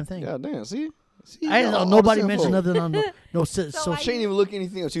didn't feel a damn thing. Yeah, damn. See, I didn't know all nobody this mentioned info. nothing on no. So So I- She didn't even look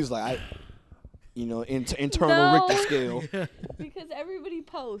anything up. She was like, internal No. Richter scale. Because everybody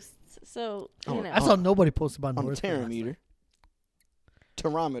posts, so Oh, you know. I saw nobody posted about I'm no earthquake last pterometer. night.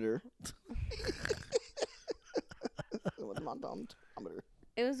 Thermometer. What's my dumb thermometer?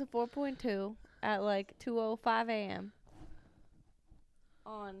 It was a 4.2 at like 2:05 a.m.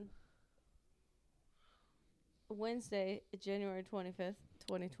 on Wednesday, January 25th,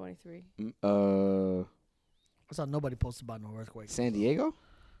 2023. I saw nobody posted about no earthquake. San Diego?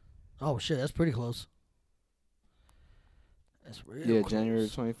 Oh shit, that's pretty close. That's real Yeah, close. January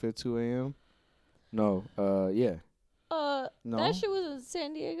 25th, 2 a.m. No, yeah. No. That shit was in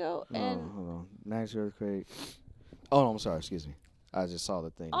San Diego, No, and hold on. Max earthquake. Oh, no, I'm sorry. Excuse me. I just saw the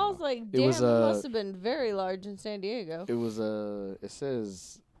thing. I was like, It damn, was, it must have been very large in San Diego. It was it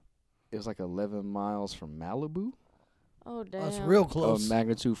says it was like 11 miles from Malibu. Oh damn, That's real close.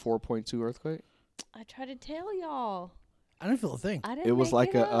 Magnitude 4.2 earthquake. I tried to tell y'all. I didn't feel a thing. I didn't. It was make like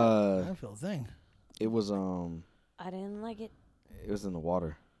it up. I didn't feel a thing. it was I didn't like it. it was in the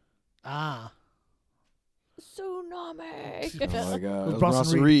water. Ah, Tsunami. Oh my god. was It was Bronson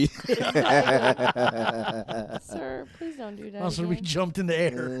Bronson Reed. Sir, please don't do that. also we again. jumped in the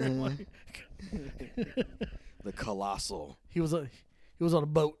air. Mhm. The colossal. he was on a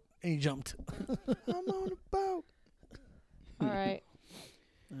boat and he jumped. I'm on a boat. All right.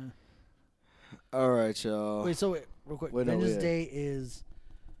 All right, y'all. Wait, so real quick, Wait, no, Vengeance yeah. Day is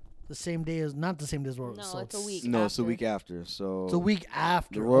the same day as not the same day as Royal. No, so it's a week. No, it's the after. week after. So It's a week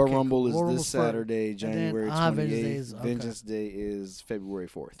after. the Royal Okay, Rumble cool. is Royal this Rumble's Friday. Saturday, January Vengeance 28th. Day is- okay. Vengeance Day is February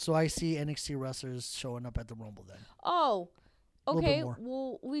 4th. So I see NXT wrestlers showing up at the Rumble then. Oh, A little bit okay. more.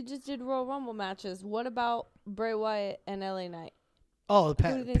 Well, we just did Royal Rumble matches. What about Bray Wyatt and LA Knight? Oh, the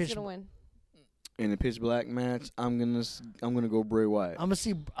Who do you think's pitch. gonna win? In the pitch black match, I'm gonna go Bray Wyatt. I'm gonna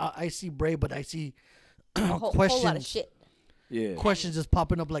see. I see Bray, but I see A whole questions. lot of shit. Yeah. Questions just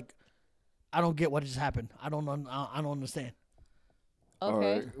popping up like, I don't get what just happened. I don't understand. All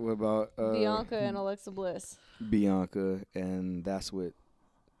Okay. right. What about Bianca and Alexa Bliss. Bianca, and that's what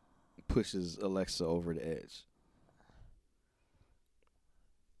pushes Alexa over the edge.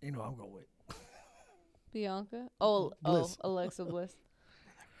 You know, I'm going with. Bianca. Oh, Bliss. Alexa Bliss.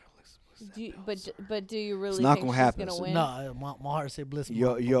 But do you really It's not think gonna she's happen, gonna so- win? No, my heart say Bliss.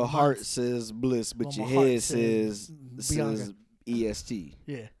 Your my heart mind- says Bliss, but Well, your my heart head says says Bianca. EST.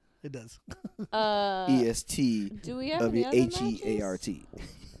 Yeah, it does. Uh, EST do we have of any your other HEART.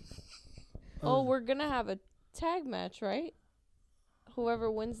 Oh, we're gonna have a tag match, right?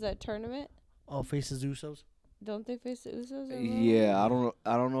 Whoever wins that tournament, faces Usos. don't they face the Usos? Yeah, I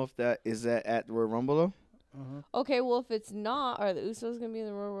don't know if that is that at the Royal Rumble though. Okay, well if it's not, are the Usos gonna be in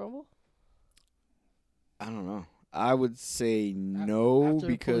the Royal Rumble? I don't know. I would say no After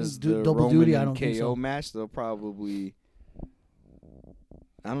because pulling the double Roman duty, I and don't think KO so. match, they'll probably.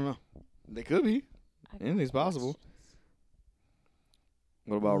 I don't know. They could be. Anything's possible.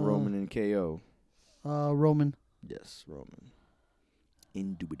 What about Roman and KO? Roman. Yes, Roman.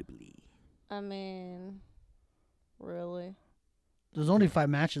 Indubitably. I mean, really? There's only 5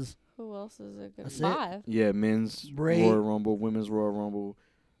 matches. Who else is it gonna That's it. 5? Yeah, men's Bray. Royal Rumble, women's Royal Rumble,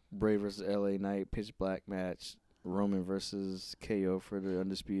 Bray versus LA Knight, pitch black match, Roman versus KO for the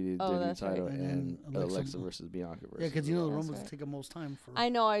undisputed Oh, WWE that's right. title, And and then Alexa versus Bianca versus. Yeah, because you know the That's Rumbles right. take the most time for. I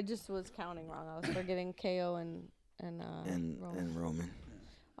know. I just was counting wrong. I was forgetting KO and Roman. and Roman.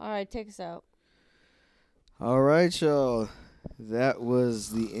 All right, take us out. All right, y'all. That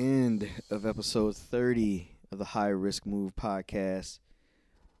was the end of episode 30 of the High Risk Move podcast.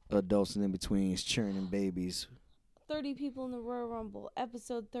 Adults and in-betweens, churning babies. 30 people in the Royal Rumble,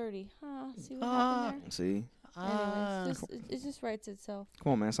 episode 30. Huh? See what happened there? See? Anyways, it just writes itself.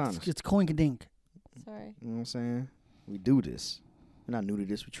 Come on, man. Sign us. It's coink-a-dink. Sorry. You know what I'm saying? We do this. We're not new to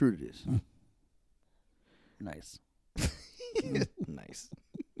this. We're true to this. Nice. Nice.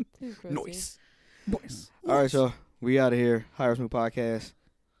 Too grossy. Noise. All right, y'all. We out of here. High Risk Move podcast.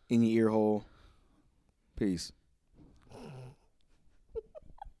 In your ear hole. Peace.